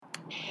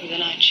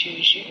Then I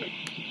choose you.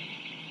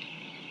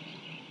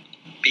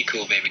 Be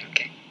cool, baby.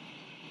 Okay.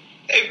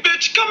 Hey,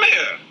 bitch, come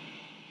here.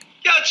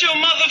 Got your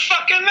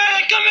motherfucking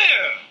man, come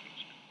here.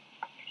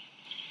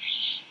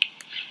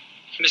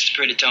 Mr.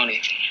 Pretty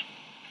Tony,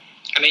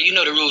 I mean, you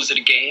know the rules of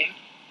the game.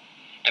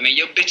 I mean,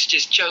 your bitch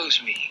just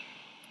chose me.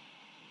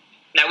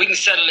 Now, we can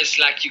settle this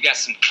like you got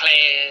some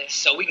class,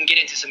 so we can get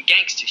into some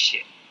gangster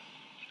shit.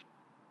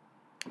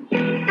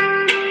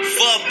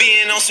 Fuck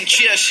being on some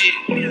chill shit.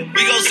 We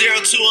go 0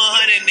 to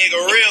 100,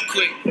 nigga, real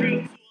quick.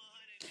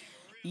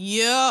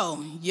 Yo,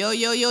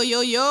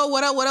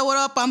 what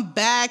up? I'm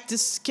back.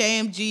 This is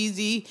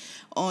KMGZ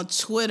on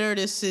Twitter.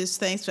 This is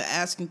Thanks for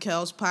Asking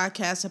Kel's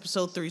podcast,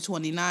 episode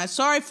 329.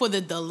 Sorry for the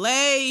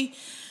delay,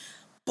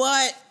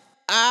 but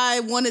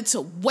I wanted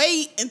to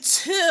wait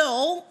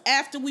until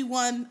after we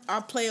won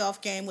our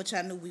playoff game, which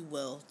I knew we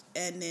will,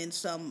 and then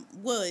some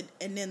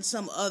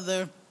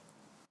other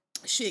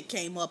shit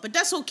came up, but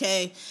that's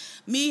okay.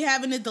 Me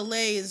having a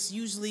delay is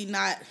usually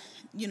not,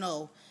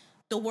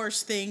 the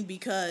worst thing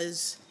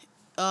because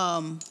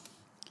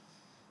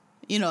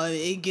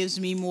it gives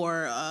me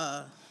more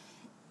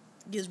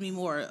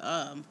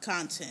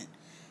content.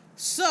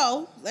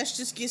 So let's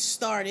just get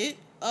started.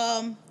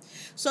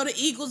 So the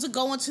Eagles are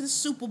going to the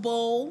Super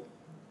Bowl.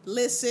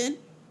 Listen,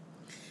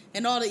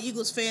 and all the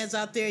Eagles fans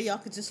out there, y'all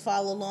could just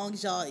follow along.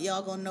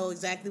 Y'all gonna know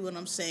exactly what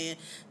I'm saying.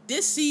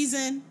 This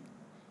season,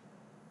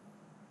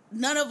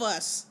 none of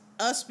us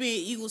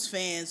being Eagles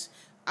fans,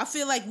 I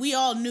feel like we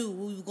all knew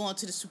we were going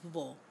to the Super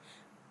Bowl.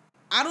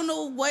 I don't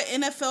know what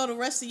NFL the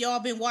rest of y'all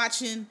been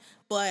watching,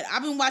 but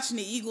I've been watching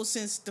the Eagles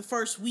since the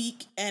first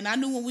week, and I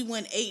knew when we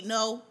went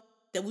 8-0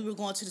 that we were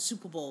going to the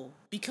Super Bowl.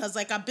 Because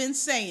like I've been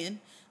saying,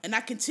 and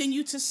I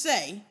continue to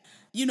say,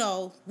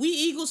 we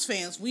Eagles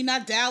fans, we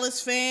not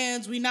Dallas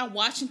fans, we not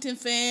Washington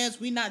fans,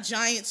 we not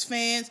Giants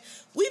fans.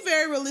 We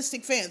very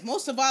realistic fans.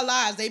 Most of our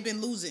lives, they've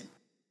been losing.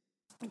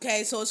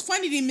 Okay, so it's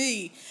funny to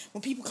me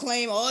when people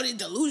claim, oh, they're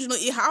delusional.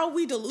 How are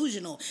we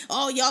delusional?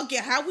 Oh,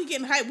 how we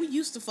getting hyped? We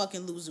used to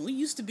fucking losing. We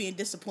used to being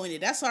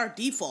disappointed. That's our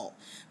default,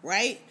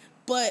 right?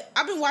 But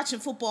I've been watching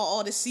football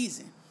all this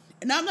season.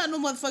 And I'm not no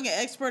motherfucking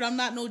expert. I'm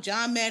not no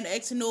John Madden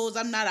X and O's.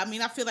 I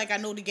feel like I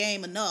know the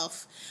game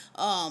enough.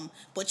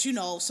 But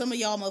some of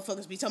y'all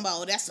motherfuckers be talking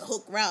about, oh, that's a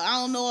hook route. I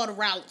don't know all the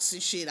routes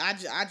and shit.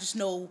 I just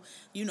know,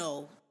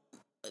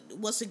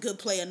 what's a good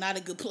play or not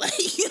a good play.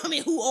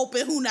 Who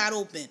open, who not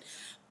open.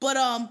 But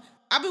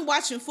I've been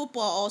watching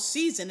football all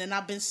season, and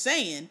I've been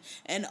saying,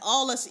 and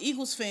all us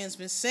Eagles fans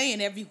been saying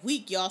every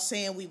week, y'all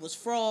saying we was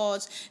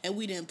frauds and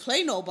we didn't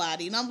play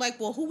nobody. And I'm like,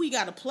 well, who we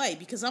got to play?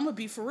 Because I'm going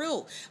to be for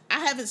real.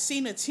 I haven't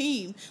seen a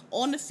team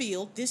on the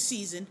field this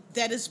season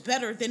that is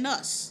better than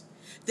us,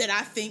 that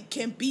I think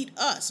can beat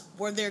us.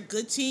 Were there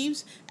good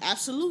teams?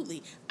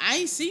 Absolutely. I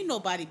ain't seen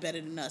nobody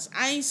better than us.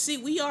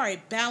 We are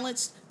a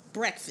balanced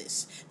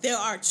breakfast. There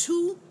are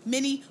too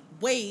many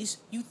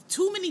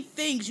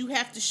things you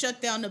have to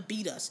shut down to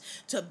beat us.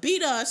 To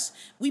beat us,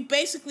 we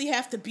basically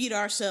have to beat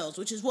ourselves,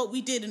 which is what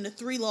we did in the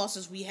 3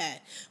 losses we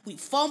had. We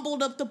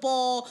fumbled up the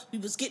ball. We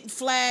was getting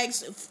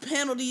flags,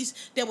 penalties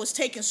that was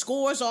taking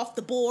scores off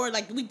the board.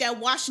 Like that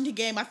Washington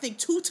game, I think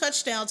 2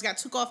 touchdowns got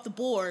took off the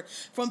board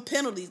from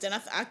penalties. And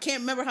I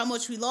can't remember how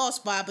much we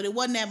lost by, but it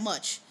wasn't that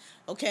much.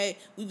 Okay?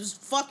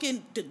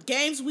 The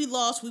games we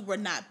lost, we were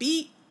not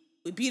beat.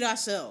 We beat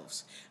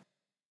ourselves.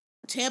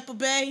 Tampa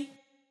Bay,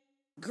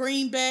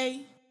 Green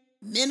Bay,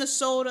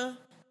 Minnesota,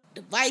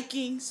 the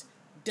Vikings,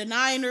 the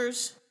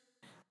Niners.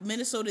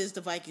 Minnesota is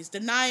the Vikings. The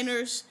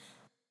Niners.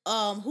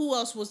 Who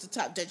else was the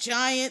top? The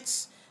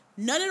Giants.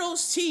 None of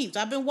those teams.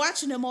 I've been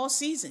watching them all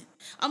season.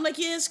 I'm like,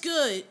 yeah, it's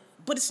good,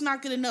 but it's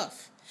not good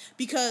enough.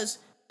 Because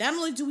not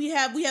only do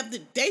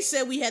they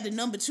said we had the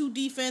number 2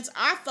 defense.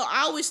 I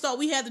always thought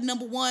we had the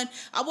number 1.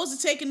 I wasn't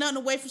taking nothing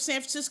away from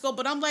San Francisco,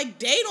 but I'm like,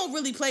 they don't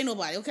really play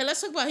nobody. Okay,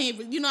 let's talk about him.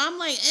 I'm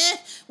like,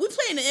 we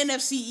play in the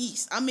NFC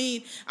East. I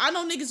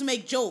know niggas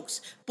make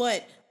jokes,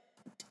 but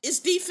it's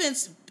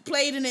defense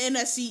played in the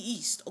NFC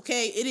East.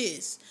 Okay, it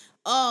is.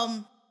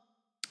 And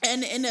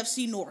the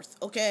NFC North.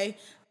 Okay.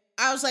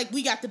 I was like,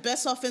 we got the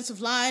best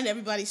offensive line,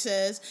 everybody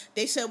says.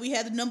 They said we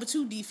had the number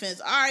 2 defense.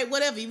 All right,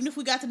 whatever. Even if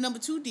we got the number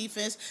 2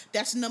 defense,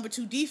 that's the number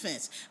 2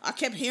 defense. I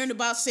kept hearing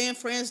about San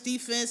Fran's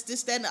defense,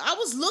 this, that, and I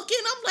was looking.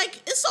 I'm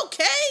like, it's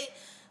okay.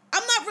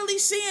 I'm not really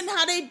seeing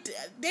how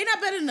they're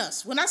not better than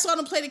us. When I saw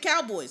them play the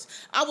Cowboys,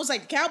 I was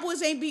like, the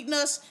Cowboys ain't beating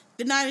us.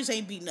 The Niners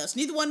ain't beating us.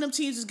 Neither one of them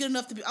teams is good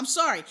enough to be. I'm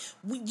sorry.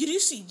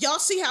 Y'all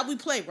see how we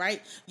play,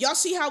 right? Y'all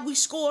see how we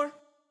score?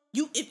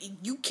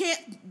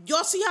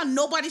 Y'all see how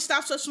nobody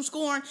stops us from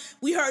scoring?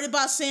 We heard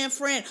about San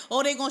Fran.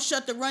 Oh, they gonna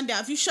shut the run down.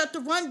 If you shut the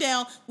run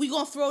down, we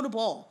gonna throw the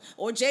ball.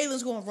 Or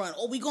Jalen's gonna run.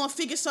 Or we gonna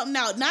figure something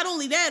out. Not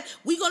only that,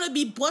 we gonna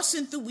be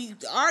busting through.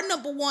 Our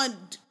number one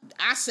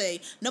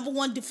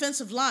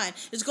defensive line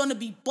is gonna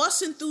be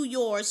busting through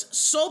yours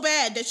so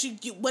bad that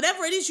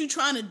whatever it is you're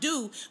trying to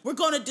do, we're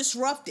gonna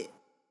disrupt it.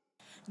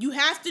 You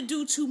have to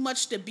do too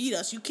much to beat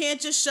us. You can't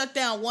just shut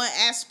down one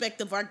aspect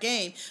of our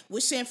game,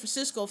 which San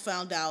Francisco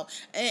found out,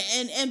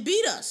 and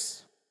beat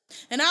us.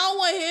 And I don't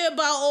want to hear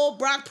about, oh,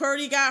 Brock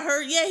Purdy got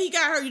hurt. Yeah, he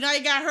got hurt. You know,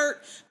 he got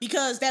hurt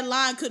because that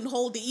line couldn't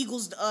hold the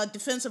Eagles'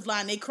 defensive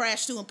line. They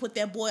crashed through and put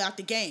that boy out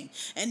the game.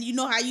 And you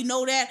know how you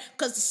know that?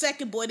 Because the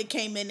second boy that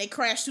came in, they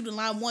crashed through the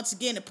line once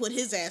again and put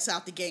his ass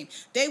out the game.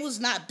 They was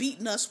not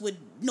beating us with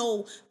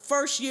no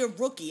first-year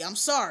rookie. I'm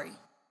sorry.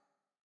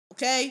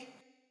 Okay?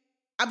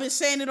 I've been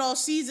saying it all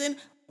season.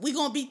 We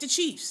gonna beat the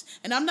Chiefs.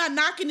 And I'm not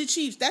knocking the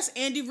Chiefs. That's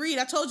Andy Reid.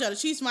 I told y'all, the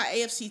Chiefs my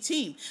AFC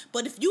team.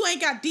 But if you ain't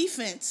got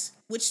defense,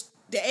 which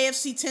the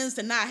AFC tends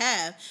to not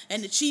have,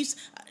 and the Chiefs,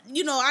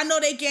 you know, I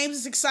know their games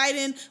is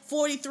exciting,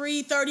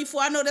 43,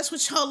 34. I know that's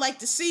what y'all like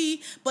to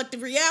see, but the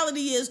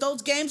reality is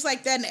those games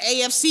like that in the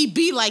AFC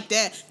be like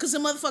that because the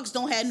motherfuckers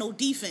don't have no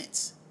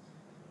defense.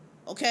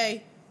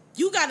 Okay?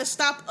 You got to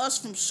stop us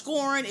from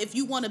scoring if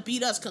you want to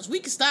beat us because we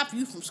can stop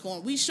you from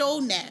scoring. We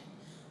showed that.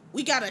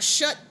 We got to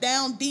shut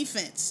down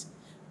defense.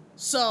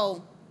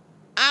 So,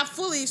 I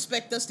fully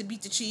expect us to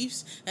beat the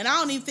Chiefs, and I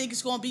don't even think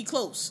it's going to be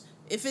close.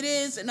 If it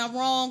is, and I'm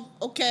wrong,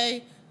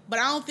 okay. But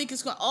I don't think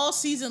it's going to, all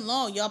season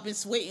long, y'all been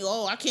waiting,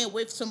 oh, I can't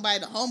wait for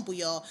somebody to humble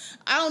y'all.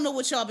 I don't know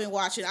what y'all been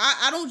watching.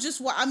 I don't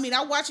just watch, I mean,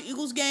 I watch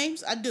Eagles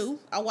games. I do.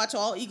 I watch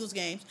all Eagles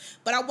games.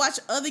 But I watch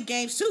other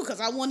games too,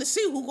 because I want to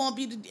see who going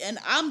to be, and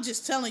I'm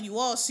just telling you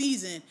all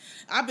season,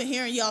 I've been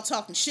hearing y'all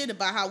talking shit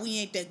about how we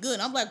ain't that good.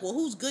 I'm like, well,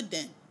 who's good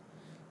then?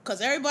 Because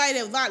everybody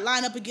that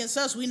line up against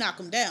us, we knock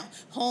them down.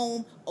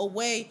 Home,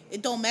 away,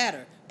 it don't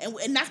matter. And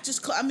not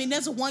just, I mean,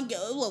 there's a one game,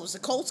 what was the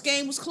Colts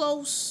game was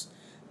close.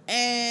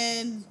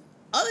 And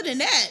other than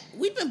that,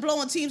 we've been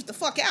blowing teams the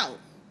fuck out.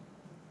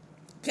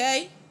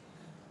 Okay?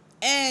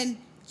 And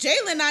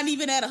Jalen not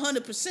even at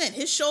 100%.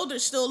 His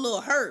shoulder's still a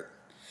little hurt.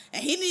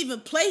 And he didn't even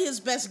play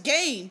his best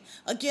game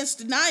against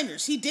the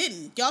Niners. He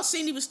didn't. Y'all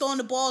seen he was throwing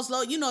the balls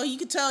low. You know, you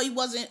could tell he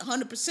wasn't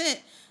 100%.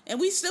 And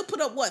we still put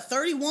up,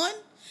 31?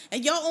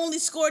 And y'all only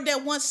scored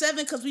that 1-7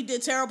 because we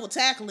did terrible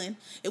tackling.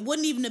 It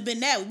wouldn't even have been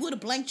that. We would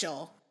have blanked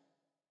y'all.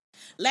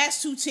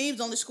 Last two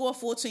teams only scored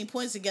 14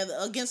 points together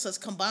against us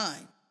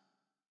combined.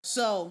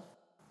 So,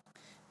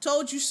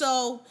 told you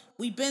so.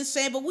 We've been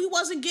saying, but we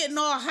wasn't getting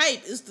all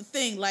hype is the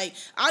thing. Like,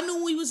 I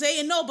knew we was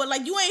 8-0, but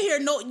like you ain't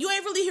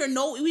really hear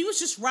no. We was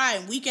just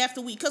riding week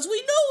after week because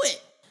we knew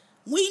it.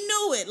 We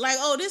knew it. Like,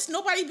 oh,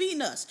 nobody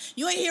beating us.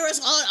 You ain't hear us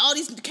all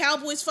these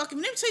Cowboys fucking.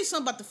 Let me tell you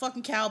something about the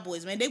fucking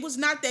Cowboys, man. They was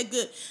not that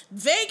good.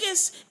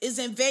 Vegas is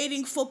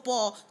invading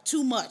football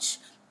too much.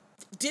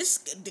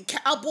 The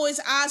Cowboys'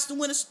 odds to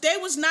win, they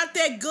was not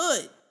that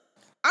good.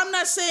 I'm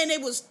not saying they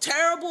was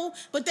terrible,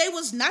 but they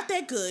was not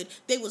that good.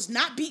 They was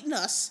not beating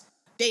us.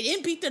 They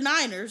didn't beat the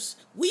Niners.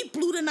 We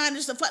blew the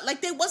Niners to fight.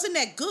 Like, they wasn't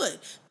that good.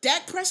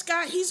 Dak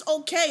Prescott, he's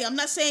okay. I'm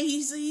not saying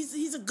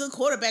he's a good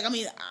quarterback. I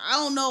mean, I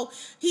don't know.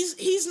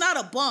 He's not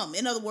a bum.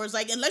 In other words,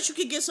 like, unless you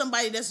could get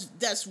somebody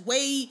that's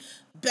way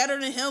better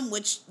than him,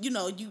 which, you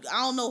know,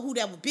 I don't know who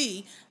that would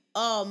be,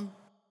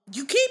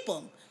 you keep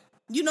him.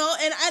 You know,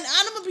 and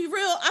I'm gonna be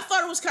real, I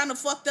thought it was kind of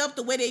fucked up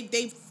the way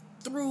they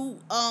threw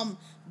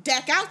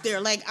Dak out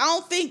there. Like, I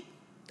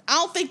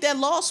don't think that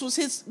loss was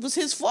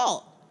his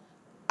fault.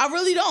 I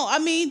really don't. I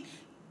mean,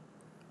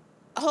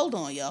 hold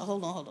on, y'all.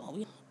 Hold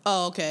on.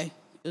 Oh, okay.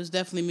 It was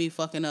definitely me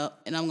fucking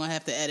up, and I'm gonna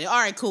have to edit. All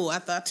right, cool. I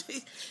thought.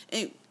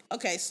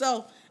 Okay,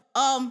 so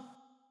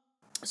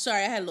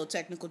sorry, I had a little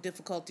technical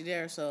difficulty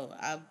there, so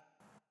I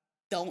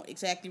don't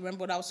exactly remember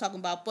what I was talking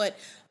about, but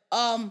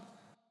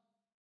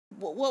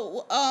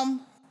what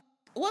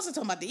wasn't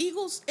talking about the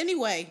Eagles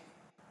anyway.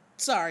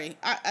 Sorry,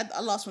 I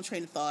lost my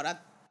train of thought.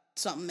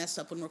 Something messed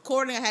up when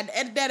recording. I had to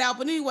edit that out.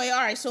 But anyway, all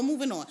right. So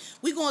moving on.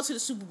 We going to the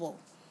Super Bowl.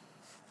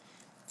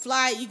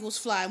 Fly, Eagles,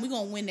 fly. And we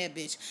gonna win that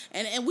bitch.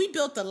 And we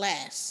built the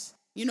last.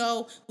 You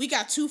know, we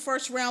got 2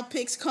 first-round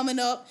picks coming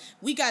up.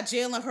 We got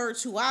Jalen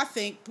Hurts, who I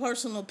think,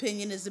 personal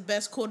opinion, is the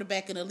best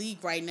quarterback in the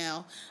league right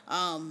now.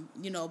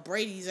 You know,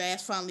 Brady's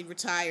ass finally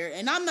retired.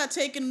 And I'm not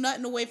taking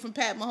nothing away from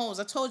Pat Mahomes.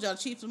 I told y'all, the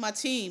Chiefs are my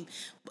team.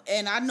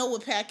 And I know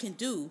what Pat can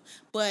do.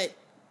 But,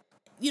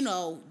 you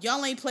know,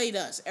 y'all ain't played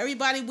us.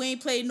 Everybody, we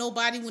ain't played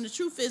nobody. When the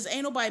truth is,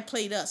 ain't nobody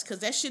played us. Because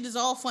that shit is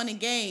all fun and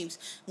games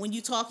when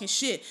you talking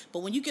shit.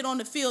 But when you get on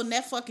the field and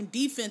that fucking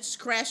defense is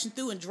crashing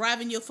through and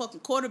driving your fucking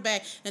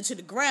quarterback into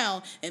the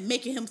ground and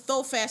making him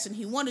throw faster than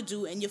he want to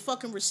do, and your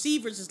fucking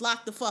receivers is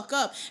locked the fuck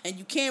up, and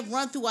you can't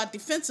run through our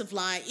defensive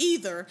line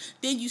either,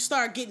 then you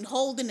start getting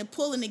holding and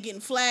pulling and getting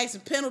flags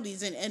and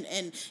penalties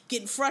and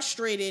getting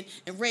frustrated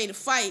and ready to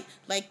fight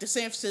like the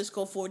San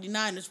Francisco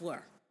 49ers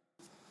were.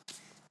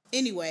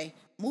 Anyway,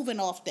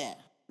 moving off that,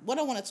 what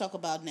I want to talk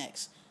about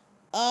next.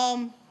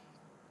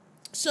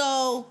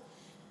 So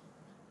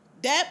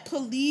that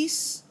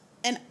police,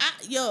 and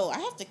I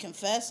have to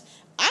confess,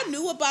 I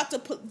knew about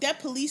that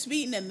police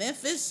meeting in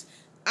Memphis.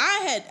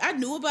 I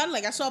knew about it,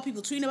 like I saw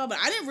people tweeting about it, but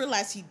I didn't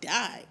realize he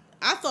died.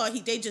 I thought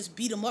they just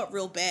beat him up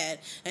real bad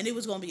and it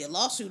was going to be a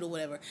lawsuit or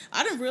whatever.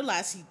 I didn't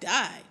realize he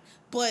died.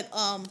 But,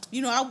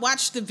 you know, I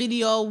watched the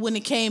video when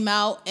it came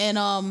out and,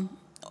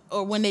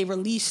 or when they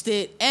released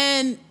it.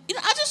 And, you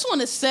know, I just want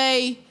to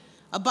say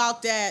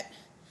about that,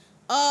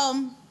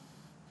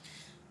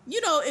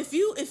 if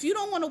you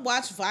don't want to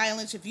watch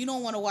violence, if you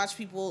don't want to watch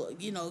people,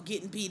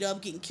 getting beat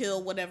up, getting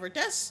killed, whatever,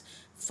 that's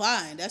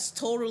fine. That's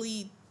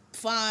totally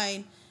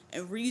fine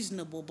and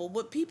reasonable. But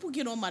what people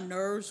get on my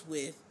nerves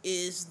with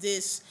is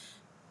this,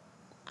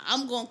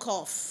 I'm going to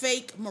call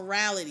fake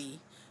morality,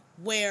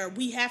 where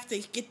we have to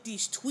get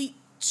these tweet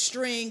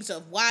strings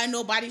of why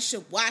nobody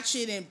should watch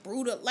it and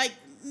brutal. Like,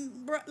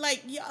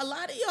 yeah, a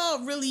lot of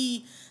y'all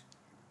really,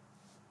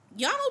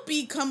 y'all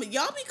be coming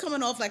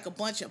off like a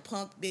bunch of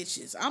punk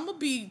bitches. I'm gonna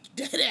be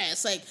dead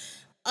ass. Like,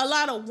 a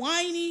lot of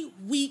whiny,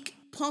 weak,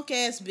 punk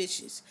ass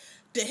bitches.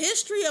 The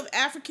history of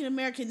African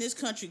American in this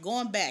country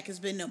going back has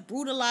been them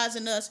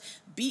brutalizing us,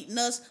 beating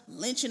us,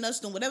 lynching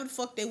us, doing whatever the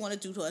fuck they want to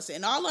do to us.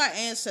 And all our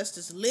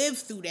ancestors lived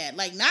through that.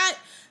 Like,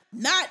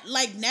 not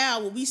like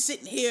now when we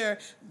sitting here,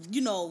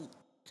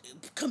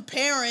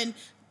 comparing.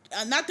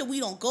 Not that we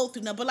don't go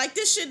through nothing, but like,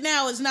 this shit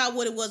now is not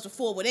what it was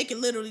before, where they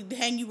can literally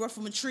hang you up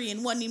from a tree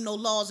and wasn't even no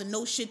laws and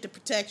no shit to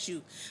protect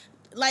you.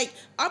 Like,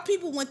 our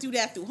people went through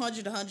that through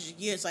hundreds of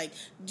years. Like,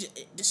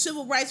 the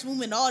civil rights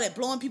movement, all that,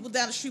 blowing people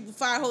down the street with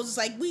fire hoses.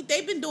 Like,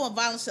 they've been doing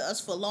violence to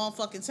us for a long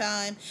fucking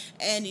time.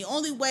 And the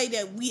only way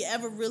that we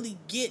ever really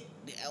get,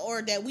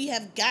 or that we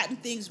have gotten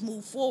things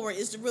moved forward,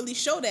 is to really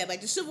show that.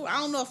 Like,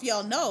 I don't know if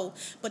y'all know,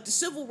 but the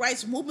civil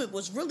rights movement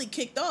was really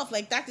kicked off.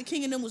 Like, Dr.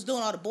 King and them was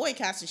doing all the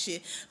boycotts and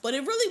shit. But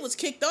it really was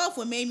kicked off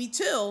when Mamie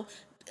Till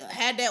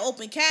had that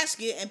open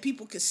casket and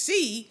people could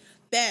see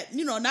that,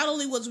 not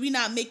only was we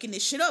not making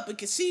this shit up, but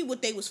could see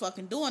what they was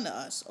fucking doing to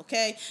us,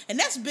 okay? And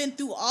that's been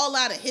through all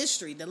out of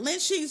history. The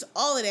lynchings,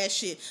 all of that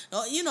shit.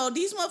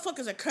 These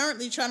motherfuckers are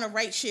currently trying to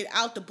write shit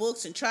out the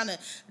books and trying to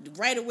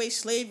write away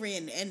slavery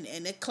and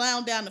the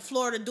clown down in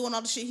Florida doing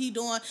all the shit he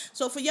doing.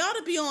 So for y'all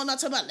to be on, not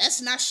talking about,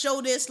 let's not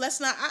show this,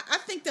 I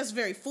think that's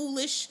very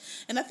foolish,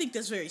 and I think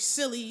that's very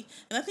silly,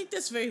 and I think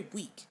that's very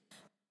weak.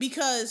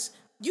 Because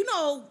we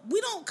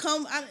don't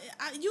come.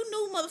 You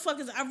new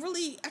motherfuckers.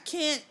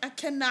 I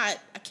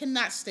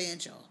cannot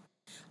stand y'all.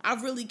 I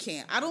really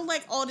can't. I don't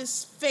like all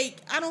this fake.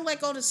 I don't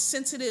like all this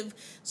sensitive,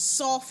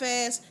 soft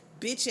ass,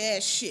 bitch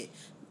ass shit.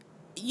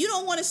 You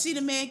don't want to see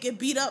the man get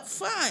beat up?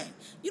 Fine.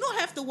 You don't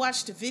have to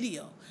watch the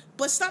video.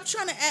 But stop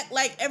trying to act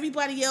like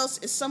everybody else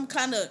is some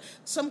kind of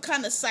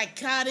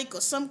psychotic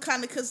or some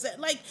kind of, because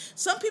like,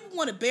 some people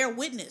want to bear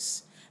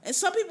witness, and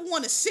some people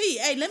want to see.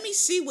 Hey, let me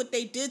see what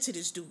they did to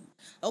this dude.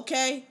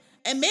 Okay.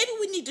 And maybe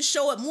we need to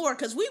show it more,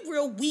 because we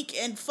real weak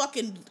and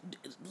fucking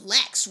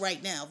lax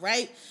right now,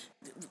 right?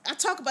 I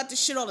talk about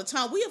this shit all the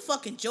time. We a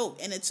fucking joke.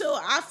 And until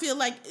I feel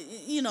like,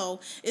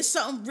 it's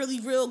something really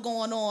real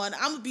going on,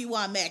 I'm going to be where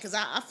I'm at, because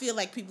I feel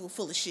like people are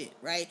full of shit,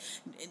 right?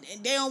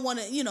 And they don't want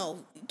to,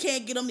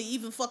 can't get them to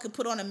even fucking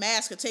put on a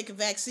mask or take a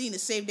vaccine to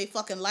save their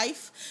fucking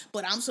life.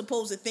 But I'm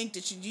supposed to think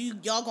that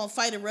y'all going to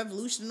fight a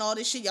revolution and all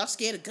this shit. Y'all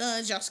scared of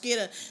guns. Y'all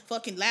scared of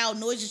fucking loud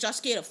noises. Y'all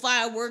scared of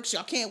fireworks.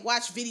 Y'all can't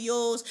watch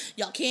videos.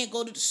 Y'all can't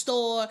go to the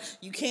store.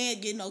 You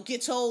can't,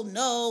 get told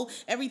no.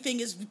 Everything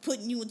is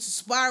putting you into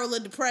spiral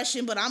of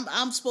depression. But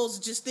I'm supposed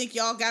to just think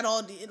y'all got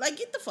all the, like,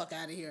 get the fuck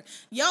out of here.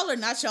 Y'all are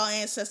not y'all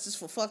ancestors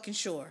for fucking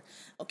sure.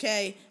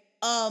 Okay?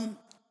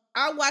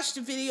 I watched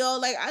the video.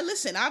 Like,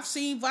 I've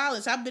seen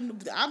violence. I've been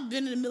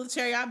in the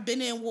military. I've been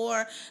in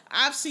war.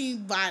 I've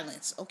seen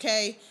violence.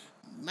 Okay?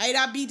 Might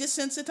I be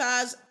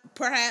desensitized?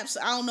 Perhaps.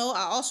 I don't know.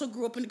 I also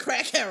grew up in the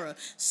crack era.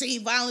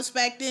 Seen violence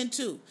back then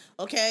too.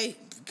 Okay?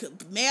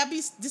 May I be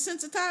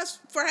desensitized?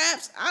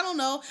 Perhaps. I don't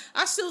know.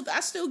 I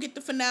still get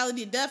the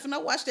finality of death, and I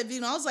watched that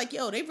video and I was like,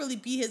 yo, they really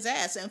beat his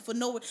ass, and for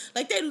no,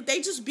 like,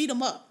 they just beat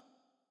him up.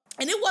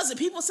 And it wasn't,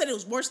 people said it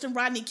was worse than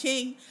Rodney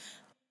King,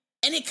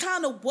 and it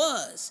kind of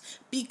was,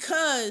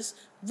 because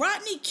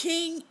Rodney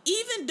King,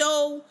 even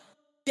though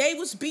they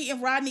was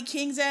beating Rodney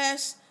King's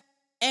ass,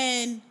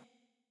 and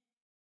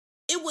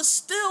it was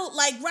still,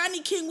 like,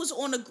 Rodney King was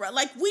on the ground.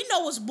 Like, we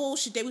know it's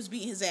bullshit they was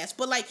beating his ass,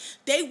 but, like,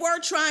 they were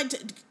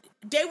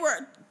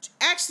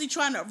actually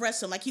trying to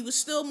arrest him. Like, he was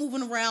still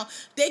moving around.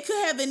 They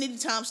could have at any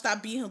time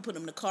stopped beating him, put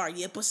him in the car.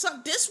 Yeah, but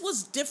this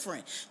was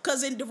different,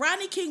 because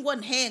Rodney King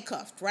wasn't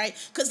handcuffed, right?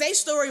 Because their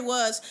story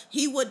was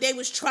they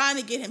was trying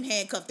to get him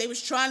handcuffed. They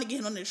was trying to get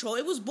him under control.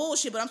 It was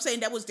bullshit, but I'm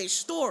saying that was their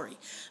story.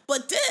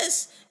 But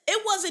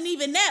it wasn't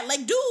even that.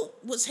 Like, they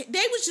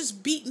was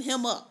just beating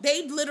him up.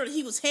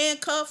 He was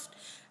handcuffed.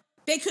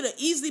 They could have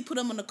easily put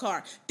him in the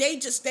car. They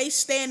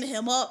standing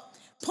him up,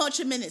 punch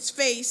him in his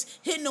face,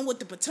 hitting him with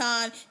the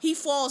baton. He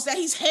falls down.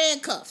 He's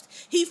handcuffed.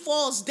 He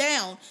falls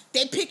down.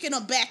 They picking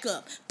him back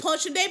up,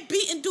 punching. They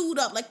beating dude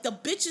up like the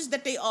bitches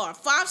that they are.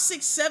 5,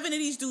 6, 7 of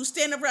these dudes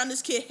standing around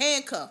this kid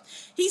handcuffed.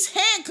 He's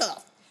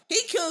handcuffed.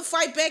 He couldn't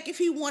fight back if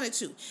he wanted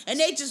to, and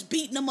they just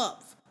beating him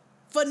up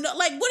for no.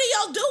 Like, what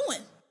are y'all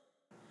doing?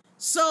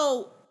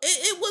 So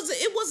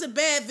it was a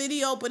bad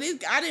video, but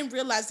I didn't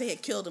realize they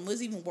had killed him. It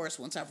was even worse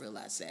once I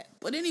realized that.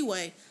 But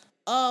anyway,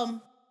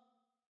 that's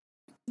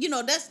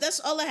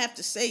all I have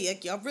to say.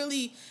 Like, y'all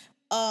really,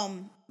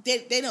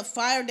 they done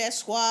fired that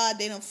squad.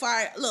 They done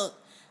fired. Look,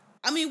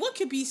 I mean, what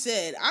could be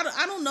said?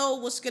 I don't know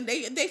what's gonna.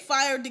 They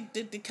fired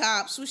the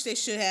cops, which they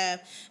should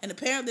have, and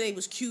apparently they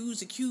was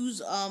accused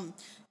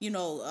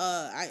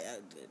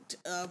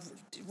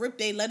rip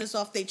their letters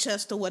off their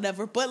chest or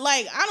whatever. But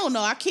like, I don't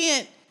know. I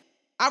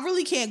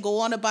really can't go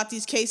on about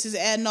these cases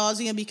ad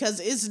nauseum because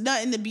it's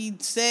nothing to be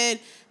said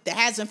that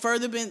hasn't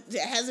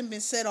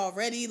been said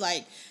already.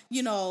 Like,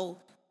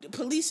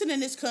 policing in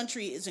this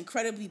country is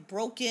incredibly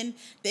broken.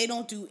 They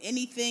don't do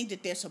anything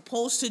that they're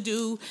supposed to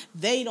do.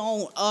 They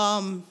don't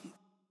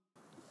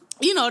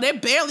they're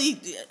barely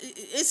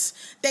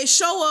they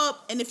show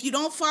up, and if you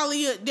don't follow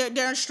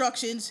their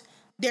instructions,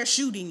 they're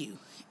shooting you.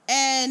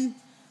 And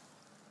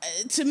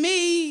to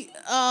me,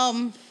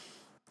 I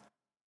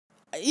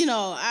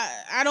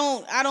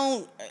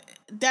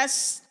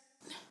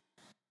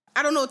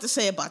don't know what to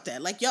say about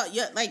that. Like, y'all,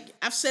 like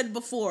I've said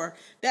before,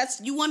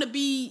 they want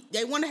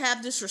to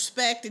have this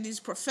respect and these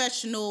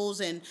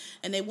professionals, and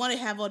they want to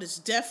have all this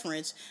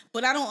deference,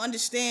 but I don't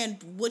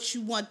understand what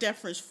you want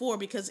deference for,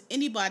 because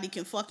anybody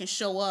can fucking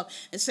show up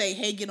and say,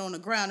 hey, get on the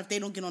ground. If they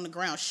don't get on the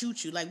ground,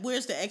 shoot you. Like,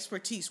 where's the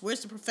expertise?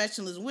 Where's the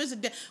professionalism? Where's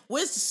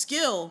the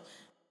skill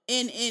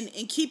in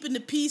keeping the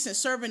peace and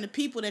serving the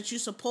people that you're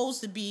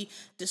supposed to be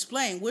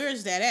displaying? Where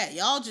is that at?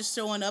 Y'all just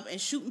showing up and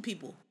shooting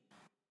people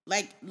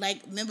like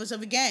members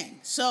of a gang.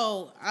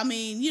 So, I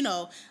mean,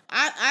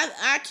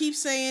 I keep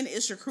saying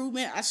it's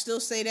recruitment. I still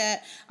say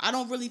that. I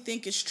don't really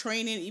think it's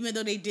training, even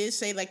though they did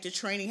say like the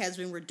training has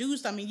been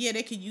reduced. I mean, yeah,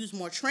 they could use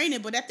more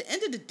training, but at the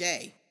end of the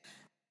day,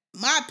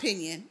 my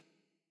opinion,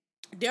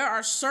 there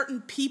are certain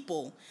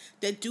people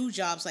that do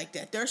jobs like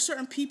that. There are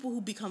certain people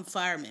who become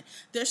firemen.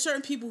 There are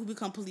certain people who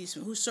become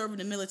policemen, who serve in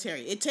the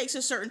military. It takes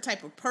a certain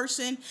type of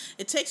person.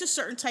 It takes a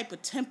certain type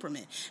of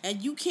temperament.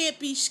 And you can't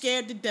be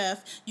scared to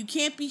death. You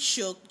can't be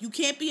shook. You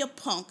can't be a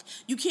punk.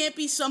 You can't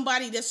be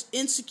somebody that's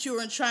insecure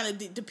and trying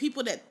to... The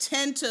people that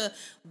tend to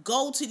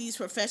go to these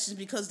professions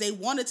because they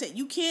want to take...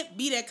 You can't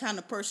be that kind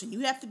of person.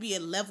 You have to be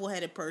a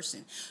level-headed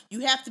person.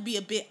 You have to be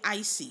a bit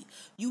icy.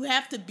 You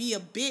have to be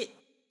a bit...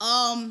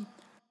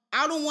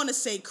 I don't want to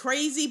say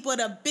crazy, but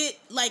a bit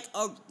like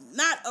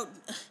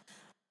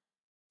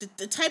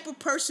the type of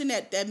person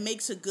that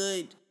makes a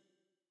good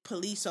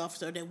police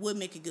officer, that would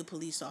make a good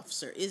police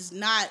officer, is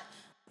not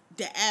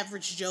the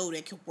average Joe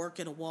that can work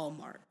at a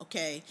Walmart,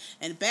 okay?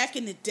 And back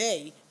in the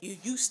day, you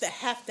used to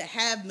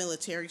have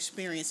military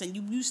experience, and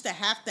you used to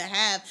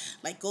have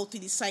like go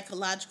through these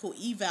psychological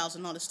evals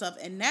and all this stuff.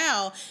 And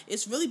now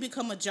it's really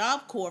become a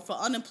job corps for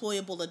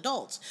unemployable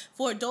adults,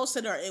 for adults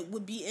that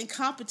would be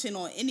incompetent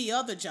on any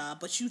other job,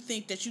 but you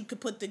think that you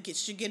could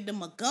should give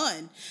them a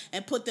gun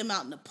and put them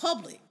out in the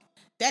public.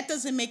 That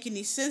doesn't make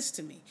any sense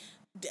to me.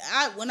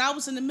 When I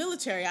was in the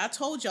military, I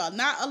told y'all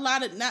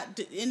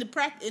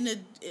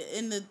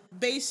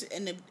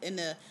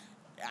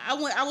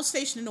I was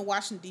stationed in the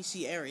Washington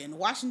D.C. area. In the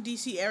Washington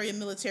D.C. area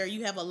military,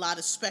 you have a lot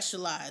of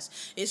specialized.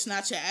 It's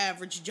not your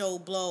average Joe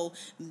Blow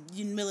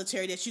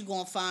military that you're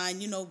going to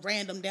find,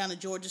 random down in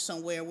Georgia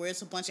somewhere where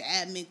it's a bunch of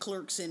admin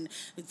clerks and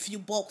a few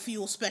bulk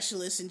fuel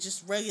specialists and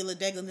just regular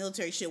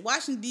military shit.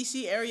 Washington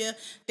D.C. area,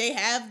 they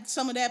have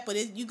some of that, but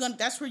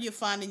that's where you're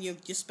finding your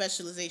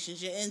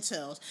specializations, your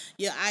intels,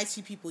 your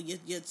IT people,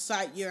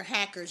 your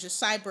hackers, your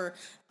cyber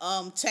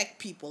tech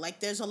people. Like,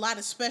 there's a lot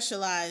of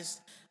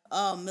specialized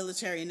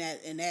military in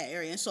that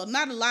area, and so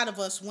not a lot of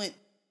us went.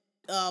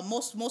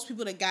 Most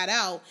people that got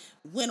out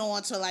went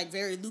on to like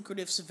very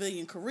lucrative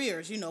civilian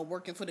careers,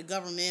 working for the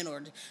government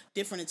or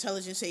different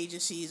intelligence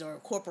agencies or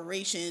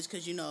corporations,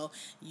 because you know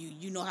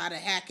how to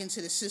hack into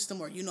the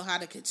system, or you know how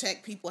to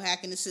detect people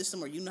hacking the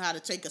system, or you know how to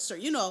take a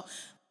certain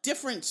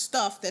different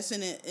stuff that's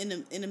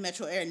in the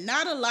metro area.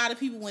 Not a lot of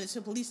people went into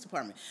the police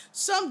department.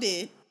 Some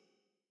did.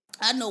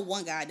 I know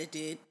one guy that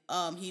did.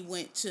 He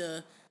went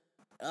to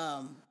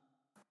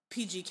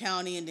PG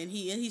County, and then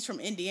he's from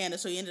Indiana,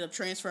 so he ended up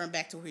transferring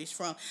back to where he's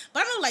from.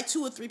 But I know like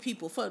 2 or 3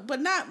 people,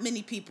 but not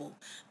many people.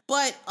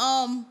 But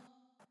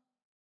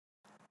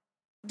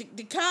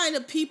the kind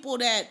of people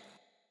that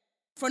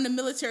from the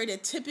military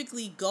that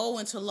typically go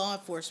into law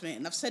enforcement,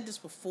 and I've said this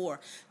before,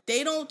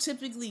 they don't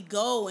typically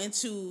go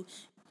into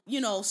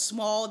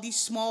these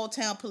small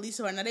town police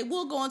right now. They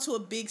will go into a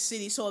big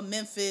city, so a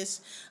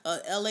Memphis,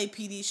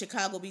 LAPD,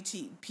 Chicago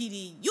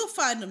PD, you'll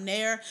find them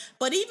there.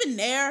 But even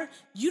there,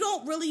 you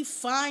don't really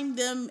find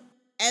them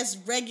as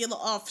regular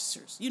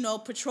officers,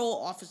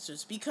 patrol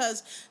officers,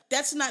 because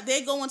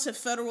they go into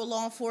federal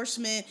law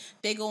enforcement,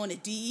 they go into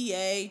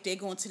DEA, they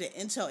go into the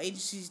intel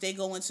agencies, they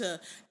go into,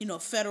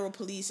 federal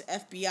police,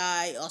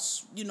 FBI,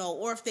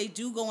 or if they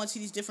do go into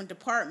these different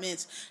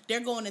departments, they're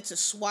going into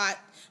SWAT,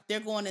 they're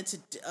going into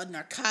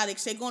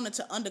narcotics, they're going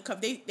into undercover.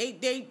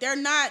 They're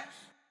not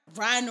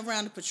riding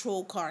around the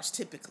patrol cars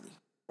typically,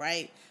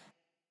 right?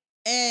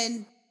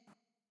 And,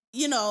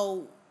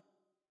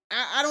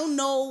 I don't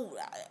know.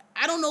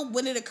 I don't know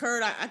when it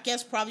occurred. I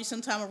guess probably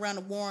sometime around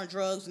the war on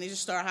drugs, and they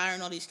just started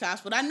hiring all these cops.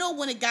 But I know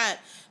when it got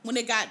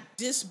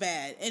this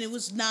bad, and it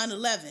was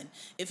 9/11.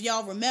 If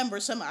y'all remember,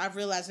 I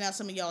realize now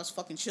some of y'all is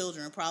fucking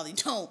children and probably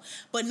don't.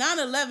 But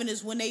 9/11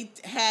 is when they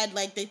had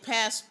they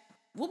passed.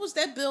 What was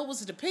that bill?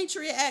 Was it the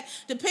Patriot Act?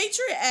 The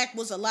Patriot Act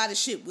was a lot of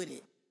shit with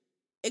it.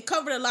 it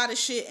covered a lot of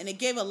shit, and it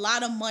gave a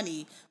lot of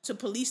money to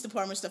police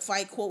departments to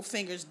fight, quote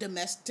fingers,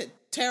 domestic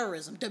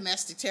terrorism,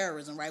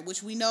 right?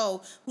 Which we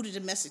know who the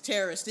domestic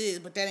terrorist is,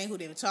 but that ain't who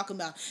they were talking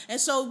about. And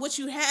so what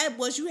you had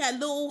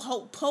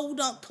little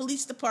podunk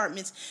police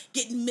departments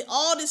getting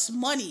all this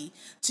money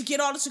to get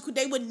all this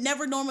they would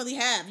never normally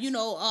have.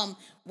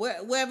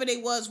 Wherever they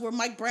was where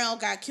Mike Brown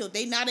got killed,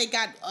 they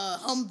got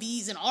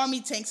Humvees and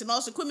army tanks and all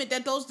this equipment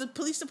that the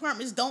police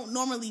departments don't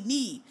normally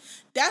need.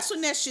 That's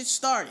when that shit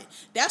started.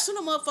 That's when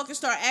the motherfuckers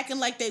start acting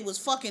like they was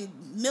fucking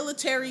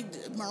military,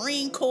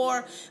 Marine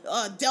Corps,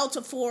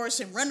 Delta Force,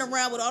 and running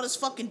around with all this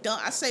fucking dumb.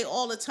 I say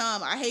all the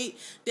time, I hate,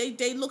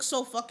 they look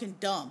so fucking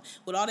dumb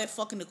with all that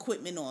fucking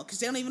equipment on,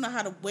 because they don't even know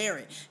how to wear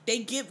it.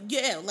 They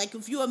like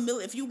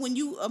when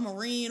you a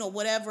Marine or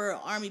whatever,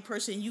 Army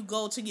person, you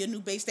go to your new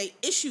base, they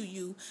issue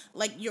you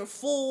like your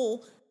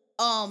full,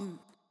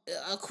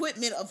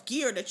 equipment of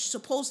gear that you're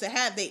supposed to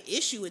have. They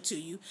issue it to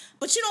you,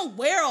 but you don't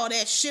wear all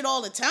that shit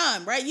all the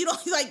time, right? You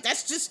don't, like,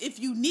 that's just if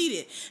you need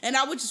it. And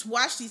I would just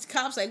watch these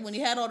cops, like when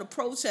you had all the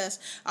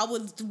protests, I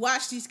would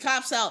watch these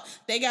cops out.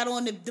 They got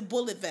on the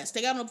bullet vest,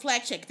 they got on the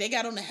flak check, they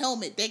got on the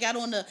helmet, they got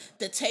on the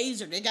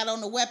taser, they got on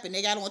the weapon,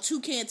 they got on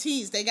 2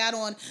 canteens, they got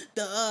on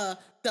the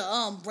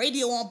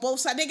radio on both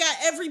sides. They got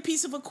every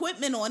piece of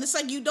equipment on. It's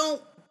like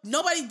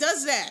nobody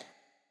does that.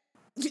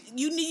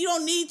 You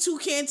don't need 2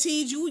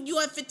 canteens.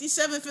 You at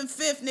 57th and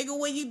 5th, nigga.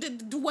 When you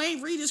did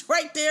Dwayne Reed is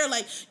right there.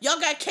 Like, y'all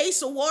got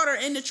case of water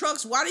in the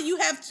trucks. Why do you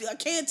have a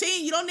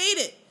canteen? You don't need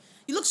it.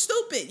 You look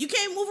stupid. You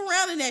can't move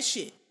around in that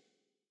shit.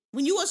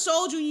 When you a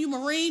soldier, you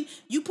Marine,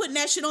 you putting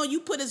that shit on, you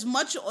put as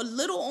much or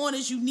little on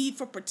as you need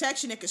for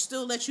protection that can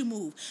still let you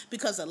move.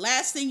 Because the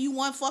last thing you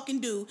want fucking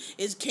do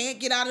is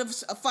can't get out of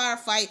a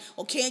firefight,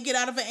 or can't get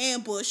out of an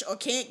ambush, or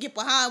can't get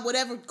behind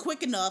whatever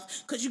quick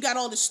enough because you got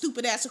all this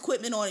stupid ass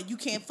equipment on and you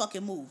can't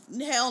fucking move.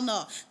 Hell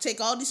no. Take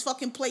all these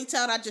fucking plates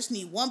out. I just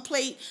need one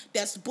plate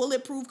that's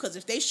bulletproof, because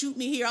if they shoot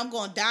me here, I'm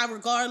going to die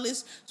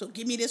regardless. So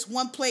give me this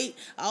one plate.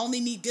 I only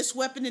need this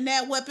weapon and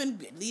that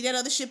weapon. Leave that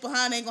other shit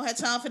behind. I ain't going to have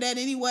time for that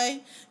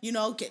anyway.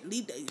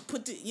 Leave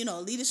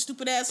this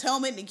stupid ass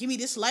helmet and give me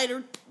this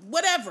lighter,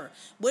 whatever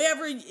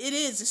it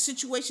is, a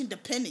situation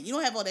dependent. You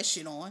don't have all that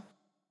shit on.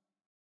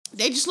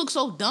 They just look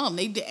so dumb.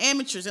 The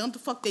amateurs. They don't know what the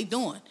fuck they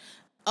doing.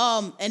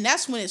 And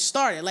that's when it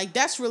started. Like,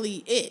 that's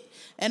really it.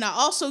 And I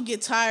also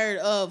get tired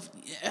of,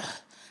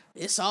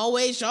 it's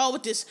always y'all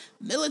with this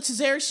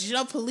militarization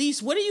of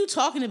police. What are you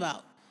talking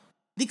about?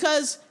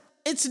 Because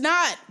it's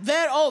not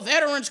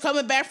veterans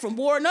coming back from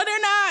war. No,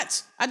 they're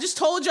not. I just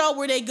told y'all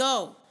where they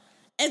go.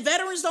 And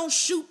veterans don't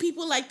shoot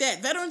people like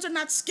that. Veterans are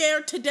not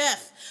scared to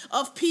death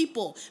of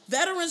people.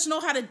 Veterans know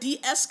how to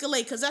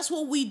de-escalate, because that's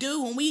what we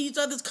do. When we use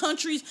other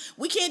countries,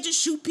 we can't just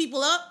shoot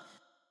people up.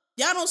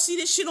 Y'all don't see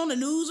this shit on the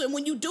news, and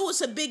when you do,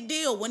 it's a big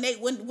deal. When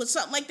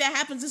something like that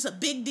happens, it's a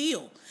big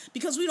deal.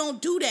 Because we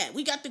don't do that.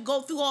 We got to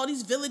go through all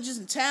these villages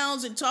and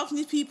towns and talk to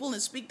these people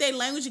and speak their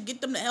language and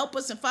get them to help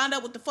us and find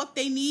out what the fuck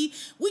they need.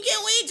 We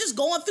ain't just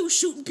going through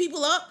shooting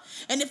people up.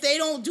 And if they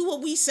don't do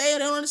what we say or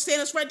they don't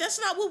understand us right, that's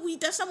not what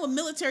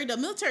military does.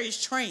 Military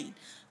is trained.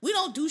 We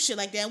don't do shit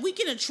like that. And we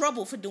get in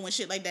trouble for doing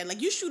shit like that.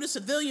 Like, you shoot a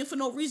civilian for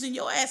no reason,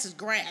 your ass is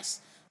grass.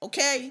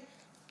 Okay?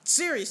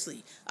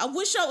 Seriously, I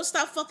wish y'all would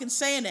stop fucking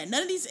saying that.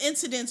 None of these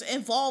incidents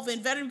involve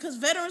veterans, because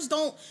veterans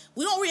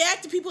we don't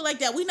react to people like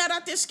that. We not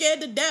out there scared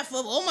to death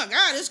of, oh my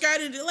God, this guy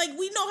did, like,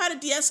 we know how to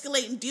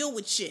de-escalate and deal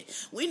with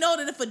shit. We know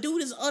that if a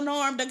dude is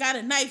unarmed or got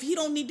a knife, he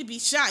don't need to be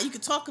shot. You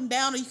can talk him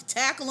down, or you can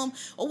tackle him,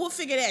 or we'll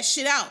figure that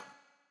shit out,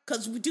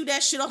 because we do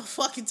that shit all the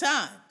fucking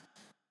time.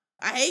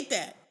 I hate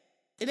that.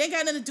 It ain't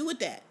got nothing to do with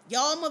that.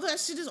 Y'all mother, that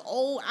shit is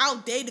old,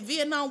 outdated. The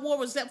Vietnam War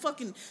was that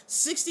fucking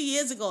 60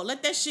 years ago.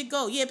 Let that shit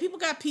go. Yeah, people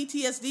got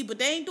PTSD, but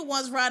they ain't the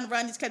ones riding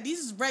around these cars. These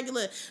is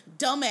regular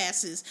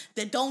dumbasses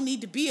that don't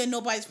need to be in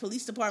nobody's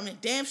police department.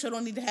 Damn sure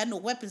don't need to have no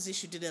weapons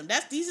issued to them.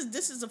 These are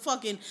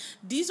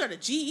the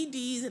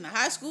GEDs and the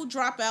high school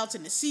dropouts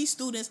and the C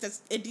students.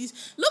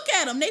 Look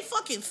at them. They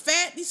fucking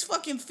fat. These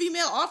fucking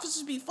female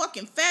officers be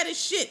fucking fat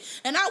as shit.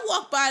 And I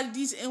walk by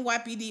these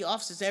NYPD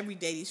officers every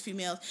day, these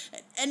females,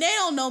 and they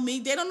don't know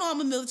me. They don't know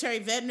I'm a military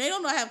veteran. They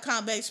don't know I have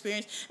combat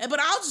experience. But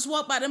I'll just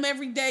walk by them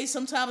every day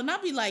sometime, and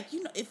I'll be like,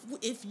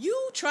 if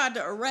you tried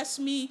to arrest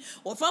me,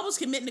 or if I was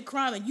committing a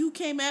crime and you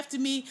came after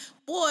me,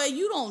 boy,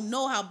 you don't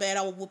know how bad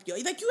I would whoop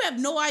you. Like, you have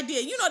no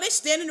idea. They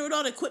standing there with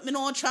all the equipment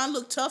on, trying to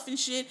look tough and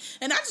shit,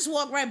 and I just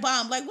walk right by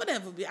them like,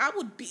 whatever. I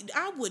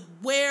would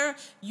wear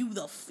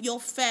your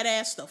fat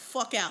ass the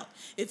fuck out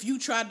if you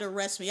tried to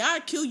arrest me.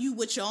 I'd kill you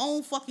with your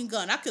own fucking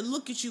gun. I could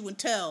look at you and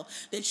tell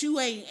that you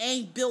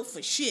ain't built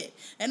for shit.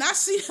 And I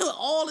see them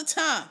all the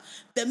time.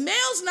 The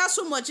males, not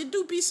so much. It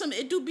do be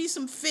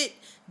some fit,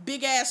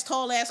 big ass,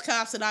 tall ass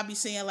cops that I be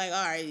seeing, like,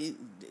 all right,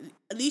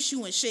 at least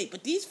you in shape.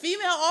 But these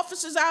female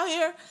officers out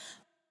here,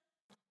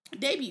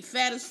 they be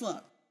fat as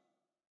fuck.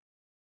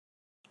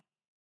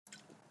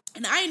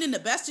 And I ain't in the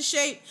best of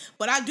shape,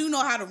 but I do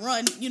know how to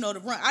run,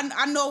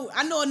 I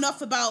know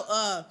enough about,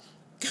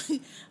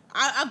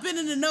 I've been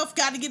in enough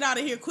got to get out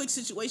of here quick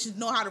situations to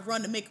know how to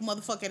run to make a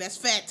motherfucker that's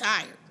fat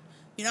tired.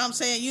 You know what I'm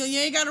saying? You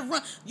ain't gotta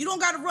run. You don't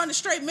gotta run a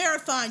straight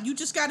marathon. You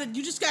just gotta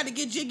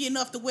get jiggy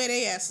enough to wear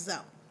their asses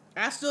out.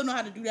 I still know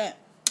how to do that.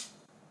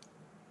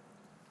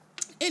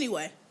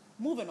 Anyway,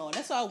 moving on.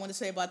 That's all I want to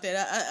say about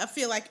that. I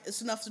feel like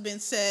it's enough has been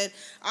said.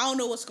 I don't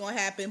know what's gonna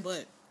happen,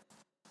 but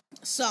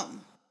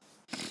something.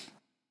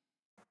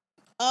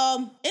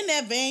 In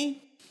that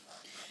vein,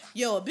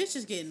 yo, a bitch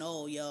is getting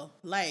old, yo.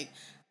 Like,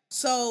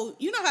 so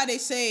you know how they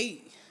say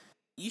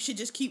you should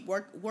just keep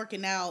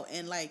working out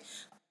and like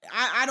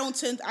I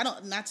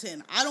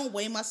don't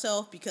weigh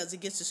myself because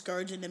it gets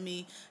discouraging to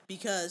me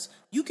because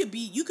you could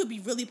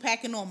be really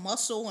packing on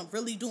muscle and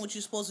really doing what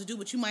you're supposed to do,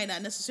 but you might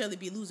not necessarily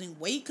be losing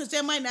weight because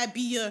that might not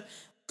be your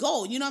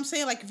goal. You know what I'm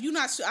saying? Like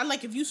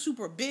if you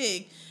super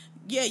big,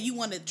 yeah, you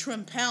want to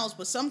trim pounds,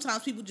 but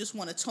sometimes people just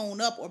want to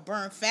tone up or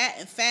burn fat,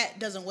 and fat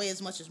doesn't weigh as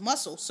much as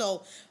muscle.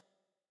 So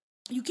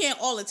you can't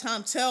all the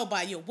time tell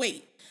by your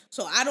weight.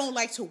 So I don't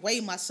like to weigh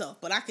myself,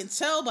 but I can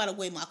tell by the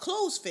way my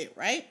clothes fit,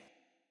 right?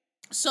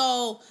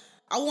 So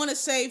I want to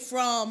say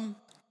right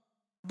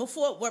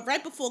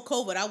before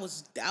COVID, I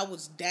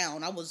was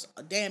down. I was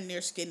damn near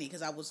skinny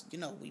because I was,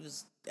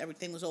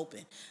 everything was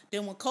open.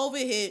 Then when COVID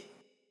hit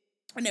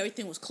and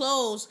everything was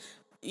closed,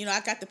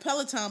 I got the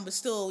Peloton, but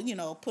still,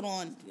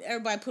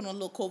 everybody put on a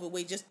little COVID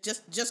weight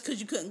just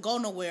because you couldn't go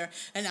nowhere.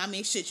 And I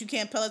mean, shit, you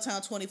can't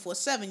Peloton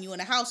 24/7. You in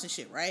the house and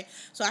shit, right?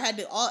 So I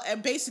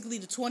had basically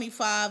the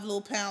 25 little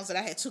pounds that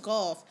I had took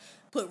off,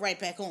 put right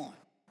back on.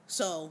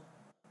 So,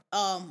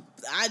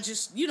 I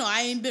just,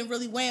 I ain't been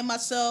really weighing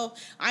myself.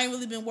 I ain't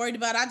really been worried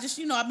about it. I just,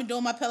 I've been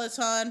doing my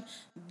Peloton,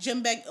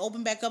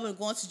 open back up and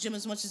going to the gym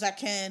as much as I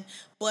can.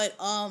 But,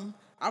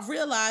 I've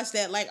realized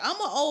that, like, I'm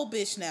an old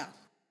bitch now.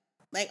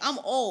 Like, I'm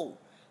old.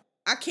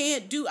 I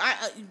can't do,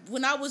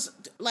 when I was,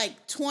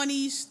 like,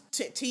 20s,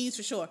 teens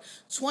for sure,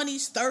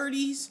 20s,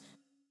 30s,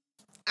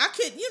 I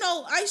could,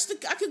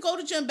 I could go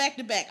to gym back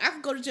to back. I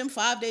could go to gym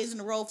 5 days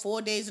in a row,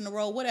 4 days in a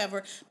row,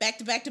 whatever, back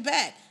to back to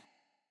back.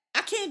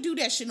 I can't do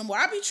that shit no more.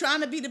 I be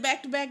trying to be the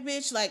back-to-back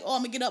bitch, like,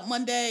 I'm going to get up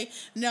Monday,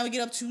 and then I'm going to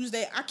get up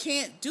Tuesday. I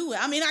can't do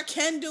it. I mean, I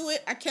can do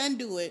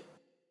it,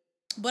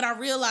 but I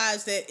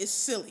realized that it's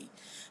silly,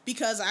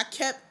 because I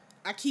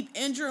keep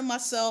injuring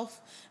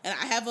myself, and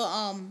I have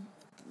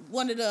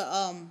one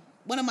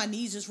of my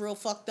knees is real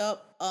fucked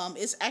up.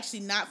 It's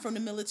actually not from the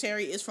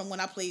military. It's from when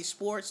I played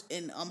sports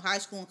in high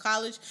school and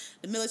college.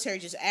 The military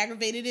just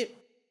aggravated it.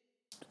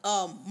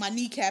 My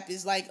kneecap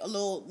is like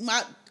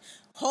my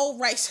whole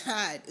right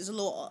side is a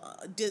little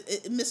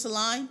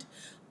misaligned.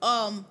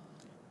 And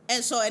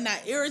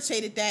I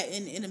irritated that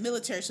in the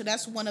military. So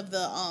that's one of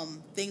the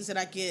things that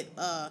I get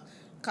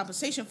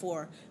compensation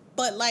for.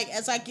 But like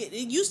it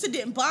used to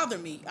didn't bother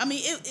me. I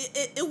mean,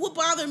 it would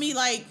bother me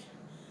like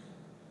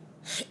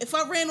if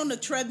I ran on the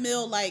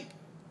treadmill like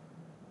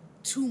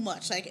too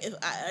much. Like if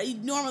I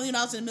normally when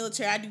I was in the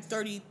military, I do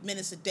 30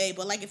 minutes a day.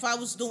 But like if I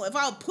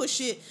would push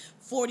it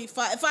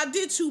 45, if I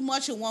did too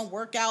much in one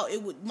workout,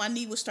 my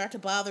knee would start to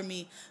bother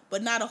me,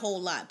 but not a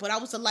whole lot. But I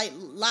was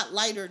lot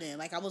lighter then.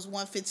 Like I was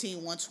 115,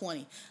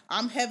 120.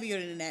 I'm heavier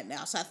than that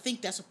now, so I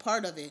think that's a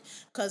part of it.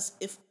 Because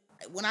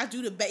when I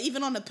do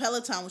even on the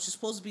Peloton, which is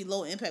supposed to be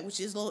low impact, which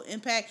is low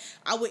impact,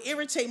 I would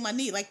irritate my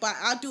knee. Like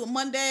I'll do it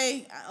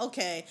Monday,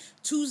 okay.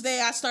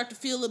 Tuesday I start to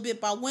feel a bit.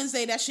 By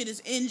Wednesday that shit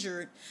is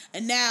injured,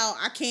 and now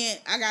I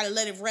gotta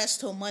let it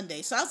rest till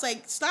Monday. So I was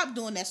like, stop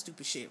doing that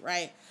stupid shit,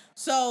 right?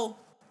 So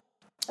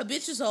a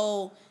bitch is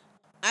old.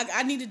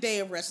 I need a day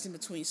of rest in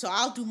between. So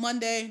I'll do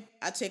Monday.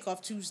 I take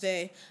off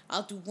Tuesday.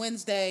 I'll do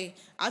Wednesday.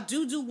 I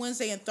do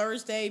Wednesday and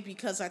Thursday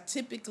because I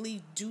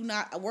typically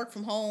I work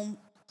from home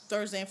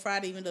Thursday and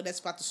Friday, even though that's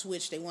about to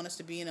switch. They want us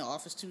to be in the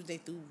office Tuesday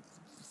through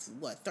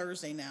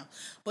Thursday now.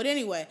 But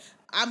anyway,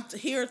 I'm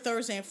here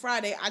Thursday and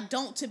Friday. I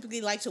don't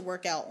typically like to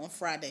work out on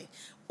Friday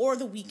or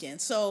the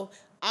weekend. So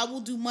I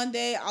will do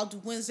Monday, I'll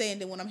do Wednesday,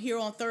 and then when I'm here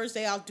on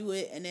Thursday, I'll do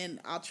it, and then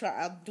I'll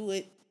do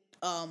it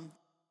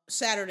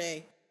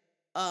Saturday.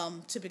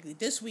 Typically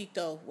this week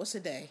though, what's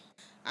the day?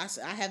 I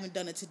haven't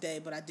done it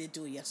today, but I did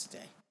do it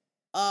yesterday.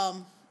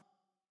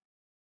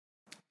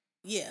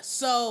 Yeah,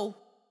 so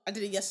I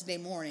did it yesterday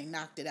morning,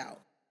 knocked it out.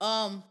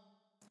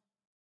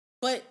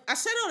 But I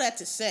said all that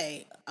to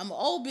say, I'm an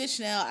old bitch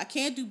now. I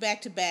can't do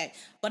back to back,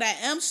 but I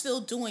am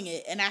still doing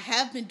it, and I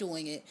have been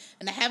doing it,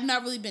 and I have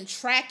not really been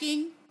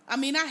tracking. I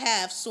mean, I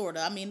have, sort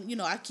of. I mean,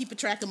 I keep a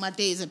track of my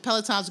days, and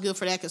Peloton's good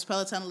for that, because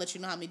Peloton will let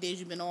you know how many days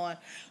you've been on.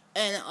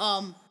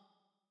 And,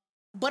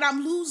 but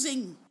I'm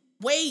losing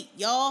weight,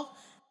 y'all.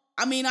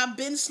 I mean, I've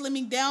been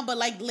slimming down, but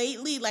like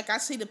lately, like I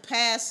say the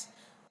past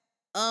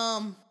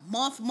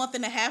month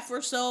and a half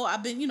or so,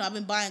 I've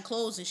been buying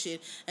clothes and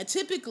shit. And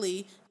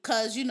typically,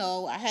 cause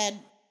I had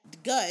the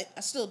gut,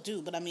 I still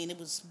do, but I mean it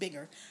was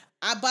bigger.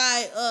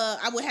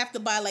 I would have to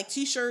buy like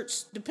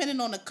t-shirts, depending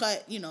on the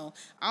cut,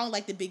 I don't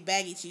like the big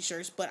baggy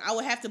t-shirts, but I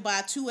would have to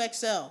buy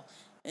 2XL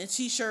and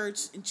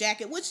t-shirts and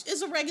jacket, which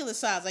is a regular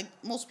size. Like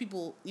most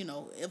people,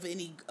 of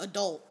any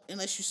adult,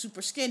 unless you're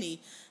super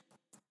skinny,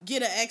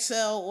 get an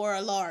XL or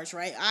a large,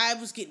 right? I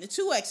was getting a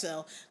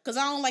 2XL because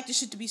I don't like the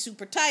shit to be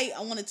super tight.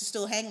 I want it to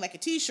still hang like a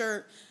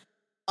t-shirt,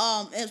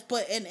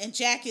 And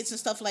jackets and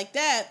stuff like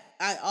that,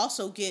 I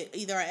also get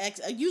either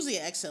usually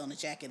an XL in a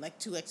jacket, like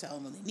 2XL I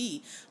don't really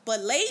need.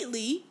 But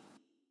lately,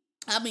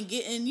 I've been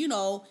getting,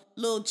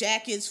 little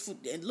jackets,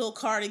 little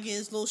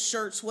cardigans, little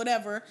shirts,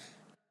 whatever,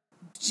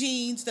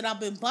 jeans that I've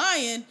been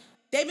buying.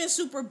 They've been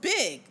super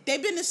big.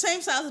 They've been the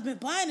same size I've been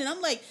buying, and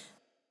I'm like,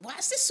 why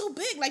is this so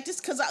big? Like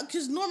this,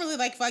 because normally,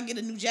 like if I get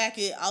a new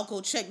jacket, I'll go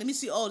check. Let me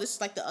see. Oh, this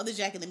is like the other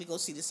jacket. Let me go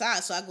see the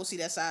size. So I go see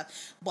that size.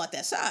 Bought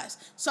that size.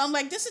 So I'm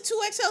like, this is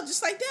 2XL,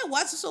 just like that.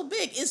 Why is it so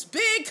big? It's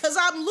big because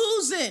I'm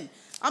losing.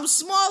 I'm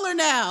smaller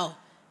now,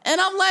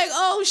 and I'm like,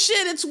 oh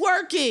shit, it's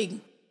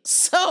working.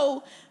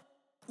 So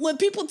when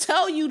people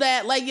tell you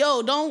that, like,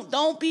 yo,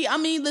 don't be. I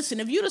mean, listen,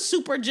 if you're the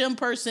super gym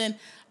person,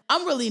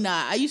 I'm really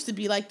not. I used to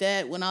be like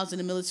that when I was in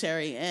the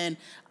military, and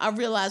I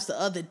realized the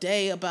other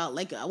day about,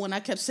 like, when I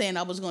kept saying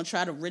I was going to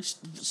try to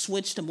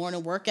switch to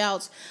morning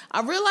workouts,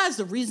 I realized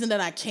the reason that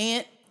I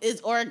can't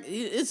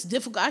it's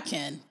difficult. I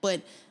can,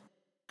 but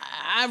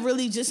I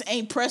really just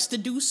ain't pressed to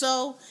do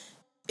so.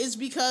 Is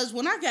because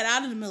when I got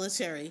out of the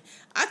military,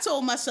 I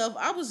told myself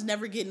I was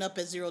never getting up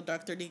at 0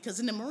 dark 30, because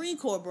in the Marine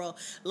Corps, bro,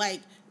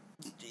 like,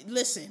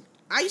 listen,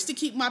 I used to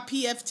keep my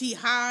PFT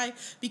high,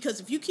 because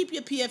if you keep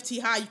your PFT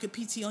high, you can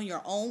PT on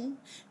your own,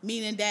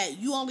 meaning that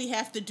you only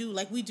have to do,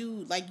 like, we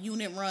do, like,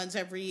 unit runs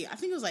every, I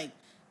think it was like,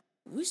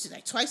 we used to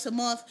like twice a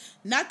month,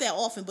 not that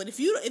often, but if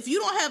you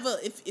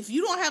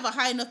don't have a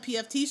high enough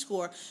PFT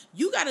score,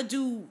 you got to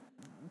do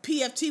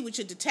PFT with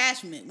your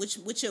detachment,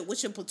 with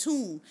your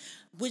platoon,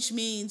 which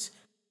means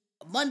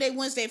Monday,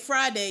 Wednesday,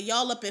 Friday,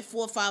 y'all up at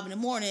 4 or 5 in the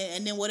morning,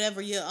 and then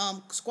whatever your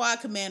squad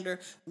commander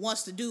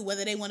wants to do,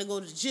 whether they want to go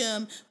to the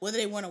gym, whether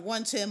they want to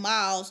run 10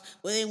 miles,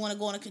 whether they want to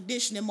go on a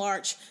conditioning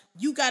march,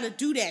 you got to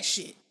do that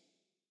shit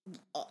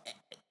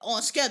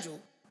on schedule.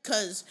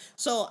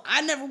 So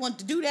I never wanted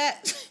to do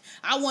that.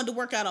 I wanted to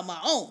work out on my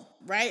own,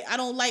 right? I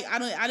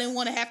didn't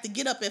want to have to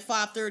get up at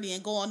 5:30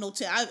 and go on no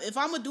 10. If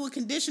I'm gonna do a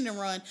conditioning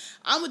run,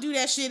 I'm gonna do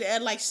that shit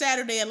at like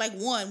Saturday at like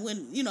 1,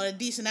 when, a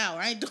decent hour.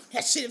 I ain't doing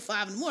that shit at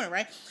 5 in the morning,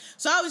 right?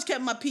 So I always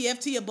kept my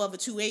PFT above a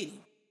 280.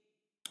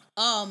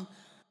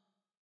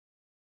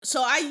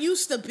 So I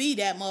used to be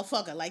that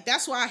motherfucker. Like,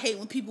 that's why I hate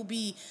when people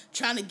be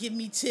trying to give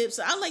me tips.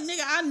 I'm like,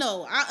 nigga, I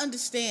know. I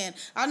understand.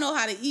 I know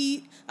how to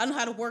eat. I know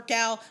how to work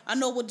out. I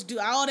know what to do.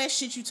 All that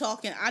shit you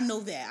talking, I know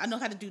that. I know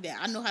how to do that.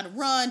 I know how to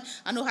run.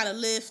 I know how to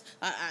lift.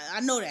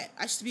 I know that.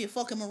 I used to be a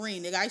fucking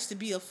Marine, nigga. I used to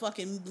be a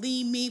fucking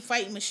lean, mean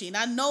fighting machine.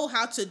 I know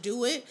how to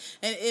do it.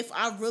 And if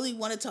I really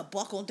wanted to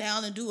buckle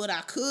down and do what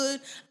I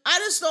could, I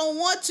just don't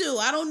want to.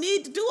 I don't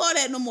need to do all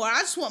that no more.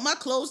 I just want my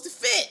clothes to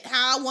fit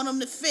how I want them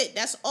to fit.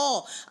 That's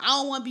all. I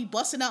don't want to be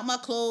busting out my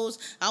clothes.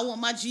 I want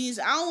my jeans.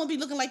 I don't want to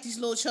be looking like these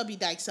little chubby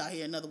dykes out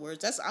here. In other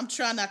words, I'm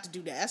trying not to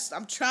do that.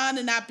 I'm trying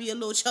to not be a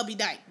little chubby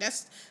dyke.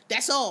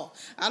 That's all.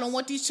 I don't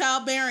want these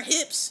childbearing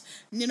hips.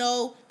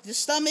 The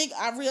stomach.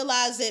 I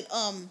realize that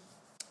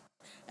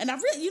and I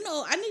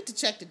need to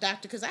check the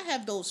doctor, because I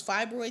have those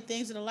fibroid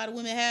things that a lot of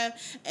women have,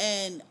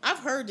 and I've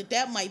heard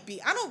that might be.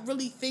 I don't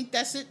really think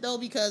that's it though,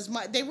 because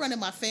they run in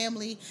my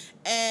family,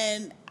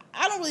 and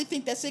I don't really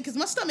think that's it, because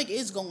my stomach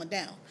is going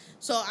down.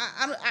 So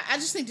I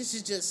just think this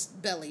is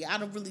just belly. I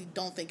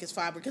don't think it's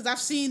fibroid, because I've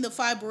seen the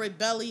fibroid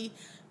belly,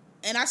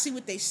 and I see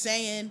what they're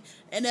saying.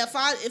 And if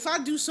I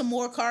do some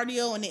more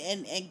cardio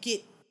and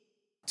get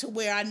to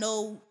where I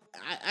know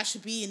I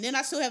should be, and then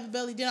I still have a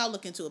belly, then I'll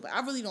look into it. But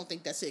I really don't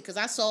think that's it, because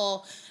I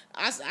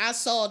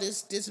saw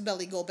this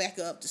belly go back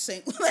up the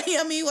same.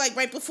 Like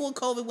right before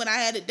COVID, when I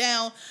had it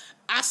down,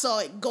 I saw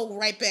it go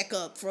right back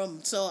up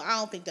so I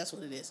don't think that's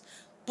what it is.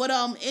 But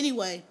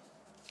anyway,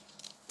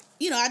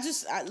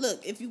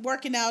 look, if you're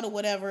working out or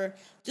whatever,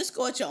 just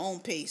go at your own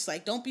pace.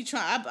 Like, don't be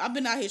trying. I've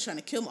been out here trying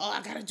to kill me. Oh,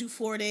 I gotta do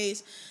 4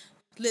 days.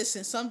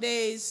 Listen, some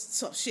days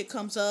some shit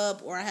comes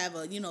up, or I have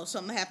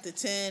something I have to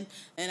attend,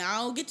 and I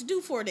don't get to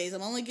do 4 days.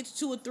 I'm only get to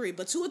 2 or 3,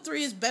 but 2 or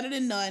 3 is better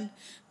than none.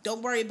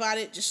 Don't worry about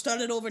it. Just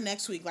start it over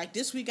next week. Like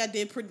this week,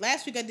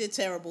 last week I did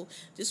terrible.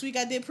 This week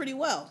I did pretty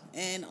well,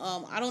 and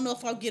I don't know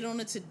if I'll get on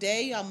it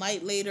today. I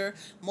might later.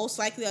 Most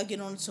likely I'll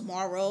get on it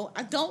tomorrow.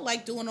 I don't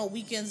like doing on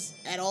weekends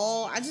at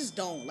all. I just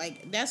don't.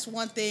 Like, that's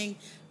one thing.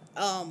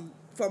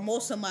 For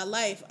most of my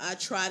life, I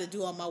try to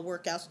do all my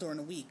workouts during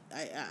the week.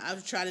 I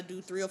try to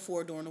do 3 or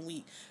 4 during the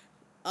week.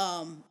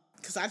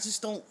 Because I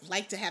just don't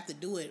like to have to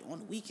do it on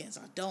the weekends.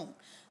 I don't.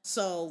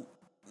 So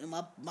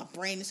my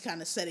brain is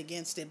kind of set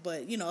against it.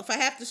 But, if I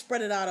have to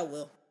spread it out, I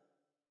will.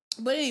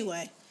 But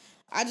anyway,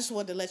 I just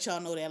wanted to let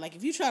y'all know that. Like,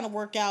 if you're trying to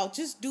work out,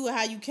 just do it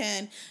how you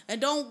can. And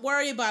don't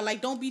worry about it.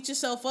 Like, don't beat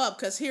yourself up.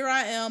 Because here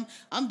I am.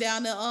 I'm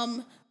down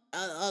to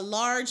a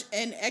large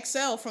and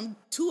XL from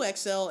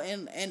 2XL,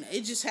 and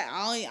it just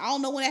I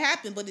don't know when it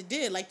happened, but it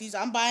did. Like,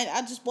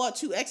 I just bought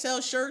 2 XL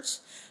shirts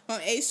from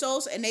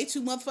ASOS, and they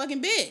too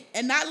motherfucking big,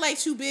 and not like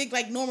too big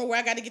like normal where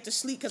I got to get the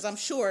sleeve, because I'm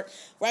short,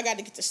 where I got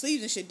to get the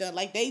sleeves and shit done.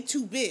 Like, they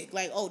too big.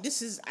 Like, oh,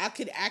 I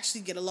could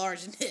actually get a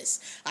large in this.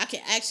 I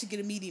can actually get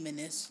a medium in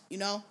this.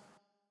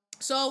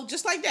 So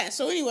just like that.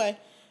 So anyway,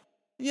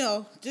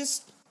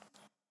 just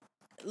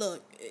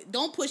look,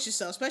 don't push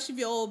yourself, especially if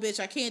you're old, bitch.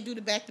 I can't do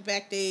the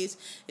back-to-back days.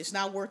 It's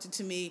not worth it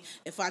to me.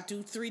 If I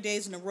do 3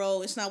 days in a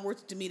row, it's not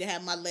worth it to me to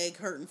have my leg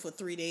hurting for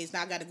 3 days.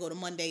 Now I got to go to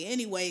Monday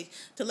anyway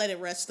to let it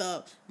rest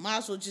up. Might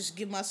as well just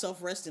give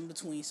myself rest in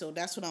between. So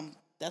that's what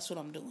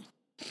I'm doing.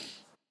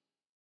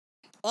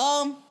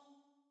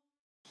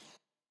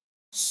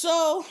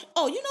 So,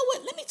 you know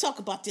what? Let me talk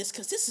about this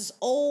because this is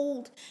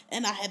old,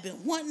 and I have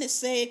been wanting to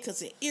say it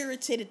because it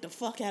irritated the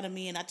fuck out of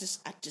me, and I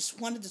just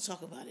wanted to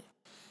talk about it.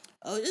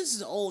 Oh, this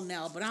is old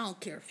now, but I don't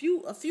care.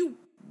 A few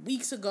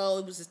weeks ago,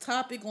 it was a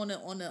topic on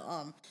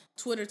the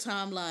Twitter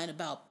timeline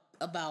about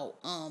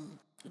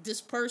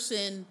this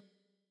person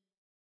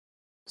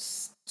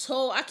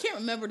told, I can't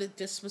remember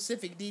the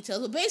specific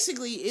details, but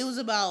basically it was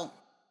about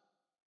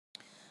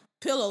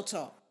pillow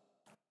talk.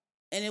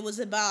 And it was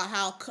about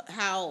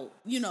how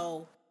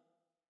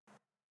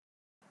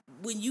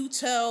when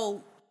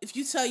if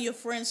you tell your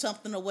friend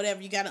something or whatever,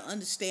 you got to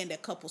understand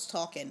that couples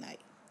talk at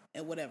night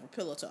and whatever,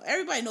 pillow talk.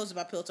 Everybody knows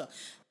about pillow talk.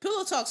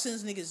 Pillow talk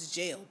sends niggas to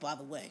jail, by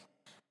the way.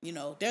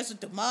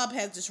 The mob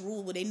has this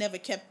rule where they never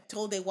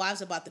told their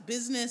wives about the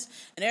business,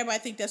 and everybody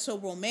think that's so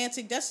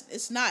romantic.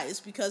 It's not.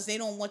 It's because they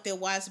don't want their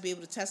wives to be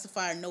able to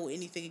testify or know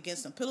anything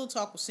against them. Pillow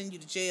talk will send you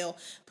to jail.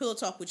 Pillow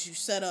talk would you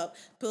set up.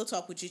 Pillow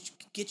talk would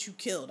get you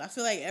killed. I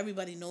feel like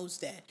everybody knows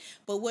that.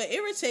 But what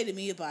irritated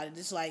me about it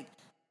is like,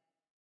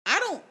 I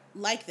don't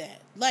like that.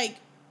 Like,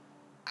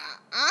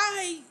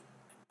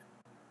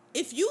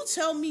 if you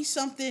tell me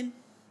something,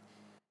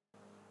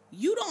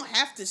 you don't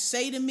have to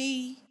say to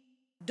me,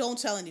 don't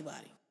tell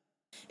anybody.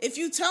 If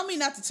you tell me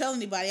not to tell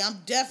anybody, I'm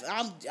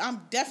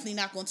definitely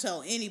not gonna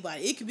tell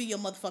anybody. It could be your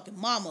motherfucking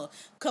mama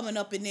coming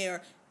up in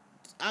there.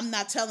 I'm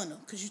not telling them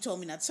because you told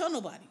me not to tell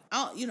nobody.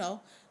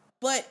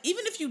 But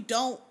even if you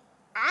don't,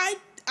 I'm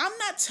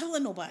not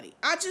telling nobody.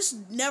 I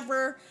just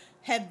never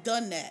have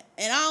done that,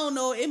 and I don't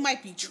know. It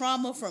might be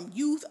trauma from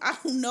youth. I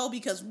don't know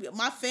because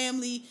my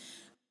family.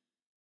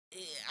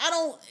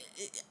 How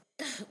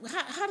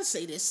to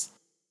say this?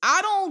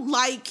 I don't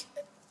like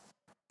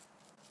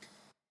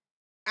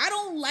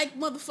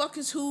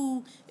motherfuckers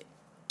who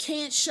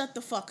can't shut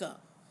the fuck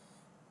up.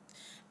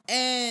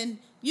 And,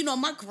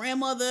 my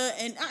grandmother,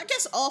 and I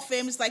guess all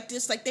families like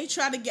this, like they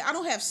try to I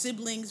don't have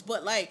siblings,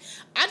 but like,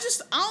 I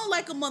don't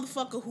like a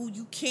motherfucker who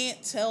you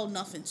can't tell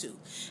nothing to.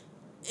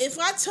 If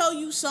I tell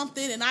you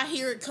something and I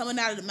hear it coming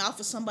out of the mouth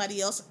of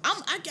somebody else,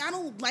 I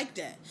don't like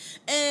that.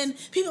 And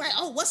people are like,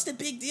 oh, what's the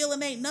big deal?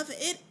 It ain't nothing.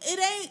 It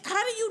ain't.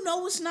 How do you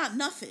know it's not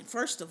nothing,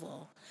 first of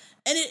all?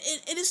 And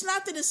it's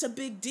not that it's a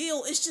big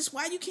deal. It's just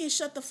why you can't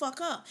shut the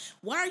fuck up.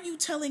 Why are you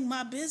telling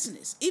my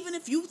business? Even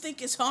if you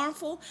think it's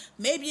harmful,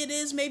 maybe it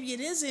is, maybe it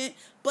isn't.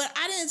 But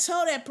I didn't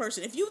tell that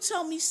person. If you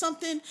tell me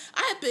something,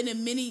 I have been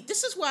in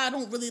this is why I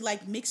don't really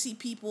like mixy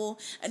people.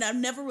 And I've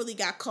never really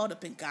got caught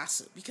up in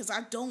gossip because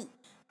I don't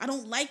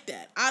like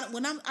that. I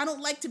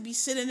don't like to be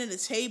sitting at a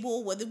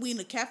table, whether we in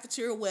the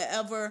cafeteria or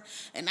wherever,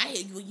 and I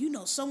hear,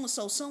 well,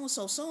 so-and-so,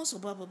 so-and-so, so-and-so,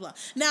 blah, blah, blah.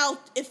 Now,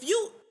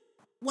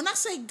 when I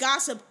say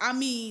gossip, I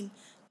mean,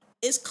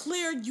 it's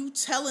clear you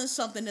telling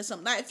something to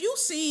something. Now, if you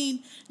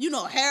seen,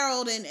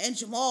 Harold and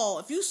Jamal,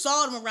 if you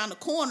saw them around the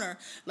corner,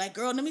 like,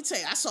 girl, let me tell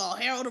you, I saw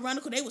Harold around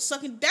the corner, they were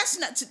sucking, that's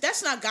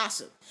not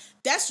gossip.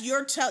 That's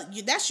your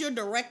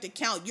direct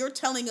account. You're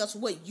telling us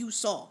what you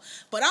saw.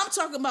 But I'm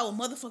talking about when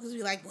motherfuckers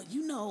be like, well,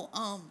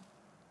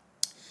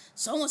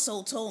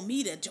 so-and-so told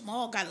me that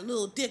Jamal got a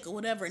little dick or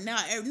whatever.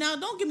 Now,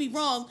 don't get me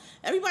wrong.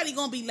 Everybody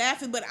gonna be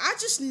laughing, but I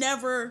just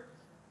never...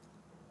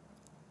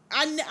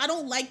 I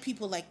don't like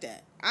people like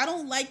that. I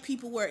don't like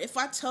people where if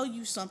I tell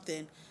you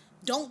something,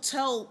 don't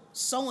tell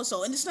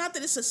so-and-so. And it's not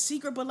that it's a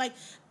secret, but like,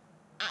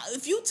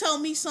 if you tell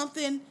me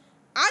something,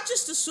 I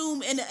just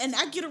assume, and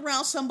I get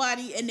around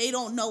somebody and they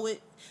don't know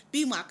it,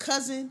 be my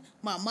cousin,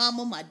 my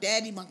mama, my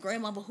daddy, my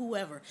grandmama,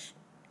 whoever.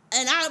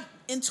 And I,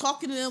 in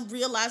talking to them,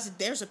 realize that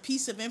there's a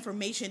piece of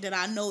information that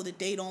I know that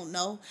they don't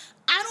know.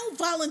 I don't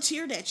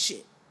volunteer that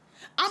shit.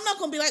 I'm not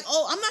going to be like,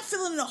 oh, I'm not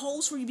filling in the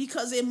holes for you,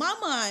 because in my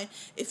mind,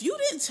 if you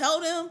didn't tell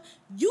them,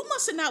 you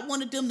must have not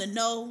wanted them to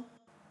know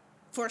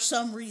for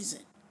some reason.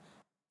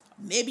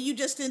 Maybe you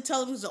just didn't tell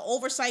them because the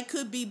oversight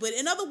could be, but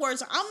in other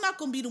words, I'm not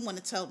going to be the one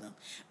to tell them.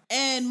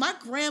 And my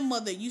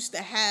grandmother used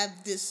to have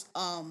this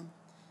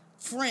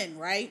friend,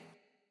 right?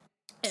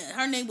 And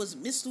her name was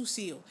Miss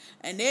Lucille.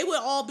 And they would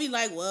all be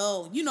like,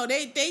 well,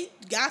 they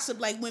gossip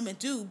like women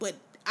do, but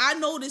I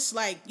noticed,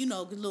 like,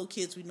 little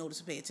kids, we notice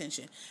to pay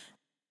attention.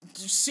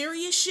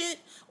 Serious shit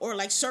or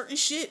like certain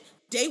shit,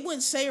 they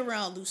wouldn't say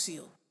around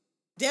Lucille.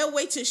 They'll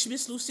wait till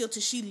Miss Lucille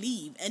till she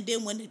leave, and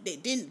then when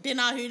then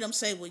I'll hear them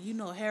say, well,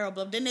 Harold,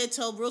 but then they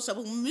tell real stuff.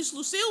 When Miss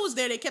Lucille was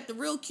there, they kept it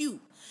real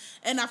cute.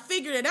 And I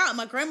figured it out.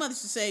 My grandmother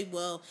used to say,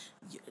 well,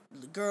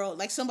 girl,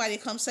 like somebody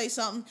come say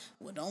something,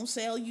 well, don't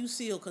tell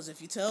Lucille, because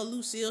if you tell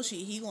Lucille,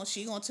 she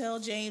gonna tell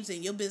James,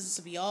 and your business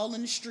will be all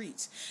in the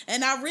streets.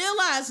 And I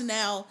realize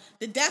now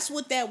that that's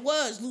what that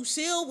was.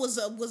 Lucille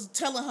was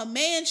telling her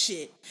man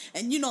shit.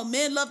 And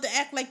men love to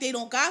act like they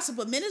don't gossip,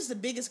 but men is the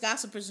biggest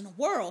gossipers in the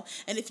world.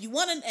 And if you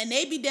want to, and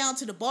they be down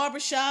to the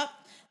barbershop,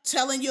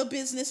 telling your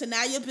business, and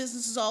now your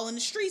business is all in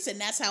the streets,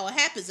 and that's how it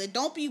happens. And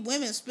don't be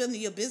women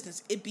spilling your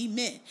business, it be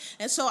men.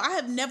 And so I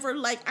have never,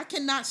 I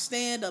cannot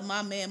stand a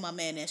my man,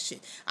 that shit.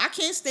 I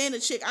can't stand a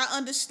chick. I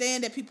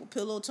understand that people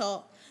pillow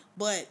talk,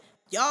 but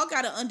y'all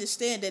gotta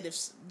understand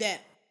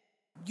that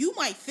you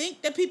might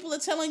think that people are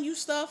telling you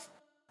stuff,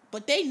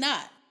 but they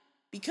not.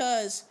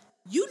 Because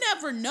you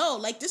never know.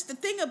 Like, this, the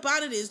thing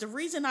about it is, the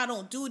reason I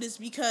don't do it is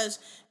because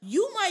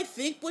you might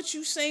think what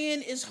you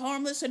saying is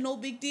harmless and no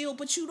big deal,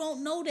 but you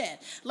don't know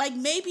that. Like,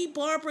 maybe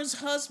Barbara's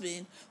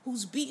husband,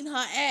 who's beating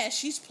her ass,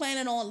 she's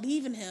planning on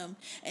leaving him,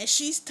 and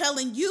she's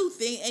telling you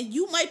things, and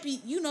you might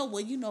be,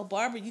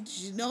 Barbara,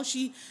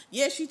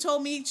 she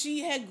told me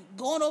she had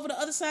gone over the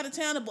other side of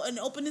town and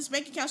opened this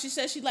bank account. She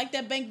said she liked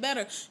that bank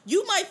better.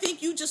 You might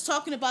think you just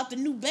talking about the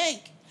new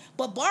bank.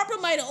 But Barbara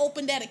might have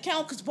opened that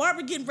account because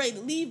Barbara getting ready to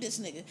leave this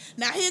nigga.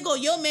 Now, here go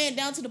your man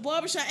down to the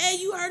barbershop. Hey,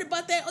 you heard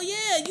about that? Oh,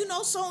 yeah,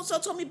 so-and-so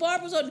told me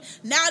Barbara's on.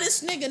 Now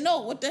this nigga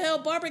know. What the hell?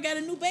 Barbara got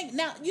a new bank.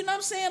 Now, you know what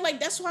I'm saying? Like,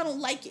 that's why I don't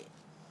like it.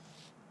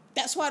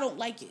 That's why I don't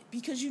like it.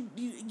 Because you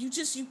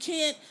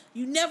can't,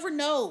 you never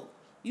know.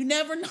 You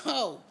never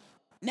know.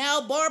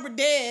 Now Barbara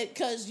dead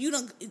because you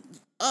done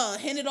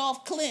hinted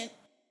off Clint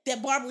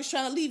that Barbara was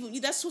trying to leave him.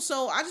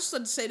 So I just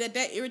want to say that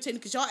irritating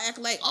because y'all act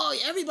like, oh,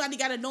 everybody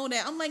got to know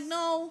that. I'm like,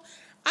 no,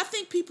 I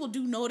think people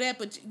do know that,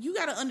 but you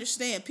got to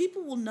understand,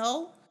 people will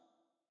know.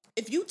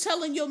 If you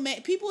telling your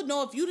man, people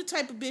know if you the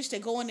type of bitch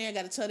that go in there and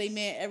got to tell their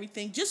man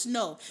everything, just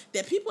know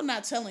that people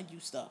not telling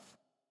you stuff.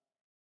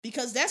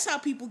 Because that's how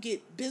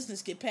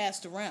business get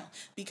passed around.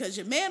 Because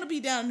your man will be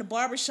down in the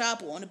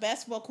barbershop or on the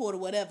basketball court or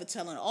whatever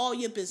telling all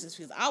your business.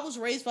 Because I was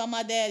raised by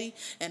my daddy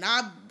and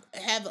I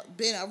have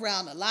been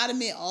around a lot of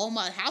men, all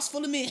my house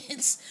full of men.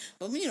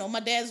 But, my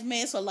dad's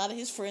man, so a lot of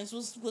his friends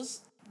was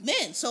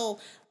men.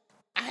 So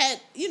I had,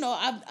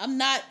 I'm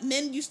not,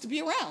 men used to be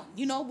around.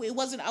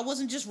 I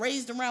wasn't just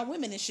raised around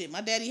women and shit.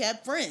 My daddy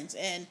had friends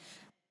and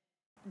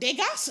they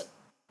gossip,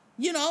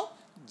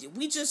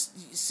 We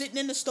just sitting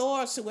in the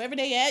store, so wherever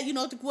they at,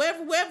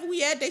 wherever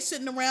we at, they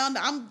sitting around.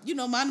 I'm,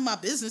 minding my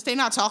business. They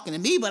not talking to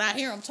me, but I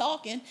hear them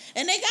talking,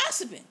 and they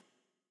gossiping,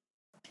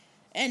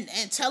 and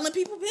telling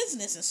people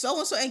business, and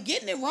so, and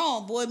getting it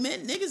wrong, boy.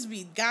 Men, niggas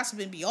be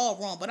gossiping, be all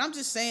wrong. But I'm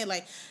just saying,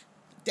 like,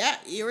 that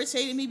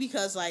irritated me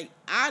because, like,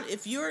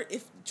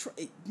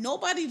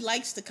 nobody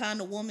likes the kind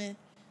of woman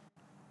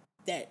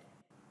that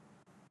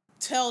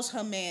tells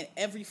her man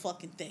every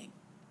fucking thing,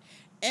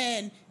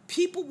 and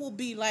people will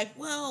be like,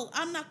 well,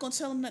 I'm not going to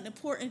tell him nothing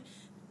important.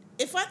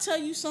 If I tell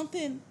you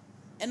something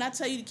and I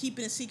tell you to keep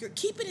it in secret,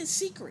 keep it in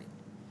secret.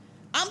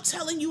 I'm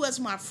telling you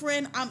as my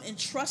friend, I'm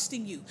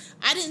entrusting you.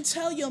 I didn't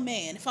tell your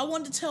man. If I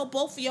wanted to tell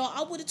both of y'all,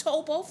 I would have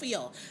told both of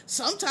y'all.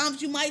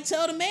 Sometimes you might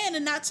tell the man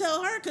and not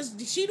tell her because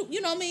she,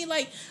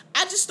 Like,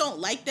 I just don't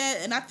like that.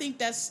 And I think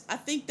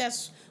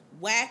that's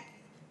whack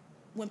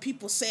when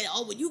people say,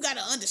 oh, well, you got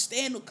to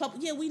understand the couple.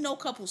 Yeah, we know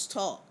couples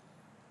talk.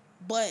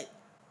 But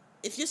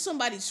if you're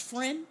somebody's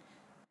friend,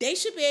 they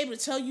should be able to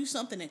tell you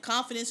something in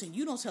confidence and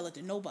you don't tell it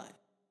to nobody.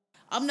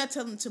 I'm not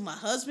telling it to my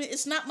husband.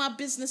 It's not my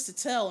business to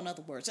tell, in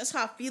other words. That's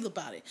how I feel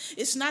about it.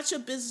 It's not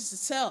your business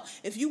to tell.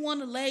 If you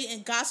want to lay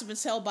and gossip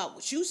and tell about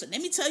what you said,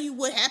 let me tell you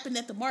what happened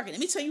at the market. Let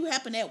me tell you what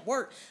happened at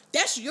work.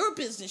 That's your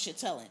business you're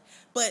telling.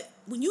 But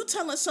when you're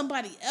telling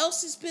somebody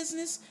else's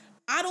business,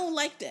 I don't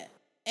like that.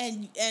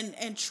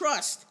 And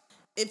trust.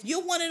 If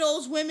you're one of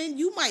those women,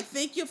 you might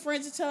think your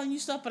friends are telling you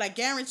stuff, but I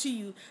guarantee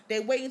you, they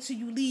wait until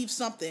you leave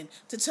something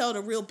to tell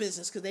the real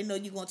business because they know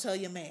you're going to tell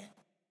your man.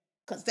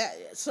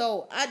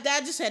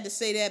 I just had to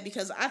say that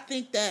because I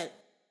think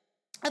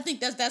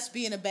that's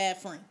being a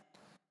bad friend.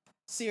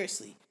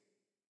 Seriously.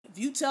 If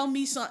you tell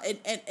me something,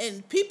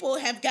 and people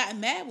have gotten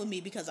mad with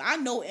me because I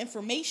know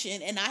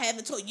information and I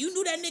haven't told you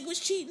knew that nigga was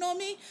cheating on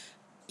me?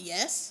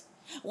 Yes.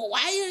 Well,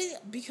 why?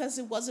 Because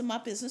it wasn't my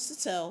business to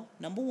tell,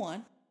 number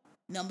one.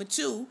 Number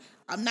two,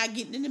 I'm not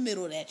getting in the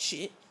middle of that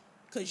shit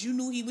because you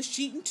knew he was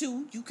cheating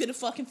too. You could have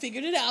fucking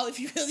figured it out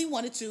if you really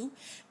wanted to.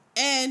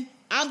 And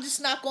I'm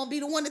just not going to be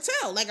the one to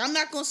tell. Like, I'm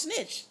not going to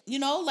snitch.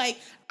 Like,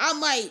 I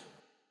might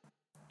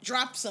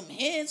drop some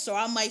hints or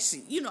I might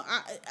see,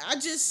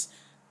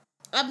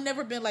 I've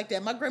never been like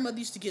that. My grandmother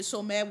used to get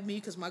so mad with me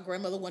because my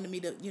grandmother wanted me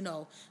to,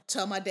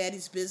 tell my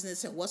daddy's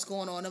business and what's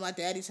going on in my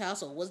daddy's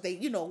house or was they,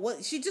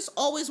 what she just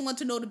always wanted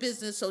to know the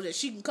business so that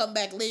she can come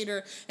back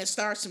later and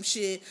start some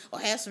shit or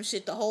have some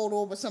shit to hold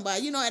over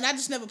somebody, and I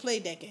just never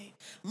played that game.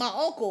 My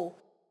uncle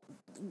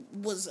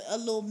was a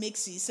little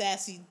mixy,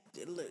 sassy,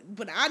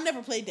 but I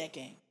never played that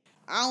game.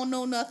 I don't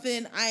know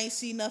nothing. I ain't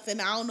see nothing.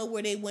 I don't know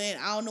where they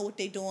went. I don't know what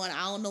they doing.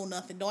 I don't know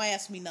nothing. Don't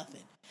ask me nothing.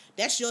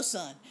 That's your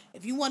son.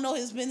 If you want to know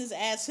his business,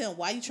 ask him.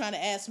 Why you trying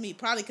to ask me?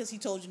 Probably because he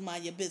told you to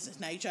mind your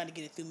business. Now you trying to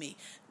get it through me.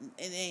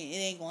 It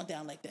ain't going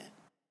down like that.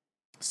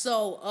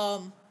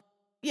 So,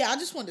 yeah, I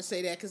just wanted to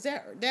say that because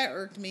that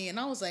irked me. And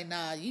I was like,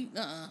 nah,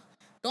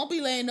 Don't be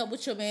laying up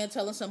with your man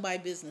telling somebody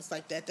business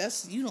like that.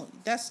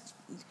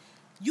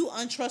 you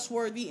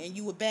untrustworthy and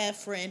you a bad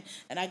friend,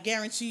 and I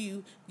guarantee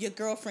you your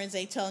girlfriends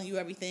ain't telling you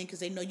everything because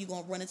they know you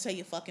gonna run and tell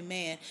your fucking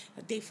man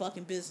they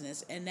fucking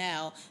business, and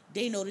now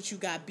they know that you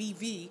got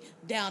BV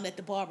down at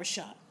the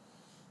barbershop.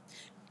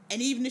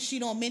 And even if she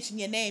don't mention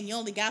your name, you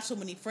only got so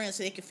many friends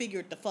so they can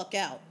figure it the fuck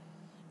out.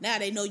 Now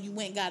they know you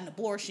went and got an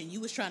abortion. You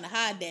was trying to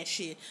hide that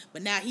shit,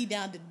 but now he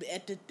down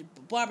at the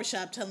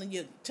barbershop telling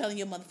your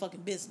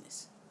motherfucking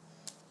business.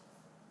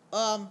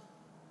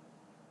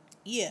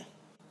 Yeah.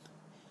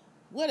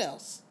 What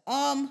else?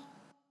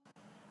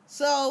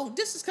 So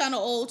this is kind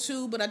of old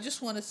too, but I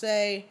just want to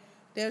say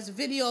there's a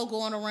video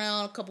going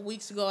around a couple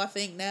weeks ago, I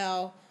think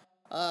now.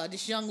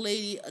 This young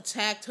lady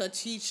attacked her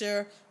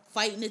teacher,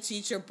 fighting the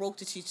teacher, broke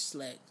the teacher's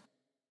leg.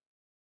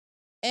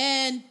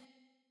 And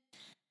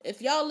if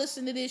y'all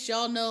listen to this,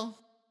 y'all know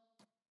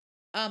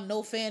I'm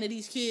no fan of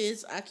these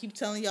kids. I keep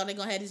telling y'all they're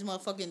going to have these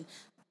motherfucking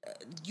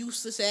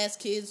useless ass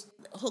kids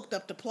hooked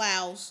up to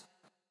plows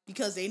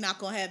because they not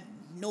going to have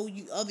no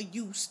other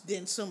use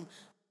than some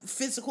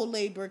physical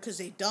labor because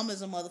they dumb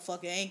as a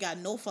motherfucker, ain't got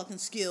no fucking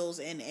skills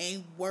and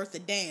ain't worth a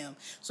damn.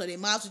 So they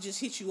might as well just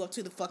hit you up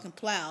to the fucking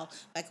plow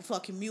like a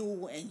fucking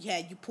mule and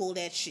you pull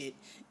that shit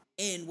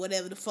in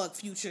whatever the fuck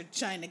future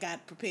China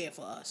got prepared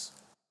for us.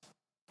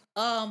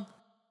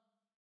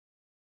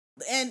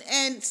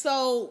 And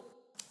so,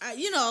 I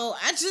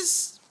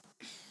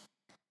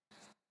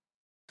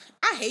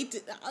hate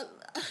it.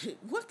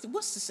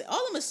 What's to say? All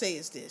I'm gonna say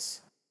is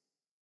this.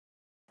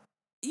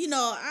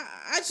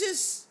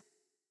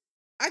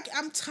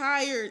 I'm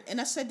tired, and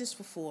I said this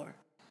before.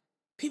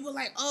 People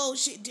like, oh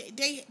shit,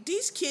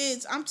 these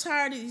kids. I'm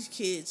tired of these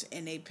kids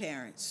and their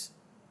parents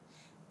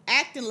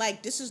acting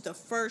like this is the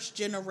first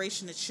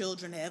generation of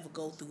children to ever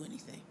go through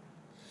anything.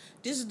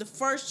 This is the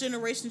first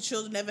generation of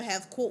children to ever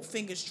have, quote,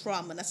 fingers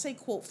trauma. And I say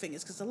quote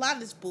fingers because a lot of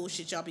this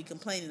bullshit y'all be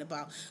complaining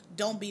about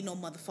don't be no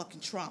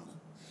motherfucking trauma.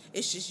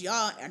 It's just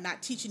y'all are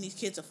not teaching these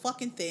kids a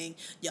fucking thing.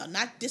 Y'all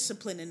not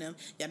disciplining them.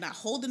 Y'all not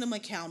holding them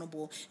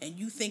accountable. And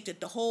you think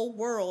that the whole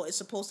world is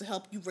supposed to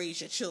help you raise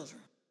your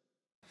children.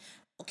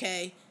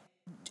 Okay?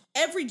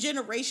 Every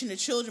generation of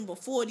children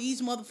before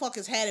these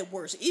motherfuckers had it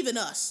worse. Even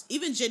us.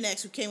 Even Gen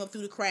X, who came up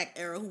through the crack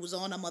era, who was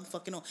on our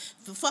motherfucking own.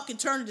 For fucking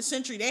turn of the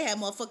century, they had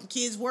motherfucking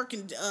kids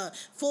working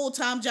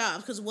full-time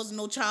jobs because there wasn't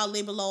no child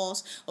labor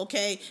laws,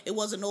 okay? It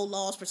wasn't no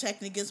laws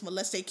protecting against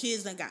molested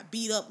kids. Done got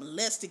beat up,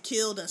 molested,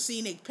 killed, done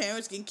seen their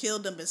parents getting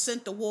killed, done been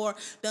sent to war,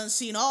 done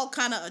seen all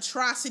kind of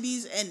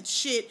atrocities and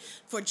shit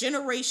for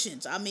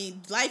generations. I mean,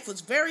 life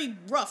was very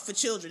rough for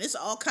children. It's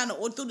all kind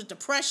of, through the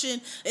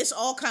Depression, it's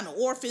all kind of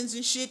orphans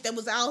and shit that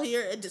was out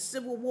here at the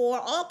Civil War.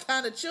 All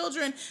kind of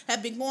children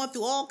have been going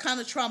through all kind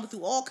of trauma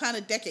through all kind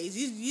of decades.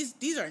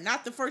 These are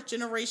not the first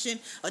generation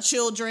of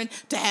children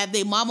to have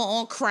their mama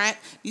on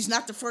crack. These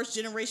not the first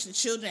generation of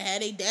children to have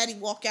their daddy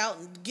walk out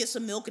and get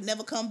some milk and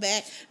never come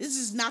back. This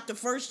is not the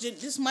first.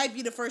 This might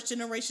be the first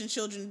generation of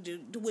children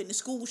to witness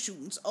school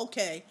shootings.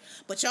 Okay,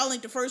 but y'all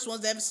ain't the first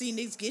ones to ever seen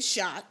niggas get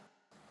shot.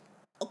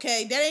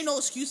 Okay, that ain't no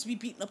excuse to be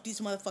beating up these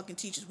motherfucking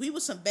teachers. We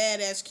was some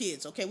badass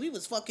kids, okay? We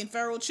was fucking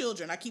feral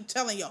children. I keep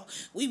telling y'all.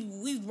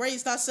 We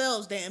raised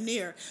ourselves damn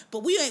near.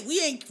 But we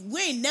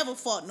ain't never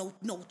fought no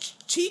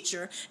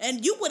teacher.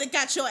 And you would have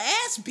got your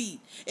ass beat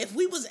if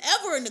we was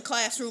ever in the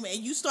classroom and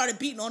you started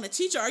beating on a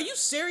teacher. Are you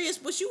serious?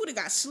 But you would have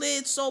got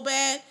slid so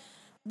bad.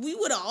 We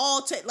would have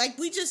all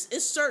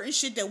it's certain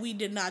shit that we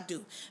did not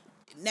do.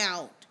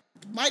 Now,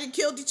 might have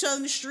killed each other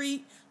in the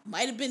street,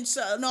 might have been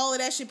and all of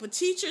that shit, but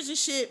teachers and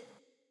shit,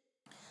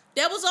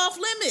 that was off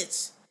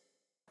limits.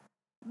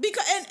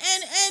 Because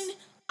and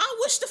I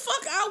wish the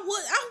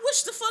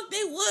fuck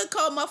they would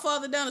call my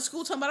father down to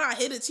school talking about I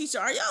hit a teacher.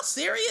 Are y'all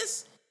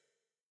serious?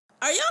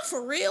 Are y'all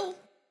for real?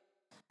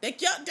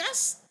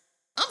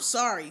 I'm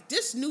sorry.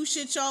 This new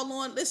shit y'all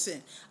on,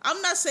 listen,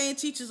 I'm not saying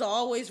teachers are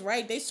always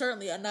right. They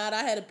certainly are not.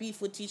 I had a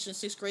beef with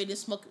teachers in 6th grade and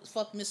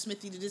fuck Miss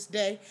Smithy to this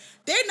day.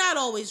 They're not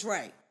always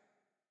right.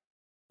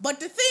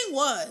 But the thing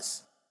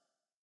was,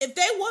 if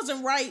they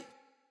wasn't right,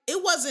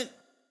 it wasn't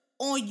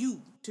on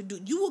you to do.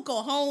 You would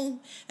go home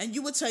and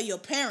you would tell your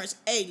parents,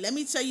 hey, let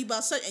me tell you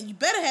about such, and you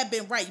better have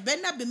been right. You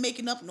better not been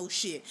making up no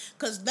shit.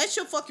 Because let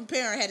your fucking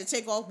parent had to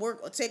take off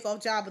work or take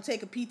off job or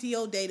take a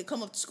PTO day to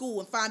come up to school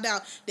and find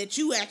out that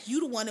you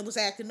the one that was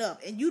acting up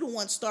and you the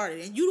one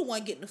started and you the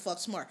one getting the fuck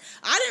smart.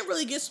 I didn't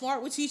really get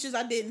smart with teachers.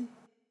 I didn't.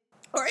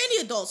 Or any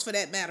adults for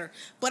that matter.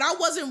 But I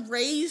wasn't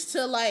raised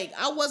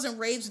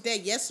with that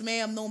yes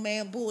ma'am, no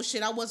ma'am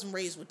bullshit. I wasn't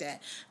raised with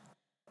that.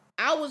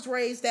 I was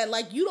raised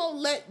that you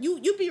don't let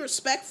you be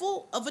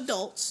respectful of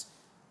adults,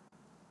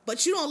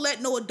 but you don't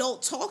let no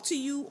adult talk to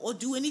you or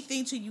do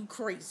anything to you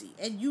crazy.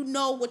 And you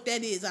know what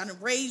that is. I done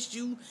raised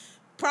you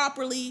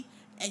properly,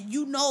 and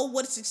you know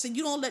what it's.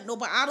 You don't let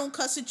nobody. I don't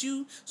cuss at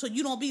you, so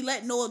you don't be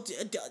letting no.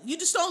 You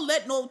just don't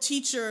let no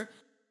teacher.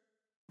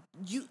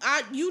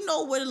 You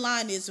know where the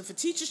line is. If a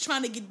teacher's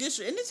trying to get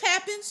and this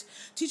happens,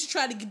 teacher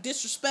try to get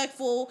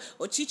disrespectful,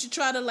 or teacher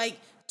try to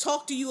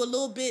talk to you a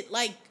little bit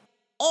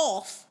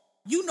off.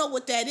 You know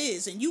what that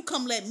is, and you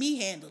come let me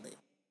handle it.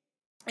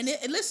 And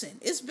listen,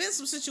 it's been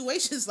some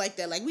situations like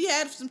that. We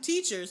had some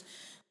teachers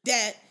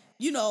that,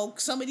 you know,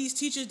 some of these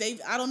teachers,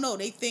 I don't know,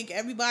 they think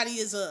everybody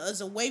is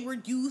a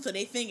wayward youth, or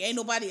they think ain't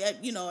nobody,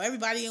 you know,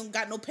 everybody ain't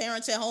got no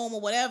parents at home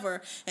or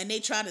whatever, and they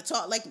try to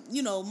talk like,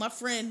 you know, my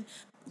friend,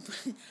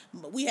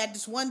 we had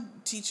this one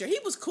teacher, he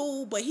was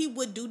cool, but he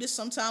would do this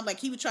sometimes, like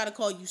he would try to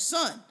call you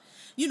son,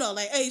 you know,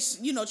 like, hey,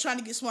 you know, trying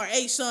to get smart,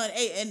 hey, son,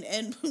 hey,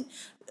 and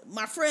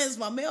my friends,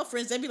 my male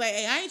friends, they'd be like,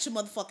 hey, I ain't your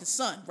motherfucking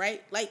son,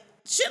 right? Like,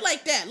 shit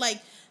like that, like,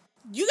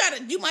 you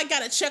might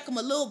gotta check him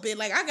a little bit.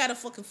 Like, I got a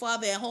fucking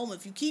father at home.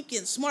 If you keep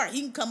getting smart, he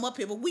can come up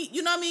here. But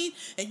you know what I mean?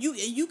 And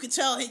you could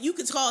tell him, you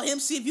could call him,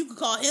 see if you could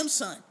call him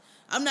son.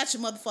 I'm not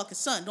your motherfucking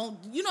son. Don't,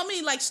 you know what I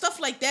mean? Like, stuff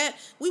like that.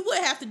 We would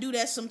have to do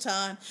that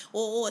sometime.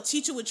 Or a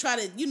teacher would try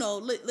to, you know,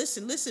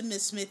 listen, Miss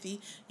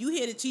Smithy, you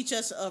here to teach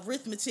us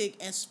arithmetic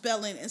and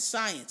spelling and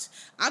science.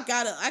 I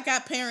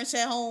got parents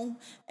at home,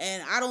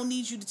 and I don't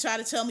need you to try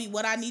to tell me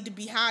what I need to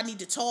be, how I need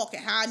to talk,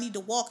 and how I need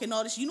to walk and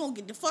all this. You don't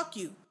get to fuck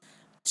you.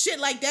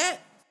 Shit like that,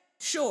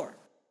 sure.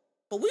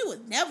 But we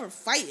would never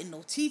fight in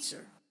no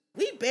teacher.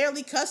 We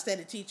barely cussed at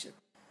a teacher.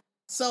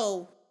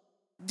 So,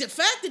 the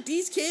fact that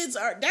these kids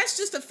that's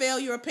just a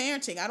failure of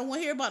parenting. I don't want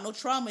to hear about no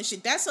trauma and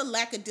shit. That's a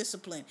lack of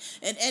discipline.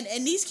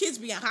 And these kids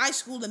be in high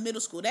school and middle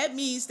school. That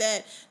means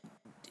that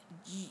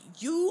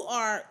you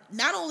are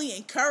not only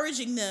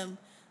encouraging them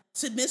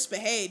to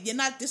misbehave, you're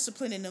not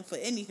disciplining them for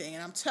anything.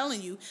 And I'm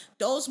telling you,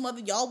 those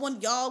y'all want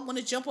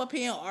to jump up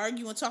here and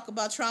argue and talk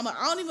about trauma.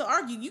 I don't even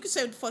argue. You can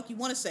say what the fuck you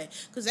want to say,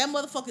 because that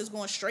motherfucker is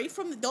going straight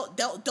from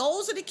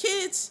those are the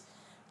kids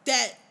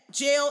that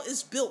jail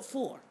is built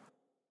for.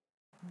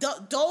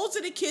 Those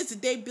are the kids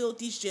that they built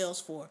these jails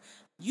for.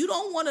 You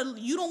don't want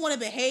to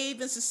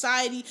behave in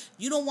society.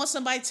 You don't want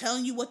somebody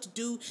telling you what to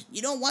do.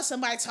 You don't want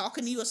somebody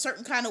talking to you a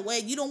certain kind of way.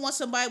 You don't want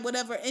somebody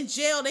whatever. In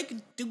jail, they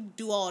can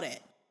do all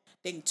that.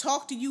 They can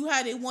talk to you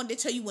how they want. They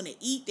tell you when to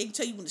eat. They can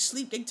tell you when to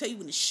sleep. They can tell you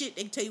when to shit.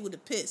 They can tell you when to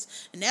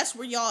piss. And that's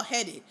where y'all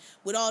headed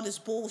with all this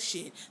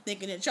bullshit.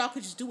 Thinking that y'all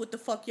could just do what the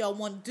fuck y'all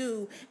want to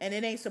do, and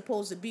it ain't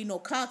supposed to be no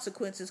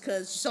consequences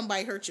because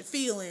somebody hurt your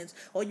feelings,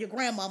 or your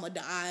grandmama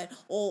died,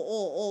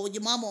 or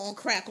your mama on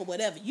crack, or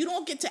whatever. You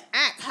don't get to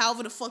act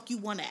however the fuck you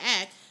want to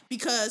act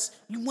because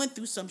you went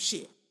through some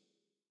shit.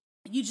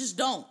 You just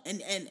don't.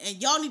 And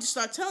y'all need to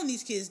start telling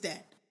these kids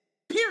that.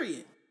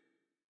 Period.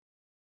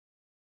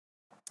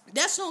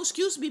 That's no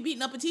excuse to be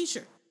beating up a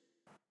teacher.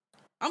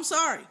 I'm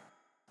sorry.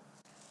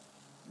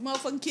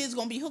 Motherfucking kids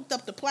gonna be hooked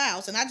up to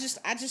plows, and I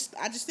just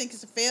think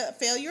it's a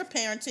failure of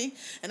parenting.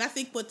 And I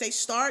think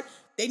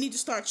they need to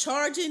start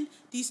charging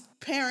these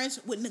parents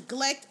with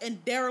neglect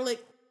and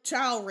derelict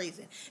child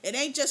raising. It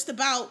ain't just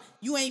about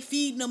you ain't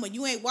feeding them or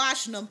you ain't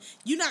washing them.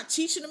 You're not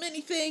teaching them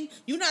anything.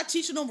 You're not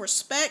teaching them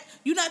respect.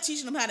 You're not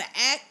teaching them how to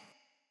act.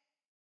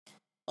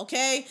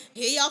 Okay,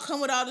 here y'all come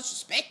with all this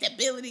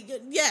respectability.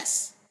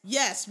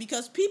 Yes,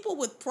 because people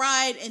with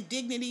pride and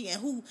dignity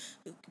and who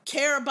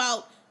care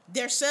about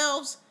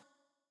themselves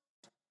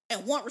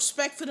and want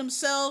respect for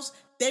themselves,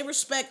 they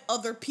respect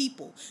other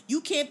people.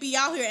 You can't be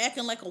out here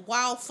acting like a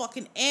wild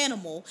fucking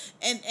animal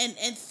and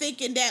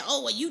thinking that,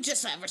 oh, well, you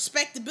just have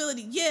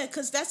respectability. Yeah,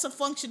 because that's a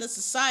function of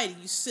society,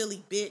 you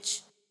silly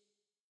bitch.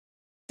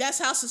 That's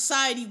how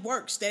society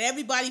works, that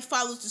everybody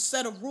follows the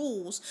set of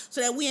rules so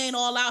that we ain't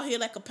all out here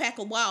like a pack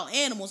of wild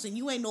animals and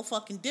you ain't no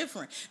fucking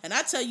different. And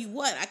I tell you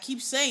what, I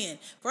keep saying,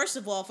 first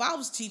of all, if I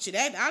was teaching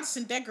that, I'd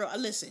send that girl,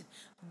 listen,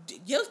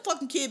 your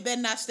fucking kid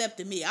better not step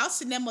to me. I'll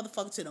send that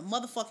motherfucker to the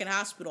motherfucking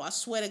hospital. I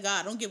swear to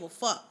God, I don't give a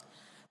fuck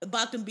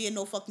about them being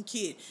no fucking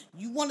kid.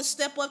 You want to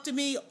step up to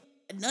me,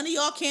 none of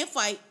y'all can't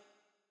fight.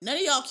 None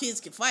of y'all kids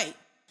can fight.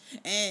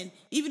 And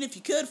even if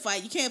you could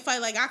fight, you can't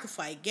fight like I could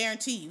fight,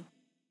 guarantee you.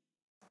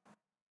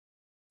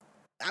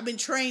 I've been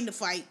trained to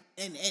fight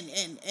and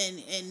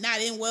not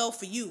end well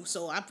for you.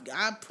 So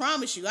I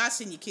promise you, I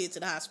send your kid to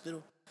the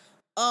hospital.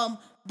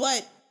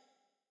 But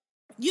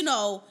you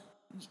know,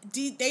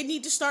 they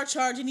need to start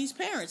charging these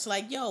parents.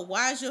 Like, yo,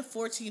 why is your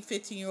 14,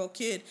 15-year-old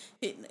kid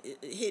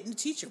hitting the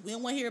teacher? We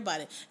don't want to hear about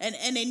it. And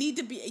you need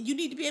to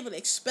be able to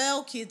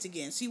expel kids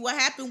again. See, what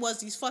happened was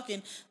these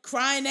fucking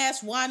crying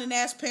ass, whining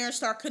ass parents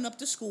start coming up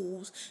to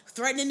schools,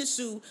 threatening to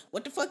sue.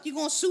 What the fuck you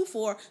gonna sue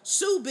for?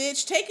 Sue,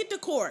 bitch. Take it to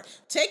court.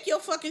 Take your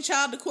fucking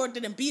child to court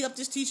that then beat up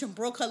this teacher and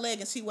broke her leg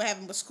and see what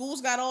happened. But schools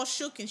got all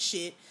shook and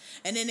shit.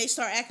 And then they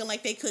start acting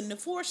like they couldn't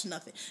enforce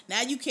nothing.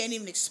 Now you can't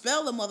even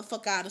expel a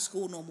motherfucker out of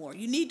school no more.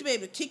 You need to be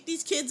able to kick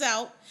these kids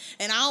out.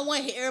 And I don't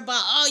want to hear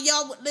about, oh,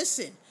 y'all,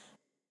 listen.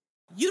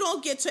 You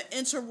don't get to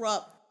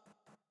interrupt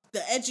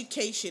the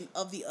education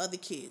of the other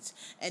kids.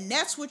 And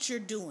that's what you're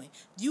doing.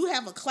 You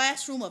have a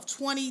classroom of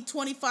 20,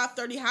 25,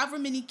 30, however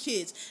many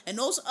kids. And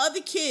those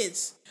other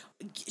kids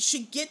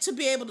should get to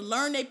be able to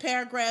learn their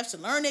paragraphs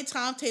and learn their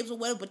timetables or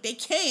whatever, but they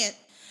can't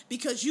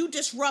because you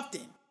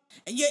disrupting.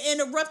 And you're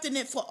interrupting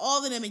it for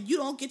all of them, and you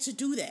don't get to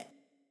do that.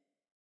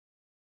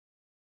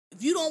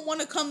 If you don't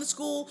want to come to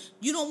school,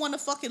 you don't want to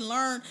fucking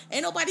learn,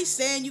 ain't nobody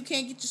saying you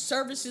can't get your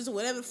services or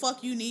whatever the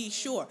fuck you need,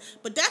 sure.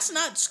 But that's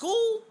not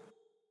school.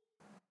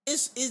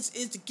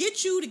 Is to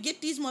get you to get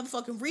these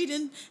motherfucking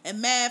reading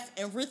and math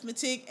and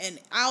arithmetic and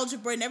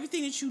algebra and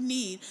everything that you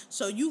need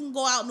so you can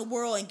go out in the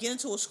world and get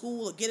into a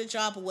school or get a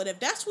job or whatever.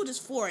 That's what it's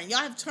for. And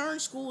y'all have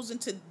turned schools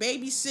into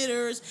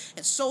babysitters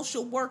and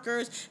social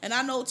workers. And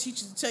I know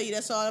teachers will tell you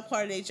that's all a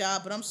part of their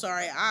job, but I'm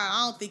sorry,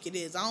 I don't think it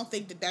is. I don't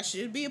think that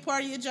should be a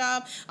part of your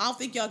job. I don't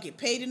think y'all get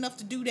paid enough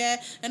to do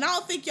that. And I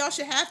don't think y'all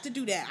should have to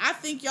do that. I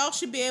think y'all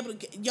should be able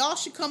to, y'all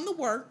should come to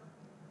work.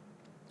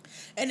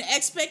 And the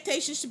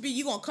expectation should be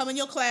you're going to come in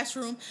your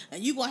classroom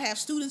and you're going to have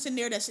students in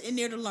there that's in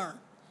there to learn.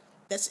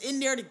 That's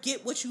in there to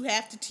get what you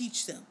have to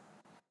teach them.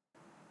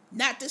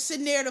 Not to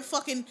sit there to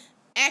fucking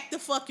act the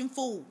fucking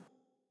fool.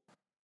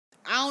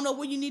 I don't know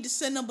where you need to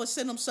send them, but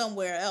send them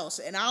somewhere else.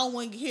 And I don't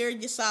want to hear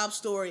your sob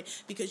story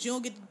because you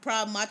don't get to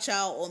deprive my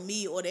child or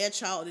me or their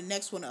child or the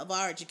next one of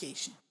our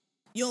education.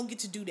 You don't get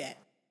to do that.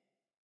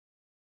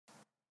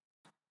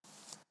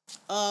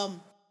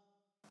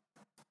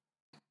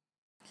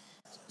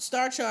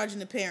 Start charging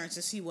the parents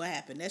and see what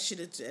happened. That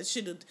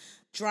should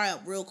dry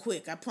up real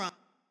quick. I promise.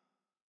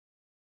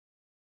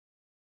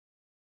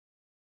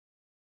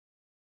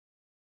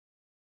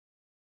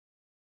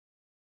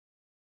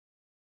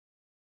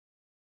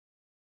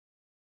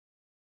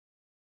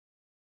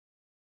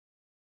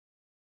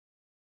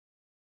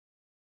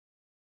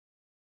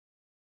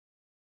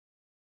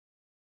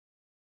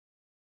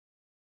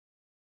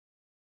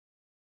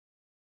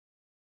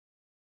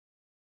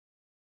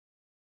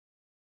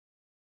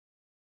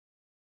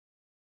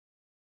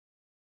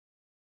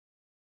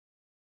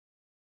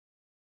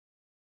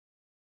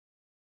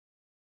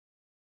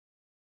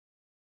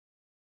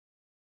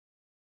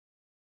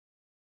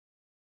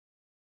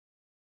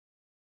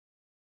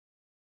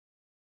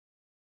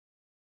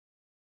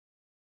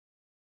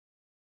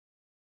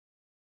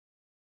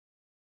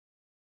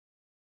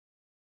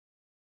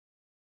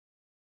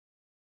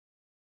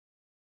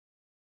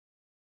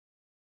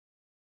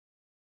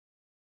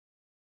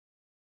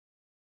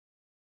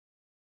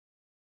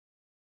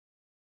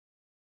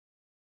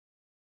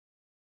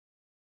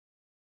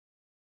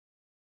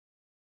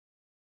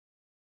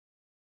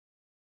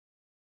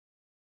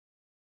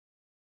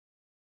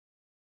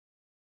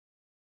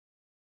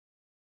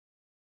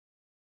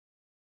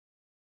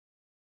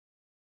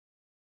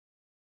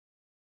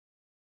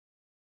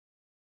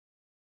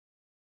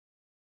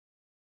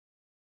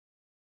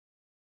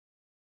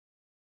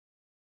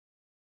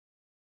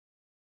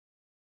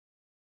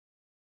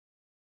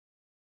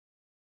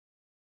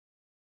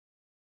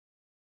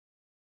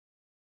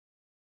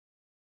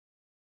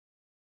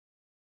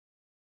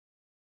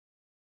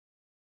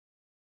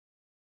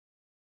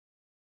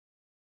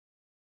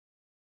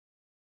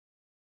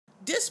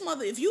 This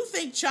mother, if you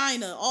think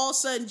China all of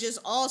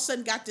a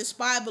sudden got this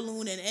spy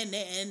balloon and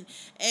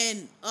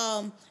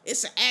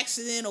it's an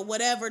accident or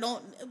whatever,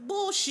 don't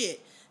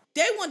bullshit.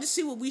 They wanted to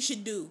see what we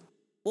should do,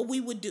 what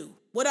we would do,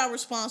 what our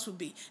response would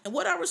be. And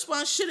what our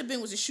response should have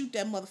been was to shoot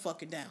that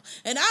motherfucker down.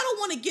 And I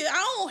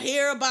don't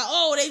hear about,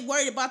 oh, they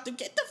worried about the,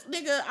 get the,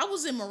 nigga, I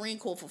was in Marine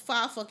Corps for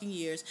 5 fucking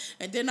years,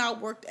 and then I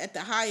worked at the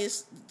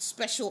highest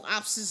special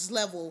ops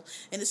level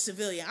in the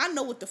civilian. I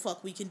know what the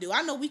fuck we can do.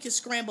 I know we can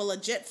scramble a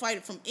jet fighter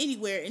from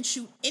anywhere and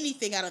shoot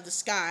anything out of the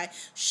sky,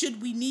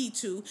 should we need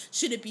to,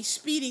 should it be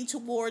speeding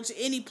towards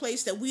any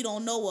place that we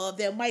don't know of,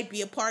 that might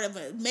be a part of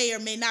may or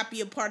may not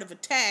be a part of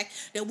attack,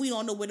 that we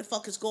don't know where the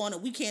fuck is going,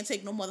 and we can't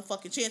take no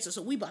motherfucking chances.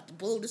 So we about to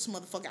blow this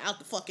motherfucker out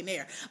the fucking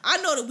air. I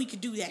know that we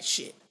could do that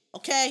shit,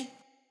 okay?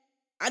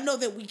 I know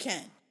that we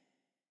can.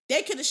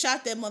 They could have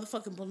shot that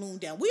motherfucking balloon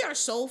down. We are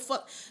so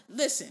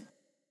Listen,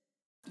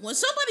 when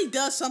somebody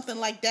does something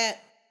like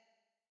that,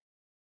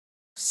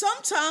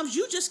 sometimes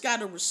you just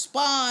gotta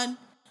respond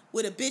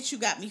with a bitch you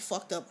got me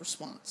fucked up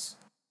response,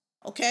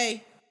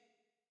 okay?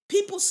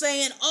 People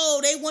saying,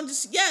 oh, they wanted to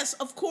see, yes,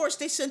 of course,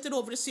 they sent it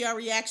over to see our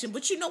reaction,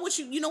 but you know what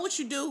you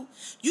do?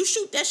 You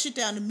shoot that shit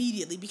down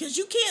immediately, because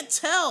you can't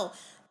tell.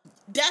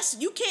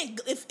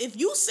 If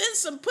you send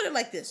some, put it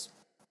like this.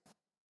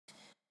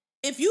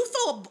 If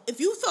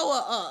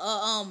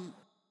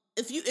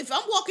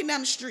I'm walking down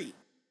the street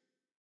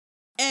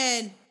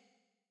and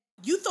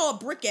you throw a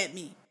brick at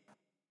me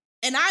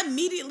and I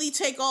immediately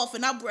take off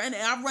and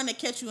I run to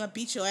catch you and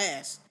beat your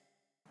ass,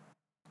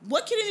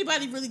 what can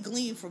anybody really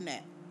glean from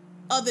that?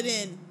 Other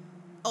than,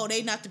 oh,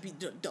 they not to be,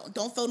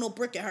 don't throw no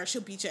brick at her,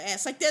 she'll beat your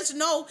ass. Like, there's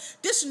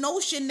this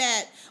notion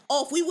that,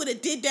 oh, if we would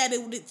have did that, it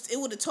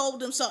would have told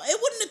them so. It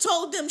wouldn't have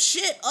told them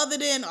shit other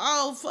than,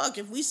 oh, fuck,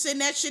 if we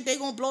send that shit, they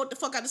gonna blow it the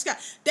fuck out of the sky.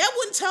 That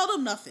wouldn't tell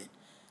them nothing.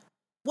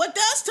 What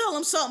does tell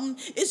them something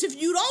is if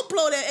you don't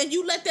blow that and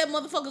you let that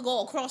motherfucker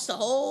go across the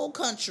whole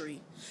country,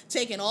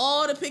 taking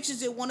all the pictures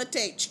they want to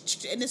take,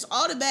 and it's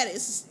automatic.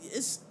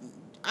 It's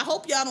I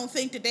hope y'all don't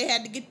think that they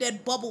had to get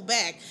that bubble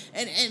back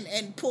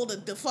and pull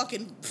the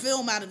fucking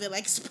film out of it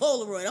like it's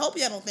Polaroid. I hope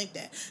y'all don't think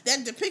that.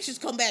 That the pictures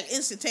come back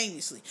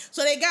instantaneously.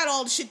 So they got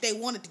all the shit they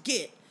wanted to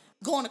get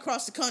going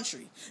across the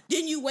country.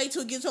 Then you wait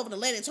till it gets over the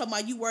land and talking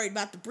about you worried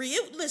about debris.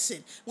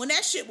 Listen, when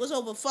that shit was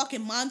over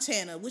fucking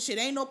Montana, which it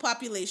ain't no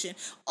population,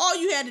 all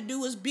you had to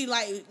do was be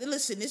like,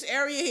 listen, this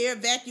area here,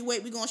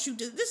 evacuate, we're gonna shoot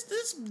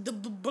this. The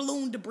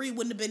balloon debris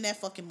wouldn't have been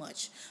that fucking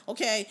much.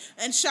 Okay?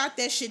 And shot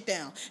that shit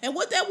down. And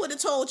what that would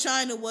have told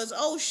China was,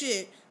 oh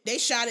shit, they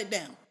shot it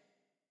down.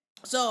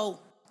 So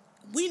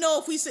we know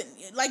if we said,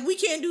 like, we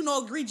can't do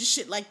no egregious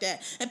shit like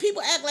that. And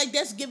people act like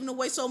that's giving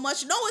away so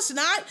much. No, it's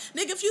not.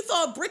 Nigga, if you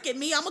throw a brick at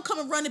me, I'm gonna come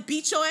and run and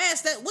beat your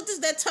ass. What does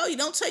that tell you?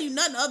 Don't tell you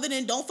nothing other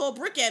than don't throw a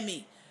brick at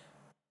me.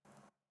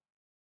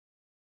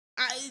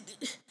 I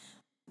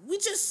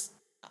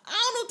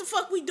don't know what the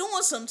fuck we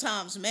doing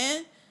sometimes,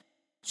 man.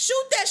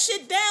 Shoot that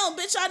shit down,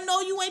 bitch. I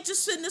know you ain't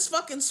just sitting this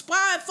fucking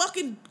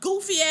fucking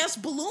goofy ass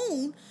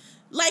balloon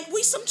like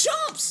we some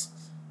chumps.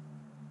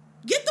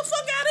 Get the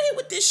fuck out of here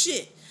with this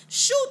shit.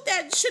 Shoot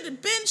that, should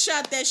have been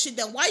shot that shit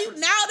down. Why you,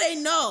 now they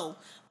know.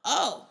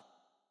 Oh,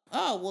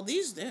 well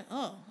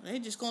they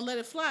just gonna let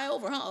it fly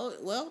over, huh? Oh,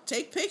 well,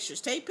 take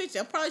pictures.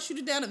 I'll probably shoot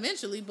it down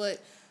eventually,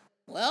 but,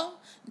 well,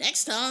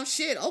 next time,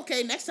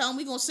 next time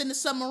we gonna send a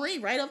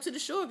submarine right up to the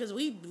shore, because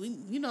we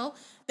you know,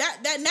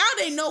 that now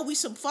they know we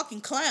some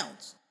fucking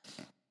clowns.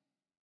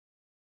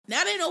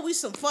 Now they know we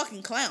some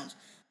fucking clowns.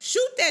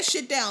 Shoot that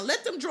shit down.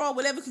 Let them draw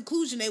whatever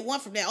conclusion they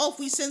want from that. Oh, if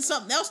we send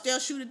something else, they'll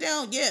shoot it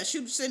down. Yeah,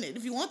 send it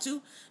if you want to.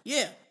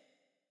 Yeah.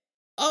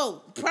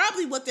 Oh,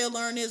 probably what they'll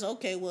learn is,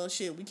 okay, well,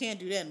 shit, we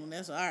can't do that. And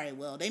that's all right.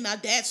 Well, they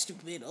not that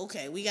stupid.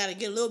 Okay, we got to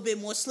get a little bit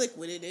more slick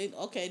with it.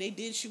 They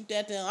did shoot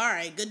that down. All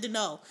right, good to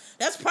know.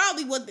 That's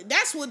probably what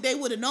they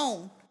would have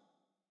known.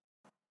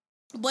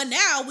 But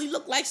now we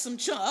look like some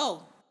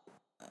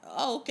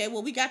okay,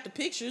 well, we got the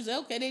pictures.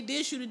 Okay, they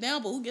did shoot it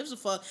down, but who gives a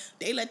fuck?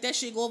 They let that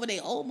shit go over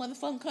their old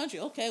motherfucking country.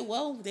 Okay,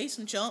 well, they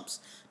some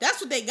chumps.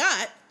 That's what they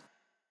got.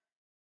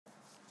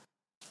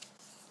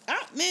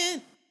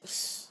 Man,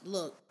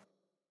 look.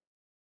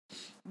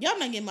 Y'all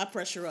not getting my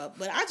pressure up,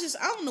 but I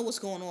don't know what's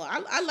going on.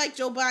 I like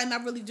Joe Biden,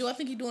 I really do. I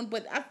think he's doing,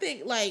 but I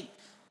think, like,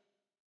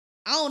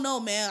 I don't know,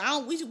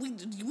 man.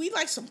 We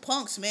like some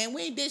punks, man.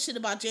 We ain't did shit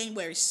about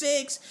January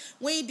 6th.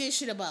 We ain't did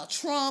shit about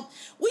Trump.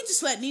 We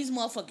just letting these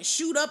motherfuckers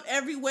shoot up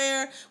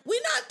everywhere.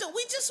 We acting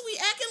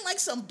like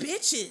some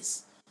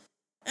bitches.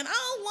 And I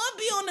don't want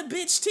to be on the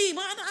bitch team.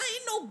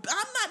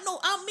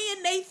 I'm me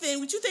and Nathan.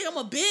 Would you think I'm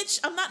a bitch?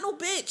 I'm not no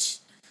bitch.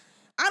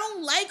 I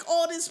don't like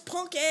all this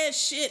punk ass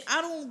shit.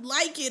 I don't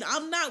like it.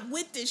 I'm not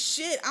with this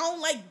shit. I don't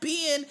like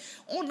being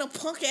on the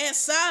punk ass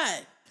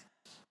side.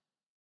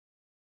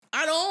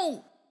 I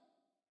don't.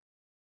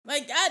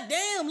 Like,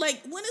 goddamn,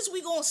 like, when is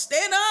we gonna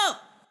stand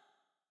up?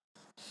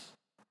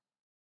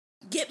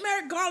 Get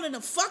Merrick Garland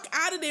the fuck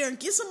out of there and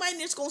get somebody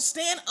that's gonna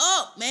stand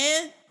up,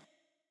 man.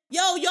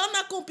 Yo, y'all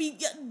not gonna be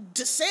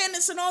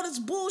DeSantis and all this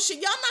bullshit.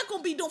 Y'all not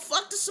gonna be doing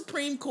fuck the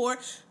Supreme Court.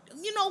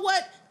 You know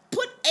what?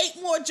 Put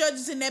 8 more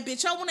judges in that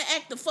bitch. Y'all wanna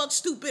act the fuck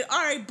stupid? All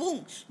right,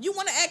 boom. You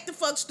wanna act the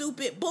fuck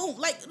stupid? Boom.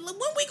 Like, when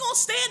we gonna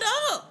stand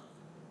up?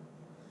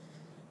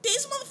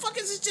 These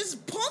motherfuckers is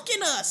just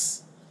punking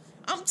us.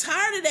 I'm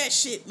tired of that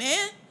shit,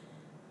 man.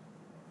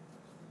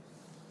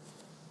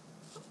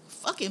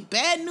 Fucking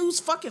bad news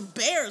fucking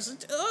bears.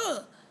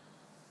 Ugh.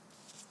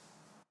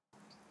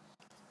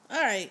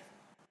 Alright.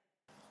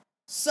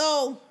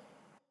 So,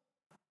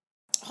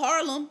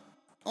 Harlem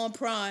on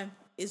Prime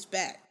is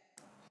back.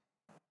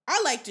 I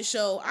like the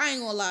show. I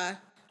ain't gonna lie.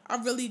 I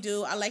really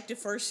do. I like the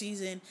first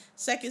season.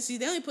 Second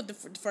season, they only put the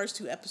first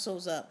 2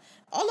 episodes up.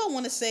 All I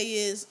want to say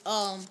is,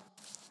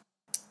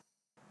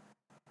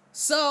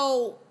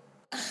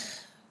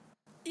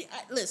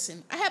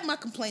 listen, I have my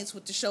complaints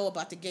with the show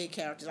about the gay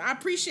characters. I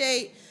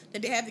appreciate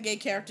that they have the gay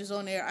characters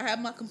on there. I have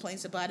my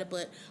complaints about it,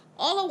 but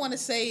all I want to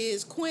say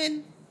is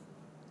Quinn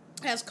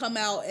has come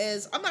out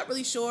as, I'm not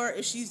really sure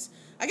if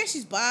I guess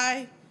she's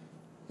bi,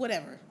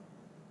 whatever.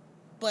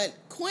 But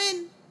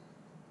Quinn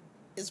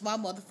is my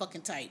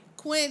motherfucking type.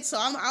 Quinn, so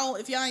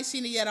if y'all ain't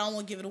seen it yet, I don't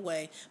want to give it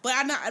away. But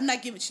I'm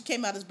not giving, she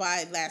came out as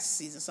bi last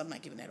season, so I'm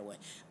not giving that away.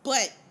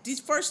 But these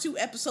first 2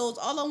 episodes,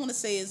 all I want to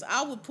say is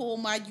I would pull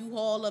my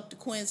U-Haul up to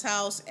Quinn's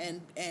house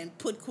and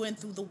put Quinn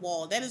through the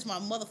wall. That is my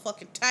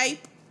motherfucking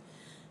type.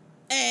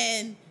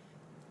 And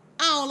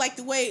I don't like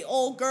the way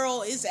old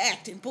girl is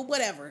acting, but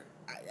whatever.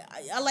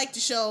 I like the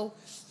show.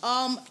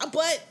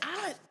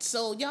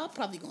 So y'all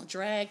probably gonna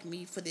drag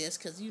me for this,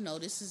 because, you know,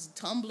 this is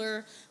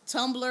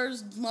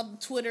Tumblr's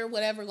Twitter,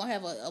 whatever, gonna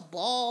have a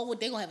ball.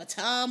 They gonna have a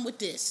time with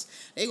this.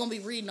 They gonna be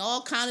reading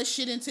all kind of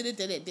shit into it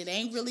that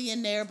ain't really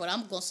in there, but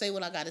I'm gonna say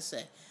what I gotta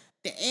say.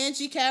 The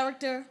Angie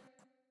character,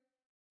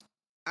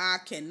 I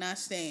cannot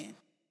stand.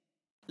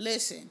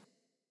 Listen,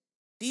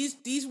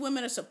 these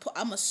women are,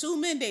 I'm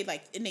assuming they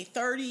like in their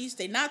 30s.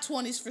 They not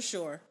 20s for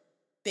sure.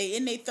 They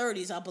in their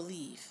 30s, I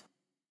believe.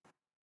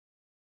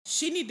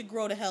 She need to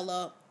grow the hell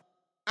up.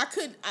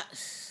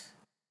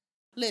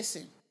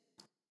 Listen.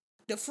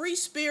 The free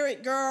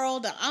spirit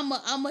girl, the I'm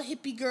a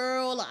hippie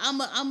girl,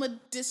 I'm a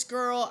this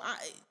girl.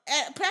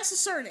 Past a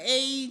certain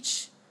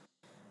age,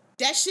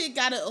 that shit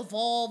gotta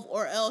evolve,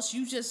 or else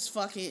you just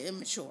fucking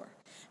immature.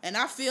 And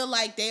I feel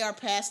like they are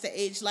past the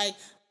age. Like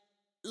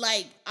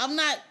I'm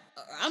not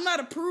I'm not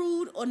a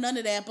prude or none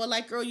of that, but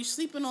like, girl, you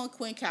sleeping on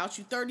Quinn couch.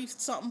 You 30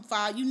 something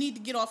 5. You need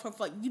to get off her.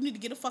 You need to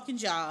get a fucking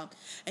job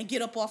and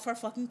get up off her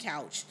fucking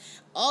couch.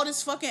 All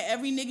this fucking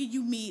every nigga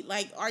you meet,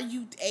 like, are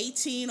you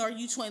 18 or are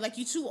you 20? Like,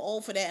 you too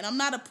old for that. And I'm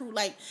not a prude.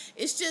 Like,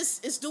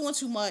 it's doing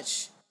too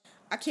much.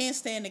 I can't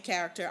stand the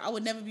character. I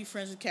would never be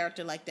friends with a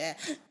character like that.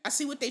 I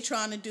see what they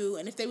trying to do,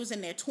 and if they was in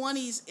their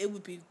 20s, it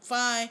would be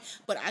fine,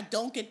 but I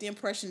don't get the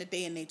impression that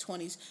they in their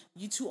 20s.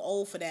 You too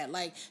old for that.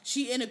 Like,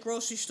 she in a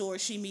grocery store,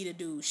 she meet a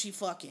dude, she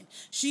fucking.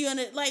 She in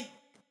it, like,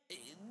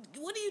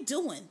 what are you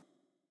doing?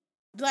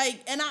 Like,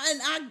 and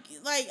I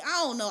like,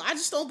 I don't know. I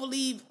just don't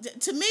believe,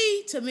 to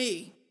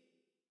me,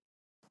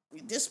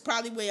 this is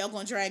probably where y'all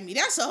gonna drag me.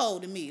 That's a hoe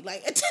to me.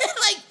 Like,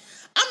 like,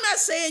 I'm not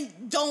saying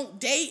don't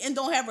date and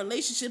don't have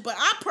relationships, but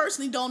I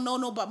personally don't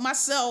know about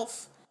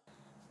myself.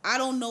 I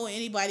don't know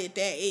anybody at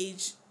that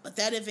age, at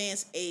that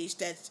advanced age,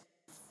 that's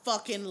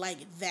fucking like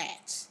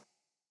that.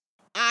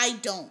 I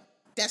don't.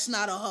 That's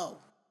not a hoe.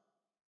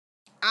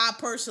 I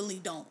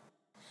personally don't.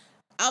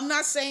 I'm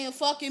not saying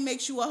fucking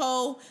makes you a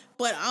hoe,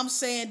 but I'm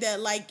saying that,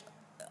 like,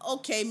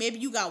 okay, maybe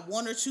you got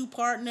 1 or 2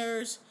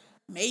 partners.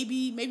 Maybe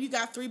you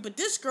got 3, but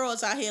this girl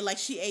is out here like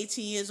she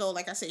 18 years old.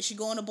 Like I said, she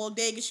going to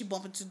bodega, she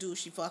bumping to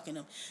dudes, she fucking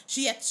them.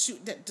 She at to shoot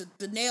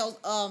the nails.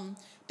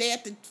 They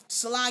at the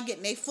salon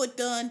getting their foot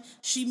done.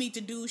 She meet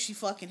the dude, she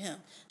fucking him.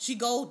 She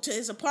go to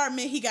his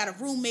apartment. He got a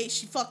roommate.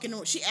 She fucking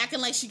him. She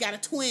acting like she got a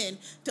twin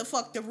to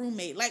fuck the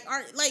roommate. Like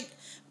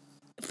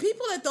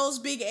people at those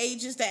big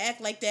ages that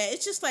act like that.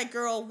 It's just like,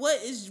 girl,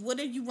 what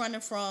are you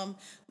running from?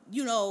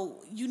 You know,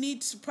 you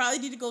probably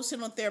need to go sit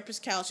on a therapist's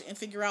couch and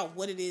figure out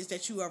what it is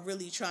that you are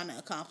really trying to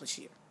accomplish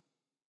here.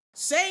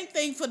 Same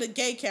thing for the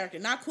gay character,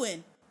 not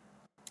Quinn.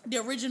 The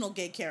original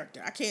gay character.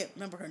 I can't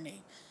remember her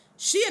name.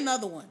 She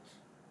another one.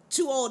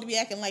 Too old to be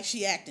acting like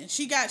she acting.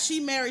 She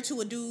married to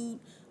a dude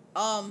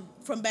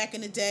from back in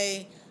the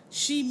day.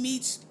 She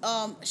meets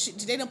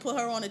they don't put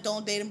her on a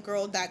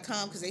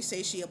don'tdateemgirl.com because they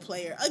say she a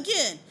player.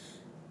 Again,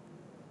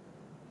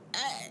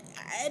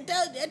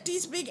 at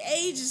these big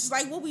ages,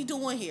 like, what we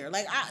doing here?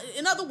 Like,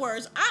 in other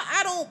words,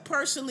 I don't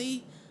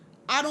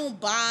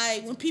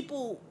buy when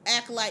people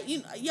act like,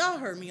 y'all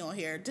heard me on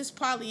here, this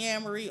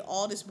polyamory,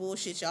 all this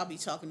bullshit y'all be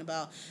talking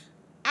about.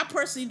 I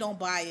personally don't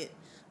buy it.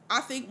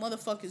 I think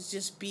motherfuckers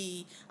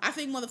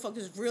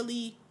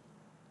really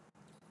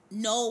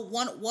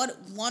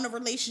want a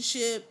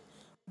relationship,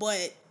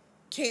 but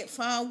can't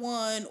find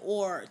one,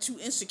 or too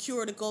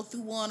insecure to go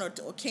through one, or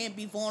can't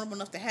be vulnerable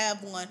enough to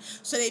have one,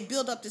 so they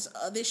build up this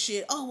other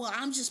shit. Oh, well,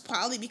 I'm just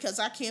poly because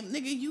I can't.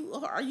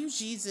 Nigga, are you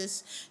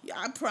Jesus?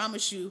 I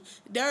promise you,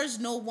 there's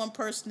no one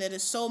person that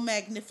is so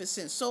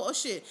magnificent. So,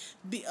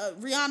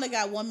 Rihanna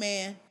got one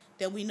man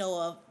that we know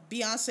of.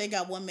 Beyonce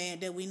got one man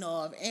that we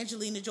know of.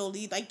 Angelina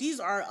Jolie. Like, these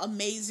are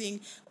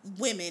amazing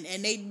women,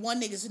 and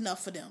one nigga's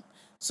enough for them.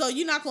 So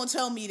you're not going to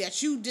tell me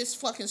that you just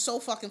fucking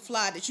so fucking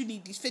fly that you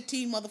need these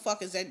 15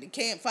 motherfuckers that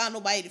can't find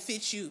nobody to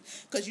fit you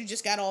because you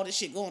just got all this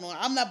shit going on.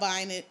 I'm not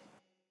buying it.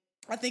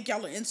 I think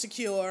y'all are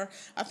insecure.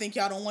 I think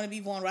y'all don't want to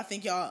be vulnerable. I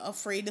think y'all are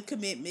afraid of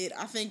commitment.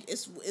 I think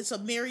it's a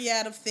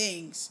myriad of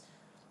things,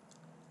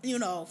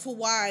 for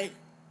why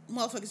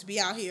motherfuckers be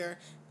out here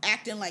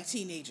acting like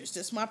teenagers.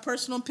 That's my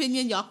personal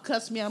opinion. Y'all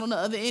cuss me out on the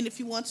other end if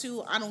you want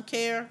to. I don't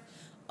care.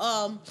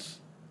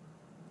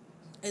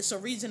 It's a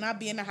reason I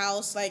be in the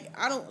house. Like,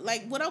 I don't,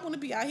 like, what I want to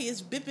be out here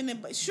is bipping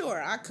and,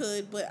 sure, I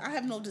could, but I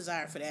have no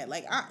desire for that.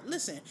 Like,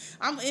 listen,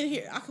 I'm in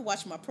here. I could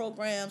watch my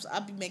programs. I'll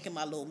be making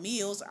my little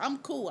meals. I'm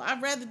cool.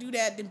 I'd rather do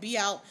that than be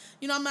out.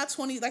 I'm not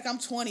 20, like, I'm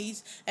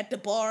 20s at the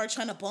bar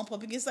trying to bump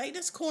up against, like,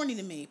 that's corny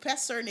to me.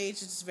 Past certain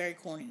ages, it's very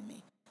corny to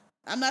me.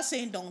 I'm not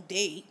saying don't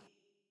date.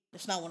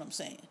 That's not what I'm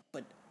saying.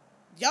 But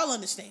y'all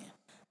understand.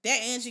 That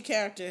Angie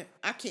character,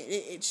 I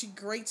can't. She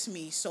grates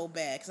me so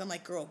bad because I'm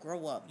like, girl,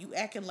 grow up. You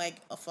acting like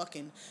a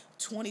fucking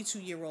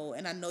 22-year-old,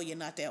 and I know you're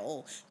not that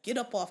old. Get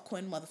up off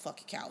Quinn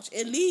motherfucking couch.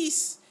 At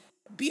least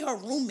be her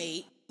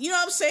roommate. You know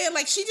what I'm saying?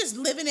 Like, she just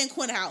living in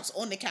Quinn house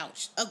on the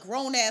couch, a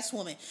grown ass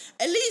woman.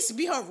 At least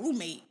be her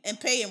roommate and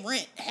pay him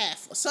rent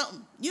half or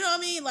something. You know what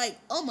I mean? Like,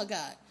 oh my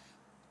god.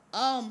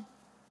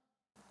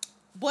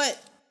 But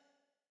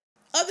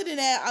other than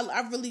that,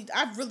 I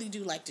really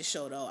do like the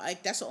show though.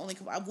 That's the only.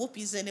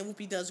 Whoopi's in it.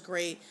 Whoopi does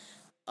great.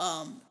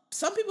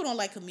 Some people don't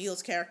like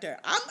Camille's character.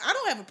 I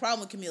don't have a problem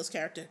with Camille's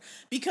character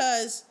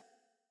because,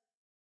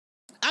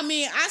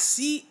 I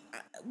see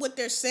what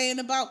they're saying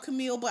about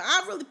Camille, but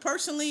I really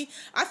personally,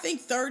 I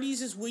think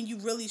 30s is when you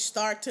really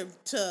start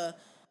to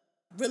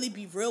really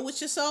be real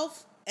with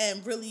yourself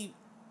and really,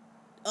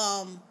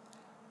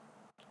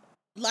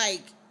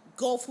 like,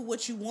 go for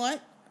what you want,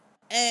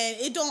 and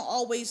it don't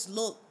always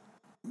look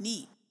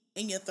neat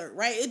in your third,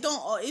 right? It don't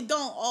always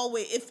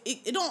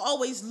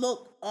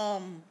look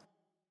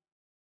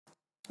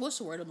what's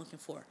the word I'm looking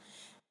for?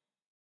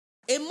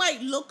 It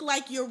might look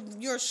like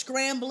you're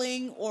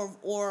scrambling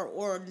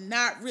or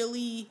not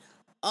really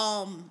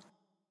on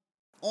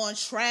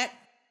track,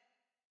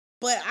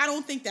 but I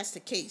don't think that's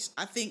the case.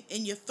 I think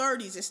in your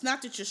 30s, it's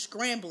not that you're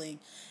scrambling.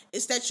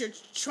 It's that you're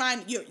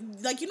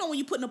like, when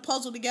you're putting a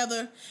puzzle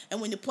together,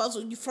 and when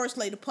you first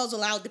lay the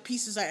puzzle out, the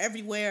pieces are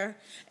everywhere,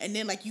 and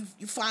then like you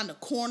find a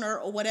corner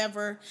or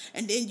whatever,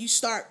 and then you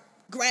start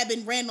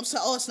grabbing random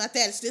stuff. Oh, it's not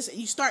that, it's this, and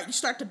you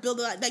start to build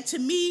it out. Like, to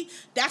me,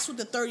 that's what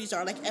the 30s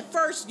are. Like, at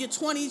first, your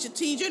 20s, your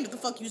teens, you didn't know what the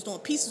fuck you was doing.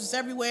 Pieces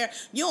everywhere.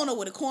 You don't know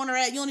where the corner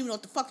at. You don't even know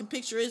what the fucking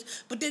picture is.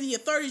 But then in your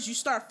 30s, you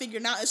start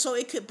figuring out. And so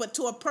but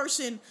to a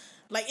person,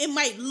 like, it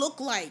might look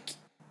like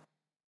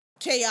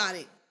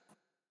chaotic,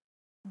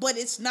 but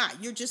it's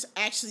not. You're just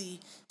actually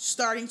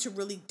starting to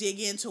really dig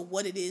into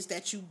what it is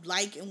that you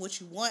like and what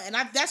you want. And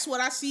that's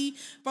what I see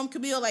from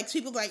Camille. Like,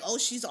 people like, oh,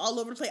 she's all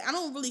over the place. I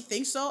don't really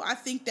think so. I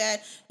think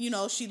that,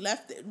 she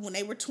left when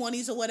they were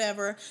 20s or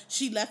whatever.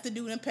 She left the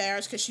dude in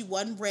Paris because she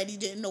wasn't ready,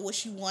 didn't know what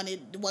she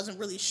wanted, wasn't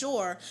really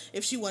sure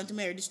if she wanted to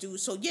marry this dude.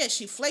 So, yeah,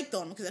 she flaked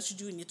on him because that's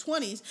what you do in your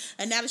 20s.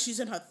 And now that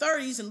she's in her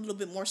 30s and a little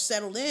bit more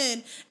settled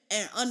in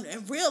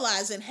and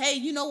realizing, hey,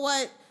 you know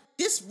what?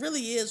 This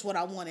really is what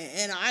I wanted.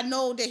 And I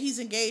know that he's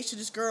engaged to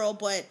this girl,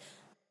 but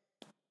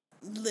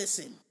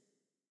listen,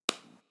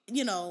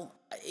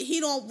 he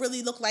don't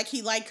really look like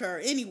he like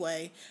her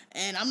anyway.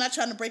 And I'm not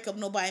trying to break up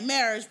nobody's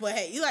marriage, but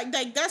hey,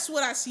 like that's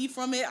what I see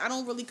from it.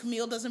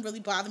 Camille doesn't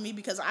really bother me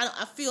because I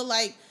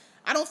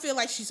don't feel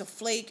like she's a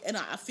flake, and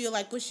I feel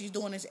like what she's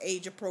doing is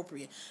age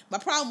appropriate. My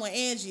problem with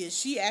Angie is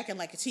she acting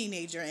like a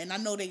teenager, and I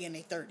know they in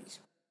their 30s.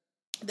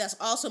 That's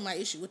also my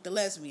issue with the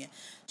lesbian.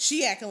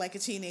 She acting like a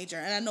teenager,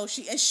 and I know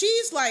she's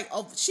just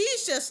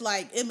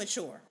like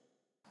immature.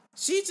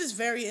 She's just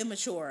very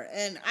immature,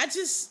 and I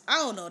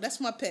don't know.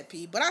 That's my pet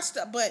peeve. But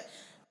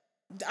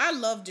I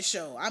love the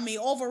show. I mean,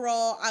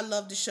 overall, I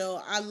love the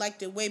show. I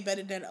liked it way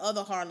better than the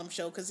other Harlem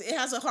show because it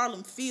has a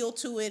Harlem feel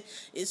to it.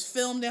 It's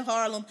filmed in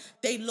Harlem.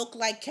 They look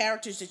like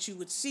characters that you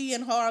would see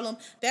in Harlem.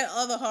 That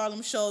other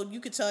Harlem show, you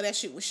could tell that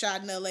shit was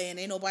shot in L.A. and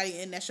ain't nobody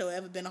in that show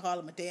ever been to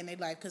Harlem a day in their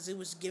life because it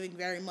was giving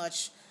very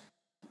much,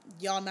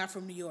 y'all not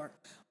from New York.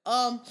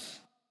 But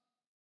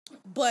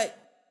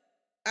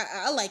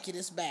I like it.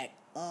 It's back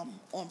on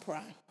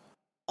Prime.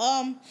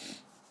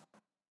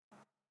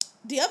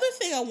 The other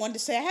thing I wanted to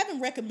say, I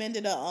haven't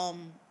recommended a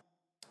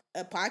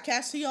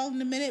podcast to y'all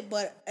in a minute,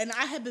 and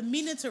I have been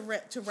meaning to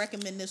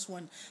recommend this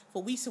one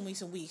for weeks and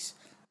weeks and weeks,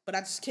 but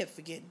I just kept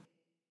forgetting.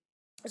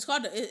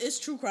 It's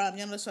true crime.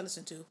 Y'all know what I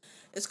listen to.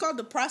 It's called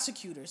The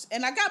Prosecutors,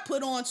 and I got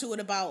put on to it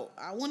about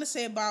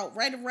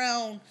right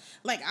around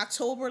like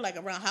October, like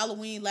around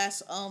Halloween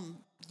last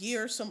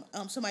year.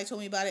 Somebody told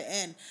me about it,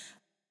 and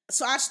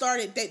so I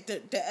started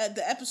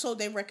the episode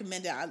they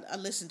recommended. I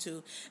listened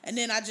to, and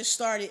then I just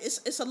started.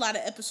 It's a lot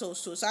of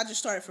episodes to it, so I just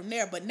started from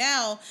there. But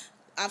now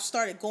I've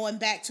started going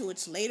back to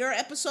its later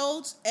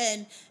episodes,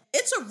 and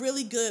it's a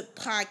really good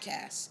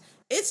podcast.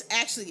 It's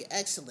actually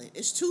excellent.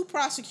 It's two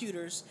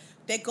prosecutors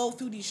that go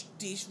through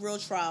these real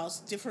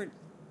trials, different,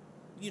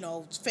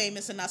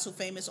 famous and not so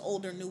famous,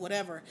 older, new,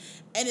 whatever,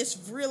 and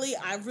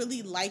I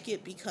really like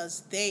it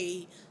because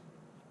they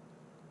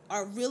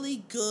are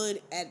really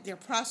good at their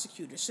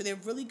prosecutors. So they're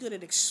really good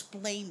at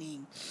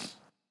explaining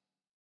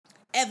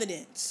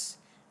evidence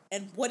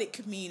and what it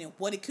could mean and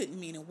what it couldn't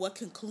mean and what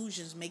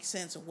conclusions make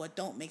sense and what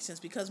don't make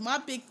sense. Because my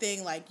big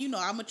thing, like,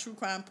 I'm a true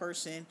crime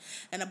person,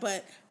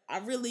 but I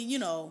really,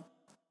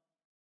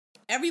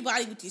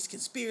 everybody with these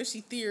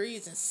conspiracy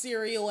theories and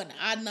serial and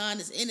Adnan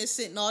is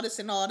innocent and all this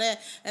and all that.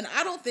 And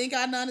I don't think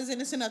Adnan is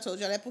innocent. I told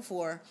y'all that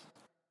before.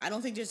 I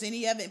don't think there's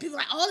any evidence. People are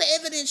like, all the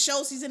evidence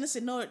shows he's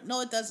innocent.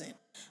 No, it doesn't.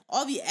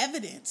 All the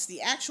evidence,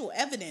 the actual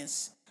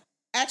evidence,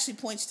 actually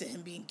points to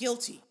him being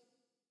guilty.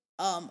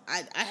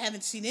 I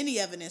haven't seen any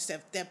evidence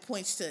that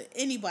points to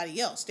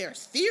anybody else. There are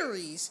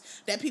theories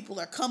that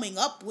people are coming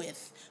up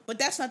with, but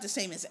that's not the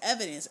same as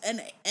evidence.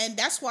 And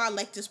that's why I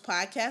like this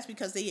podcast,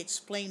 because they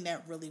explain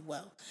that really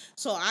well.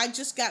 So I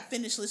just got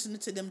finished listening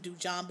to them do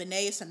John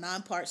Bonet. It's a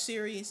 9-part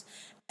series,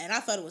 and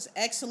I thought it was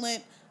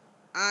excellent.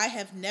 I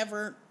have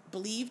never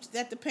believed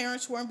that the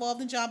parents were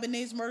involved in John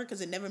Bonet's murder because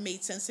it never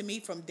made sense to me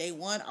from day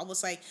one. I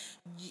was like,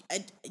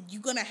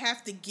 you're going to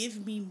have to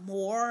give me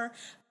more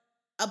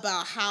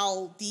about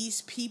how these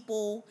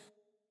people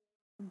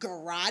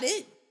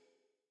garroted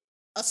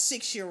a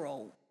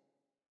 6-year-old.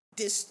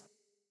 This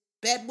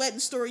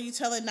bedwetting story you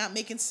telling not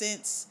making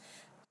sense.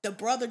 The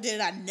brother did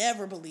it, I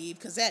never believed,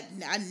 because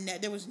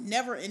there was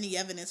never any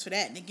evidence for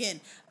that. And again,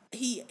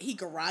 he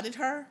garroted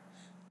her.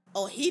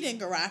 Oh, he didn't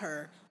garrote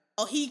her.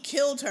 Oh, he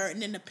killed her,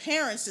 and then the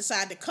parents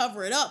decided to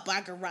cover it up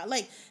by garrote.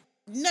 Like,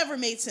 never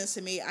made sense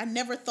to me. I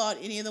never thought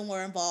any of them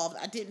were involved.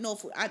 I didn't know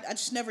I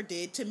just never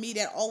did. To me,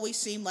 that always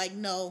seemed like,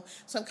 no,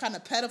 some kind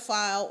of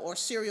pedophile or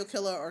serial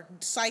killer or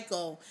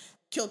psycho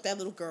killed that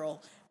little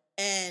girl.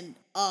 And,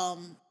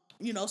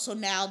 so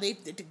now they've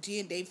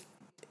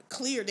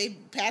cleared.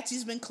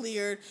 Patsy's been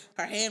cleared.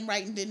 Her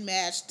handwriting didn't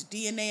match. The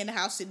DNA in the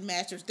house didn't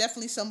match. There's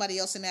definitely somebody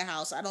else in that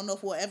house. I don't know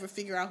if we'll ever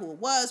figure out who it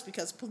was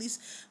because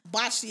police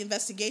botched the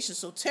investigation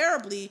so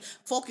terribly,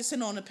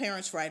 focusing on the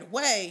parents right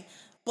away.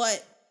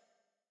 But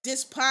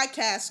this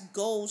podcast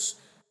goes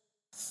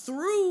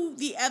through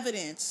the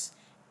evidence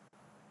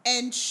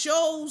and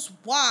shows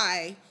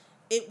why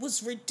it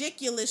was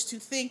ridiculous to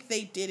think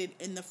they did it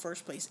in the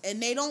first place.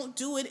 And they don't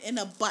do it in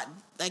a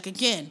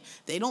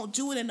they don't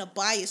do it in a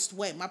biased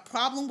way. My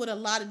problem with a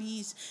lot of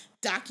these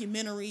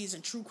documentaries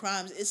and true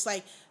crimes, it's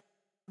like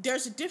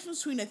there's a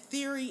difference between a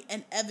theory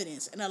and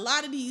evidence. And a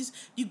lot of these,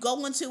 you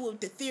go into with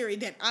the theory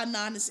that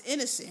Adnan is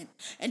innocent,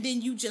 and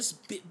then you just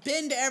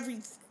bend every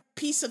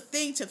piece of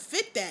thing to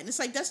fit that. And it's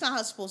like, that's not how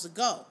it's supposed to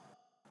go.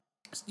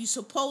 You're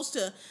supposed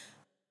to,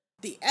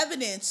 the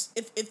evidence,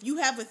 if you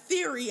have a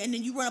theory and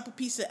then you run up a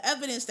piece of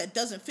evidence that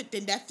doesn't fit,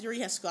 then that theory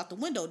has to go out the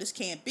window. This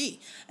can't be.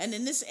 And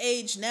in this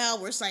age now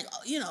where it's like,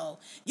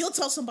 you'll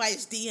tell somebody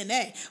it's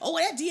DNA. Oh,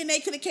 well, that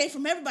DNA could have came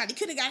from everybody.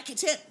 Could have got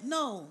contempt.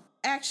 No,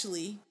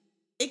 actually,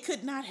 it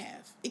could not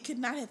have. It could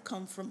not have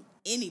come from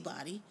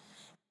anybody.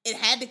 It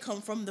had to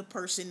come from the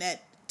person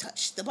that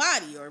touched the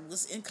body or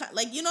was in,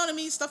 like, you know what I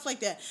mean? Stuff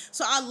like that.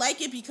 So I like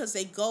it because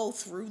they go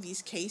through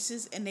these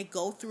cases and they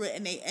go through it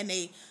and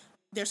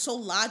they're so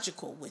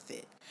logical with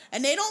it.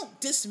 And they don't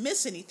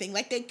dismiss anything.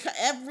 Like,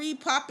 every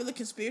popular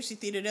conspiracy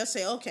theory, they'll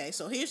say, okay,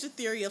 so here's the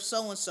theory of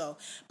so-and-so.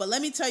 But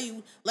let me tell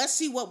you, let's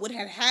see what would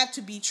have had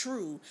to be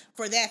true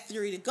for that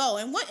theory to go.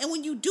 And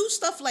when you do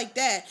stuff like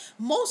that,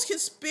 most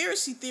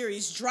conspiracy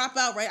theories drop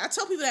out, right? I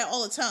tell people that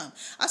all the time.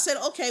 I said,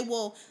 okay,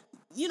 well,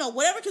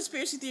 whatever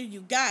conspiracy theory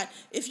you got,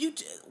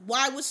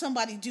 why would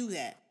somebody do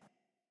that?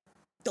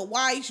 The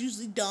why is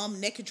usually dumb,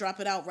 and they could drop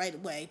it out right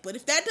away. But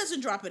if that doesn't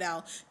drop it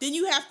out, then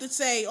you have to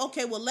say,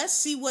 okay, well, let's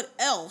see what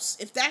else.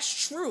 If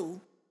that's true,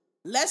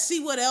 let's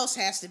see what else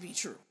has to be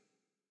true.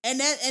 And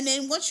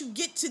then once you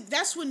get to,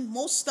 that's when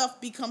most stuff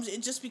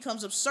just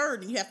becomes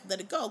absurd, and you have to let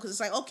it go. Because it's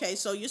like, okay,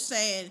 so you're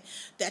saying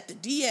that the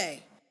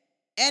DA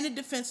and the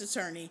defense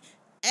attorney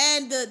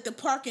and the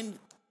parking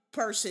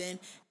person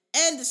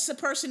and the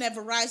person at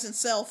Verizon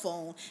cell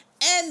phone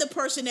and the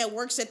person that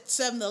works at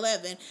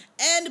 7-Eleven,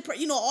 and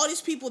all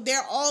these people,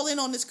 they're all in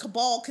on this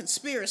cabal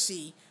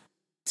conspiracy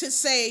to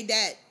say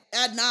that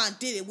Adnan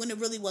did it when it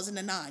really wasn't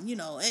Adnan,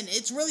 and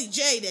it's really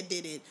Jay that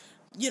did it,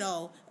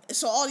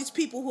 So all these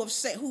people who have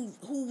said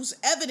whose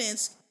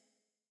evidence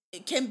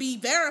can be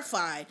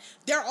verified,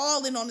 they're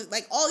all in on it.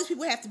 Like, all these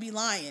people have to be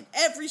lying.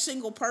 Every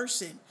single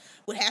person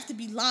would have to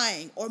be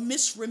lying or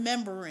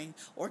misremembering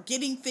or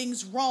getting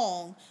things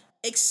wrong,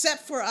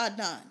 except for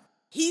Adnan.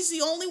 He's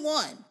the only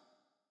one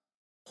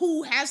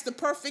who has the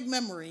perfect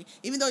memory,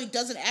 even though he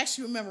doesn't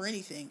actually remember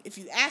anything. If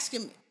you ask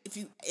him,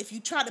 if you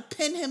try to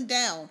pin him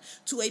down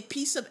to a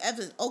piece of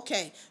evidence,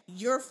 okay,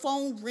 your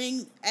phone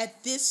ring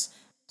at this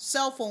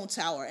cell phone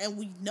tower, and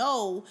we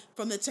know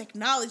from the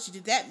technology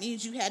that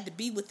means you had to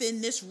be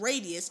within this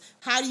radius.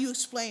 How do you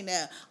explain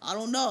that? I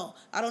don't know.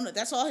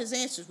 That's all his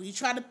answers. When you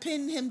try to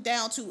pin him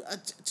down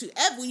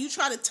when you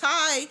try to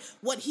tie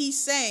what he's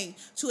saying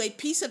to a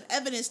piece of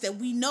evidence that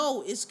we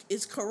know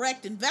is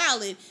correct and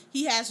valid,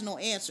 he has no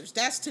answers.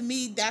 To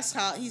me, that's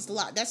how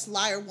that's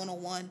liar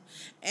 101,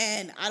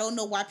 and I don't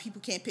know why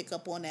people can't pick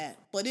up on that.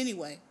 But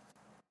anyway,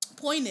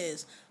 point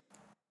is,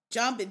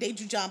 they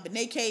do John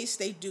Bonet case,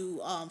 they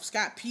do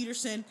Scott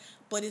Peterson,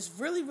 but it's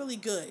really, really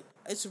good.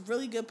 It's a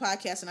really good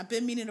podcast, and I've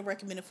been meaning to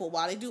recommend it for a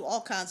while. They do all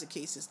kinds of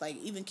cases, like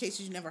even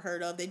cases you never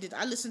heard of.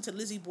 I listened to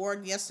Lizzie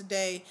Borden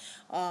yesterday.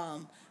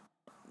 So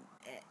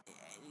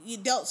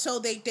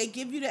they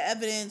give you the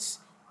evidence.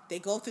 They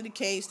go through the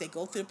case, they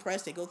go through the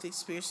press, they go through the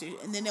conspiracy,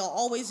 and then they'll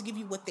always give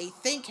you what they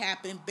think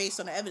happened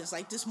based on the evidence.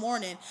 Like this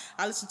morning,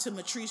 I listened to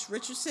Matrice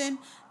Richardson.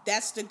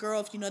 That's the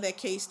girl, if you know that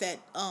case, that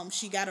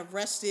she got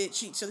arrested.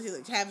 She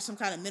was having some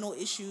kind of mental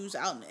issues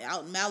out in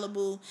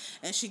Malibu,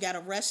 and she got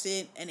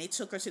arrested, and they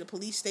took her to the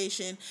police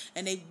station,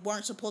 and they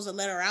weren't supposed to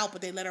let her out,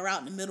 but they let her out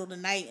in the middle of the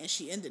night, and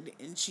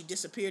she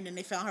disappeared, and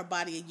they found her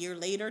body a year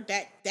later.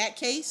 That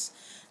case,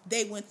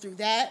 they went through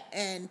that,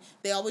 and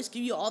they always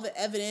give you all the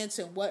evidence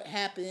and what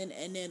happened,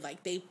 and then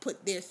they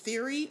put their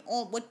theory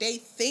on what they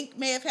think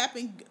may have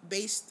happened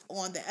based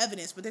on the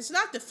evidence, but it's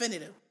not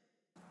definitive.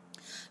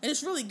 And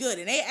it's really good.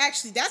 And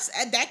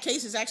that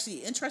case is actually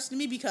interesting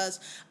to me because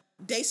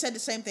they said the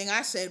same thing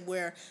I said,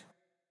 where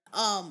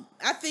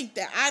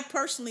I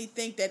personally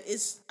think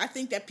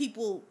that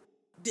people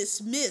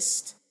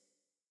dismissed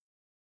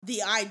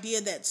the idea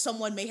that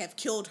someone may have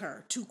killed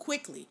her too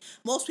quickly.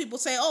 Most people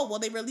say, oh, well,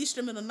 they released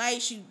her in the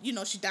night. She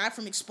died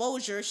from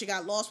exposure. She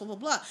got lost, blah, blah,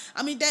 blah.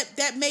 I mean,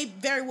 that may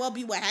very well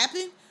be what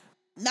happened.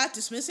 Not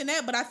dismissing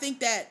that, but I think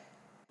that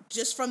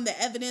just from the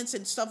evidence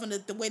and stuff and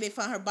the way they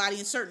found her body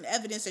and certain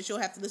evidence that you'll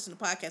have to listen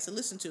to podcasts and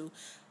listen to,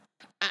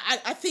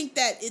 I think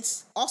that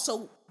it's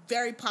also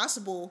very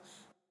possible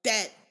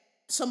that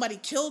somebody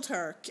killed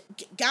her,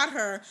 got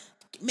her,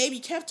 maybe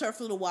kept her for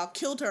a little while,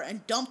 killed her,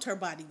 and dumped her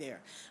body there.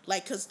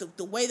 Like, because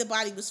the way the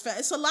body was found,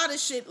 it's a lot of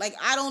shit. Like,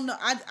 I don't know.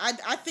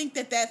 I think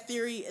that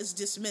theory is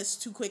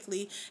dismissed too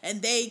quickly, and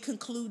they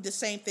conclude the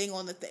same thing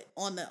on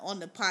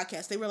the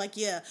podcast. They were like,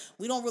 yeah,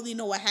 we don't really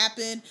know what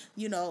happened.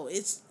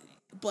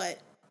 But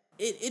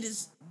it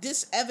is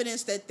this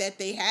evidence that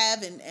they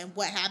have and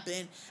what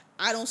happened.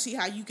 I don't see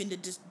how you can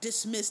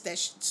dismiss that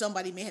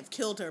somebody may have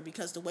killed her,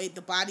 because the way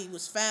the body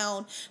was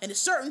found and there's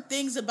certain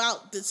things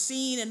about the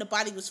scene and the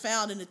body was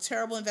found in a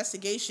terrible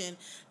investigation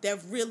that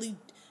really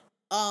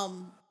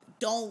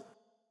don't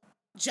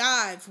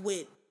jive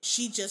with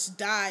she just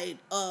died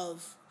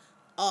of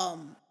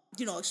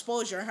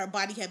exposure, and her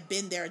body had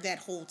been there that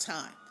whole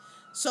time.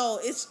 So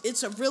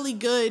it's a really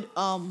good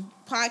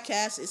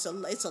podcast. It's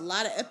a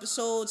lot of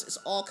episodes. It's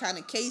all kind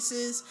of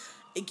cases.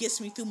 It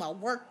gets me through my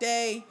work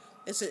day.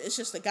 It's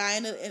just a guy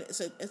and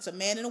it's a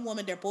man and a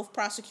woman. They're both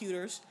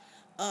prosecutors,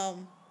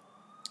 and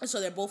so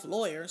they're both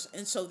lawyers.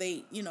 And so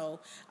they,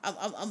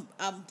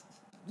 I'm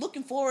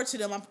looking forward to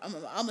them.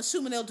 I'm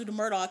assuming they'll do the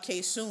Murdaugh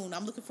case soon.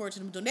 I'm looking forward to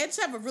them doing. They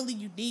just have a really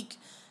unique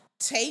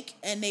take,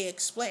 and they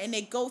explain, and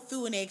they go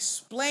through and they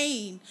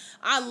explain.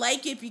 I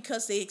like it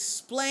because they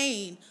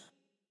explain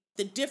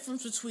the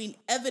difference between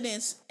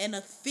evidence and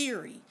a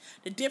theory.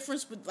 The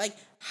difference with like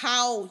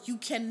how you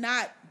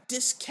cannot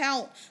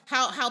discount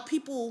how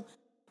people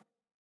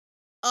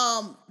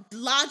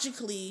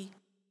logically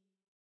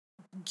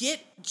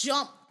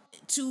jump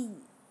to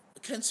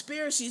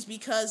conspiracies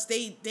because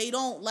they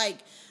don't like,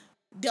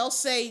 they'll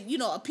say,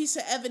 a piece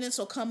of evidence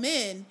will come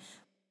in,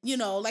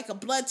 like a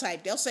blood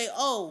type. They'll say,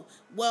 oh,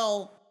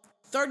 well,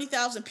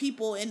 30,000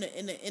 people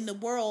in the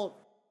world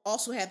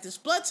also have this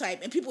blood type,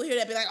 and people hear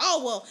that be like,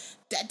 oh, well,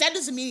 that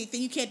doesn't mean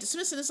anything, you can't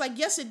dismiss it. It's like,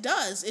 yes, it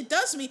does. It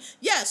does mean,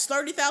 yes,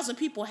 30,000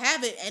 people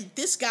have it, and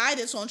this guy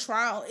that's on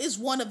trial is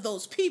one of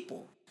those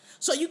people.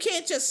 So you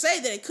can't just say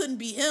that it couldn't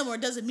be him or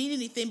it doesn't mean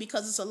anything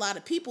because it's a lot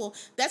of people.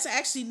 That's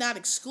actually not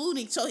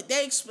excluding. So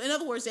in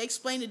other words, they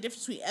explain the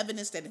difference between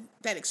evidence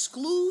that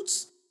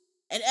excludes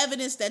and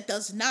evidence that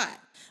does not.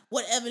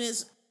 What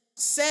evidence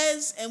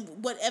says and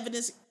what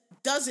evidence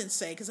doesn't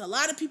say. Because a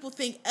lot of people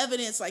think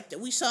evidence, like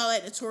that we saw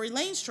at the Tory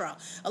Lanez trial,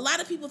 a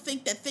lot of people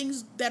think that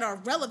things that are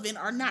relevant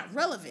are not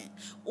relevant,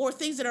 or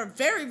things that are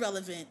very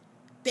relevant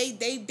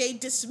they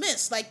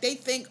dismiss. Like they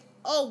think,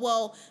 oh,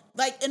 well,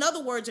 like, in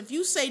other words, if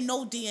you say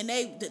no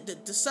DNA,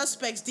 the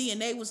suspect's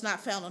DNA was not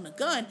found on the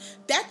gun,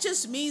 that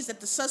just means that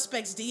the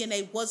suspect's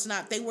DNA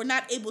they were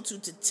not able to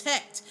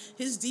detect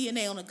his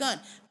DNA on a gun.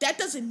 That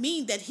doesn't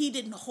mean that he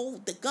didn't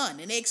hold the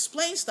gun. And they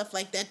explain stuff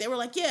like that. They were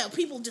like, yeah,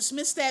 people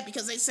dismiss that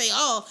because they say,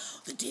 oh,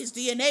 his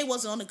DNA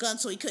wasn't on the gun,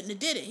 so he couldn't have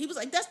did it. He was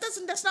like,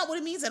 that's not what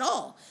it means at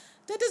all.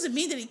 That doesn't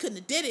mean that he couldn't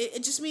have did it.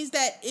 It just means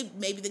that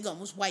maybe the gun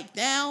was wiped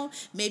down.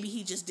 Maybe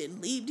he just didn't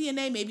leave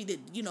DNA. Maybe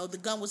the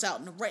gun was out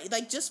in the rain.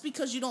 Like, just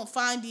because you don't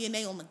find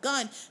DNA on the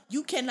gun,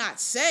 you cannot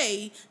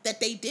say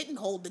that they didn't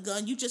hold the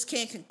gun. You just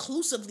can't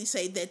conclusively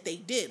say that they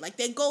did. Like,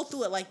 they go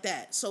through it like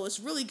that. So it's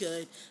really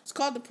good. It's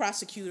called The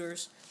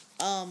Prosecutors.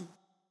 And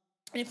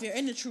if you're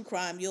into true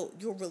crime, you'll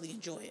really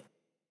enjoy it.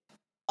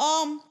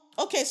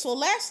 Okay, so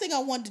last thing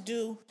I wanted to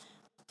do,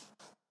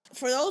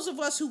 for those of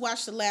us who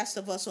watched The Last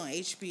of Us on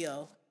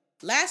HBO,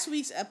 last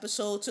week's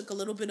episode took a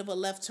little bit of a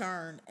left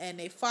turn, and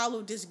they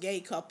followed this gay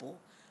couple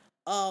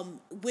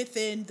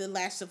within the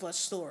Last of Us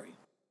story.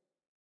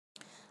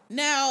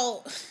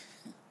 Now,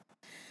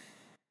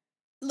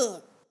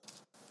 look,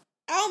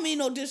 I don't mean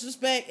no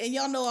disrespect, and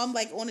y'all know I'm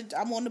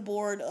on the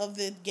board of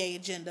the gay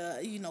agenda.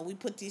 We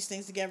put these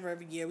things together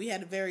every year. We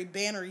had a very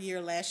banner year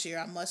last year,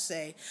 I must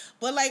say.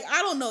 But I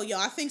don't know,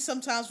 y'all. I think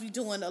sometimes we're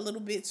doing a little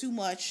bit too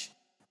much.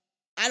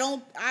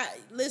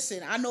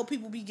 Listen, I know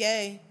people be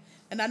gay.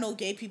 And I know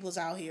gay people's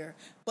out here.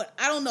 But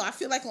I don't know. I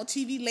feel like on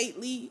TV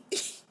lately,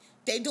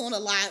 they doing a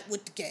lot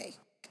with the gay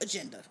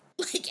agenda.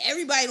 Like,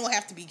 everybody don't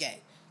have to be gay.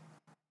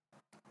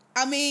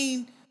 I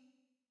mean,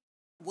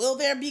 will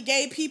there be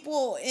gay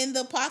people in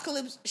the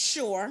apocalypse?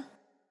 Sure.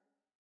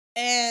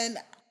 And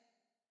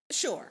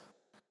sure.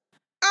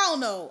 I don't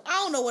know. I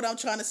don't know what I'm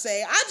trying to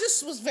say. I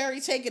just was very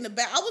taken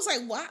aback. I was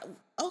like, why?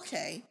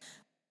 Okay,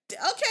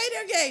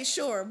 they're gay.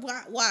 Sure.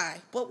 Why?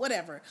 But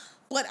whatever.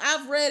 But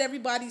I've read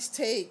everybody's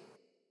take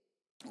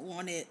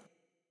on it,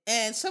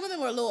 and some of them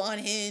were a little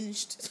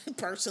unhinged.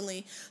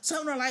 Personally, some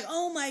of them are like,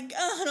 oh my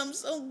god, I'm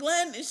so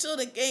glad they showed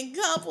a gay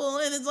couple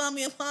in the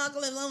zombie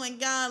apocalypse. Oh my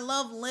god,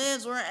 love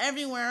lives, we're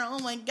everywhere. Oh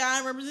my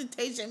god,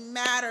 representation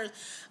matters.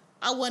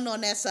 I wasn't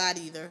on that side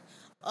either.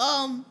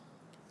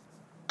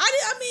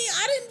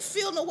 I didn't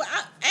feel no way.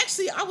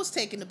 I was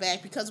taken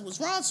aback because it was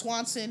Ron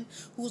Swanson,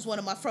 who was one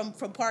of my from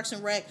Parks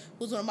and Rec,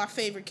 who was one of my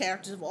favorite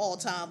characters of all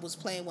time, was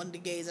playing one of the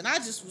gays, and I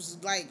just was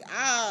like,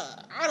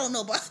 I don't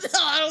know about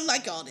I don't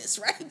like all this,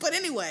 right? But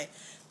anyway,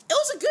 it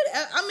was a good.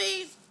 I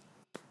mean,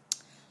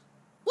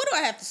 what do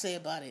I have to say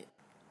about it?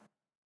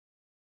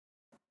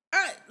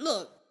 All right,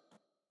 look,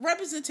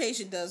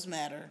 representation does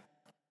matter.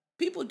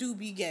 People do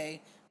be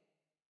gay.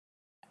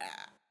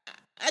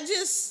 I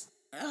just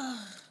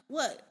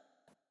what.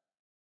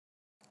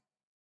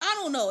 I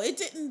don't know. It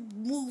didn't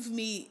move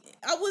me.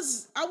 I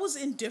was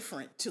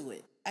indifferent to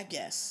it, I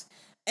guess,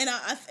 and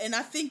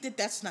I think that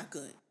that's not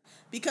good,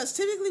 because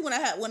typically when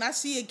I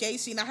see a gay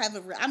scene,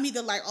 I'm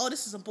either like, oh,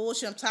 this is some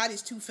bullshit. I'm tired of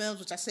these two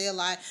films, which I say a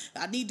lot.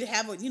 I need to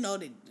have I'm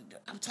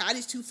tired of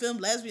these two film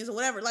lesbians or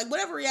whatever. Like,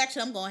 whatever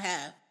reaction I'm gonna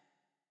have.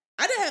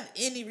 I didn't have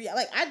any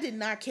I did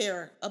not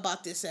care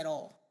about this at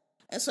all.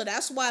 And so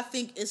that's why I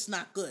think it's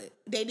not good.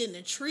 They didn't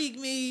intrigue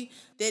me.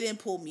 They didn't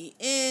pull me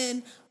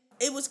in.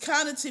 It was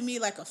kind of, to me,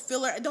 like a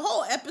filler. The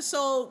whole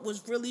episode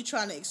was really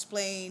trying to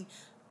explain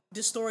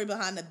the story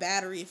behind the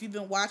battery. If you've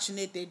been watching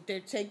it,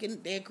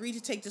 they agreed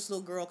to take this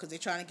little girl because they're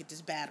trying to get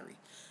this battery.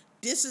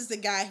 This is the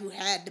guy who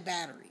had the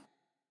battery.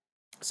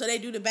 So they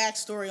do the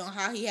backstory on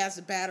how he has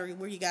the battery,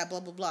 where he got blah,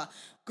 blah, blah.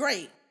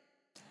 Great.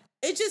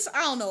 It just,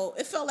 I don't know.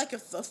 It felt like a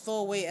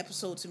throwaway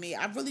episode to me.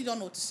 I really don't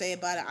know what to say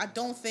about it.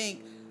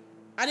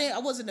 I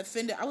wasn't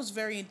offended. I was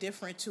very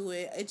indifferent to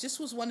it. It just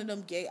was one of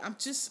them gay. I've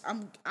said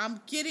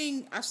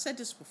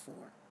this before.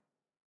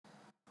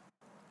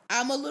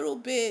 I'm a little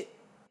bit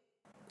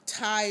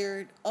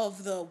tired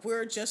of the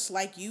we're just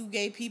like you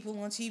gay people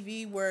on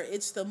TV, where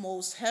it's the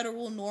most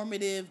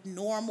heteronormative,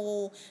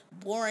 normal,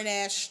 boring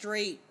ass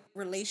straight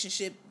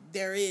relationship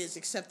there is,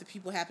 except the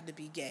people happen to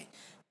be gay.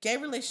 Gay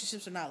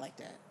relationships are not like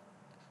that.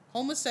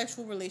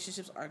 Homosexual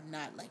relationships are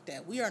not like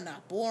that. We are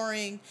not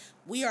boring.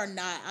 We are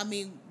not,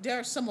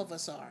 some of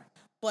us are.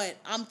 But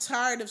I'm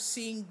tired of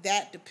seeing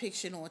that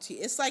depiction on TV.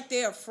 It's like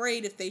they're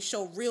afraid if they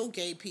show real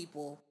gay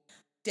people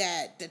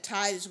that the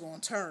tide is going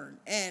to turn.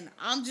 And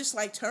I'm just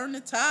like, turn the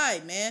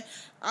tide, man.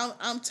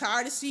 I'm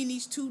tired of seeing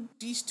these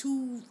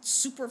two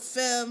super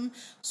femme,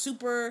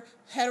 super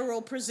hetero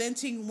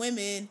presenting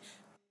women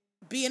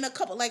being a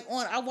couple. Like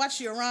I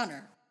watched Your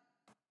Honor.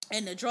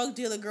 And the drug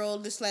dealer girl,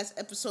 this last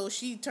episode,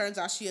 she turns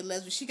out she a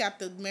lesbian. She got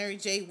the Mary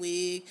J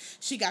wig.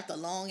 She got the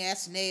long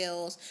ass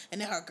nails.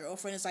 And then her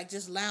girlfriend is like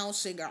this lounge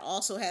singer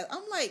also has.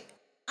 I'm like,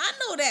 I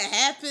know that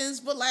happens,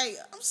 but like,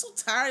 I'm so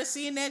tired of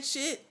seeing that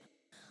shit.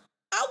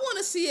 I want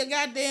to see a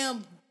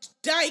goddamn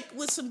dyke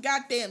with some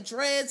goddamn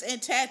dreads and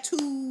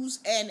tattoos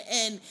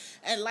and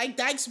like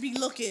dykes be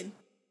looking.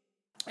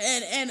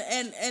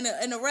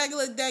 And a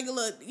regular,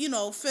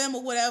 femme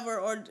or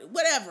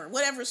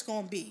whatever it's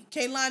gonna be.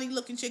 Kaylani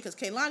looking chick, because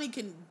Kaylani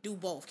can do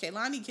both.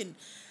 Kaylani can,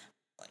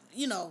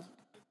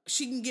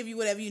 she can give you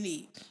whatever you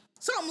need.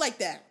 Something like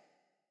that.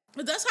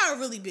 But that's how it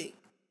really be.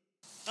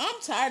 I'm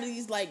tired of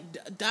these,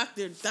 like,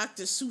 Dr.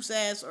 Seuss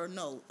ass, or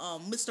no,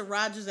 Mr.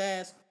 Rogers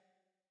ass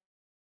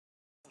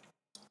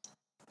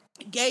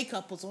gay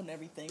couples on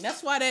everything.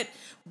 That's why that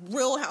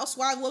Real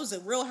Housewives, what was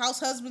it, Real House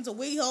Husbands or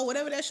WeHo,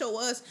 whatever that show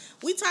was,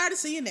 we tired of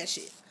seeing that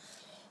shit.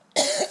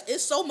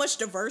 It's so much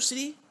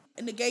diversity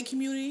in the gay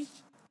community,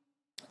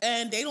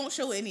 and they don't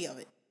show any of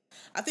it.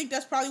 I think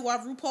that's probably why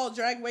RuPaul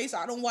Drag Race,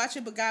 I don't watch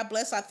it, but God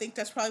bless, I think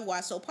that's probably why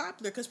it's so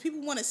popular, because people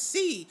want to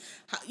see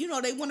how,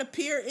 they want to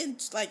peer in,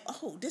 like,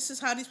 oh, this is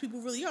how these people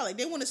really are. Like,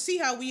 they want to see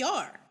how we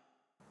are.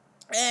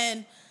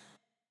 And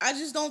I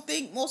just don't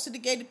think most of the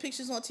gay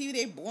depictions on TV,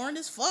 they boring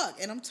as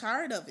fuck, and I'm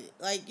tired of it.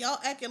 Like, y'all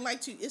acting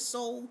like it's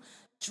so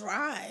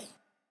dry.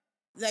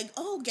 Like,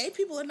 oh, gay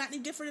people are not any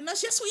different than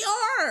us. Yes, we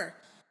are.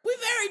 We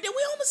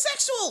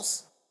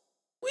homosexuals.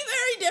 We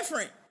very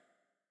different.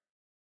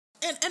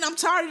 And I'm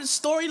tired of the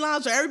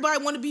storylines where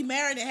everybody want to be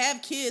married and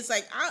have kids.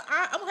 Like,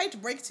 I'm gonna hate to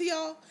break it to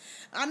y'all.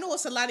 I know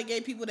it's a lot of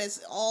gay people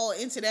that's all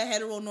into that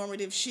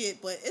heteronormative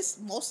shit, but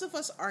most of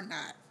us are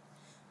not.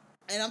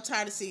 And I'm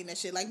tired of seeing that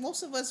shit. Like,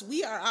 most of us,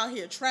 we are out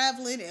here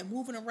traveling and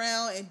moving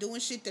around and doing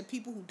shit that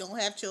people who don't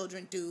have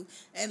children do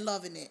and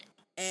loving it.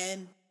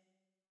 And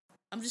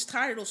I'm just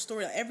tired of those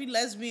stories. Like, every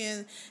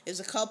lesbian is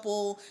a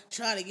couple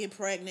trying to get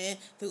pregnant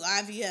through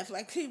IVF.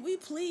 Like, can we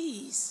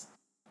please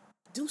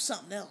do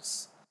something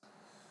else?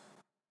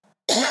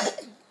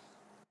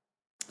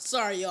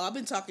 Sorry, y'all. I've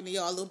been talking to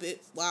y'all a little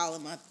bit while,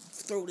 and my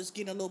throat is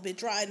getting a little bit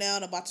dry now,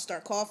 and I'm about to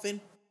start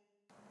coughing.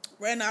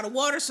 Ran out of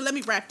water, so let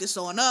me wrap this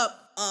on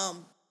up.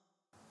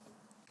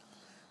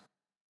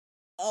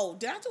 Oh,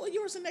 did I do a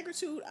yours and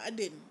negritude? I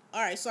didn't.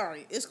 All right,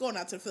 sorry. It's going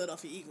out to the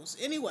Philadelphia Eagles.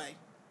 Anyway,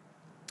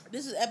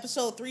 this is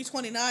episode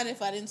 329,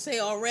 if I didn't say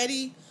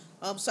already.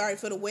 I'm sorry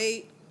for the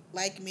wait.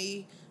 Like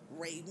me,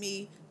 rate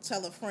me,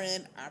 tell a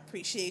friend. I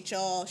appreciate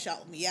y'all.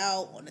 Shout me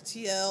out on the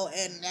TL.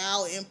 And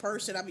now in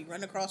person, I be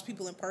running across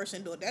people in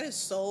person. Dude,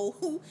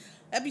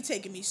 that be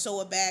taking me so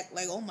aback.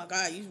 Like, oh my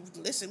God, you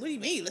listen. What do you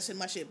mean, listen to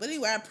my shit? But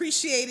anyway, I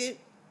appreciate it.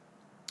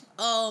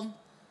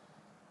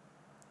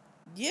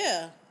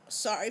 Yeah.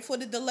 Sorry for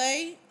the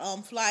delay.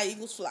 Fly,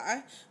 Eagles,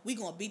 fly. We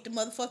gonna beat the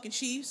motherfucking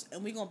Chiefs,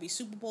 and we gonna be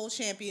Super Bowl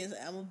champions,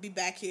 and I'm gonna be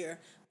back here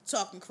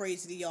talking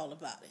crazy to y'all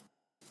about it.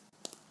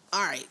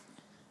 All right.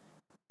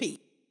 Peace.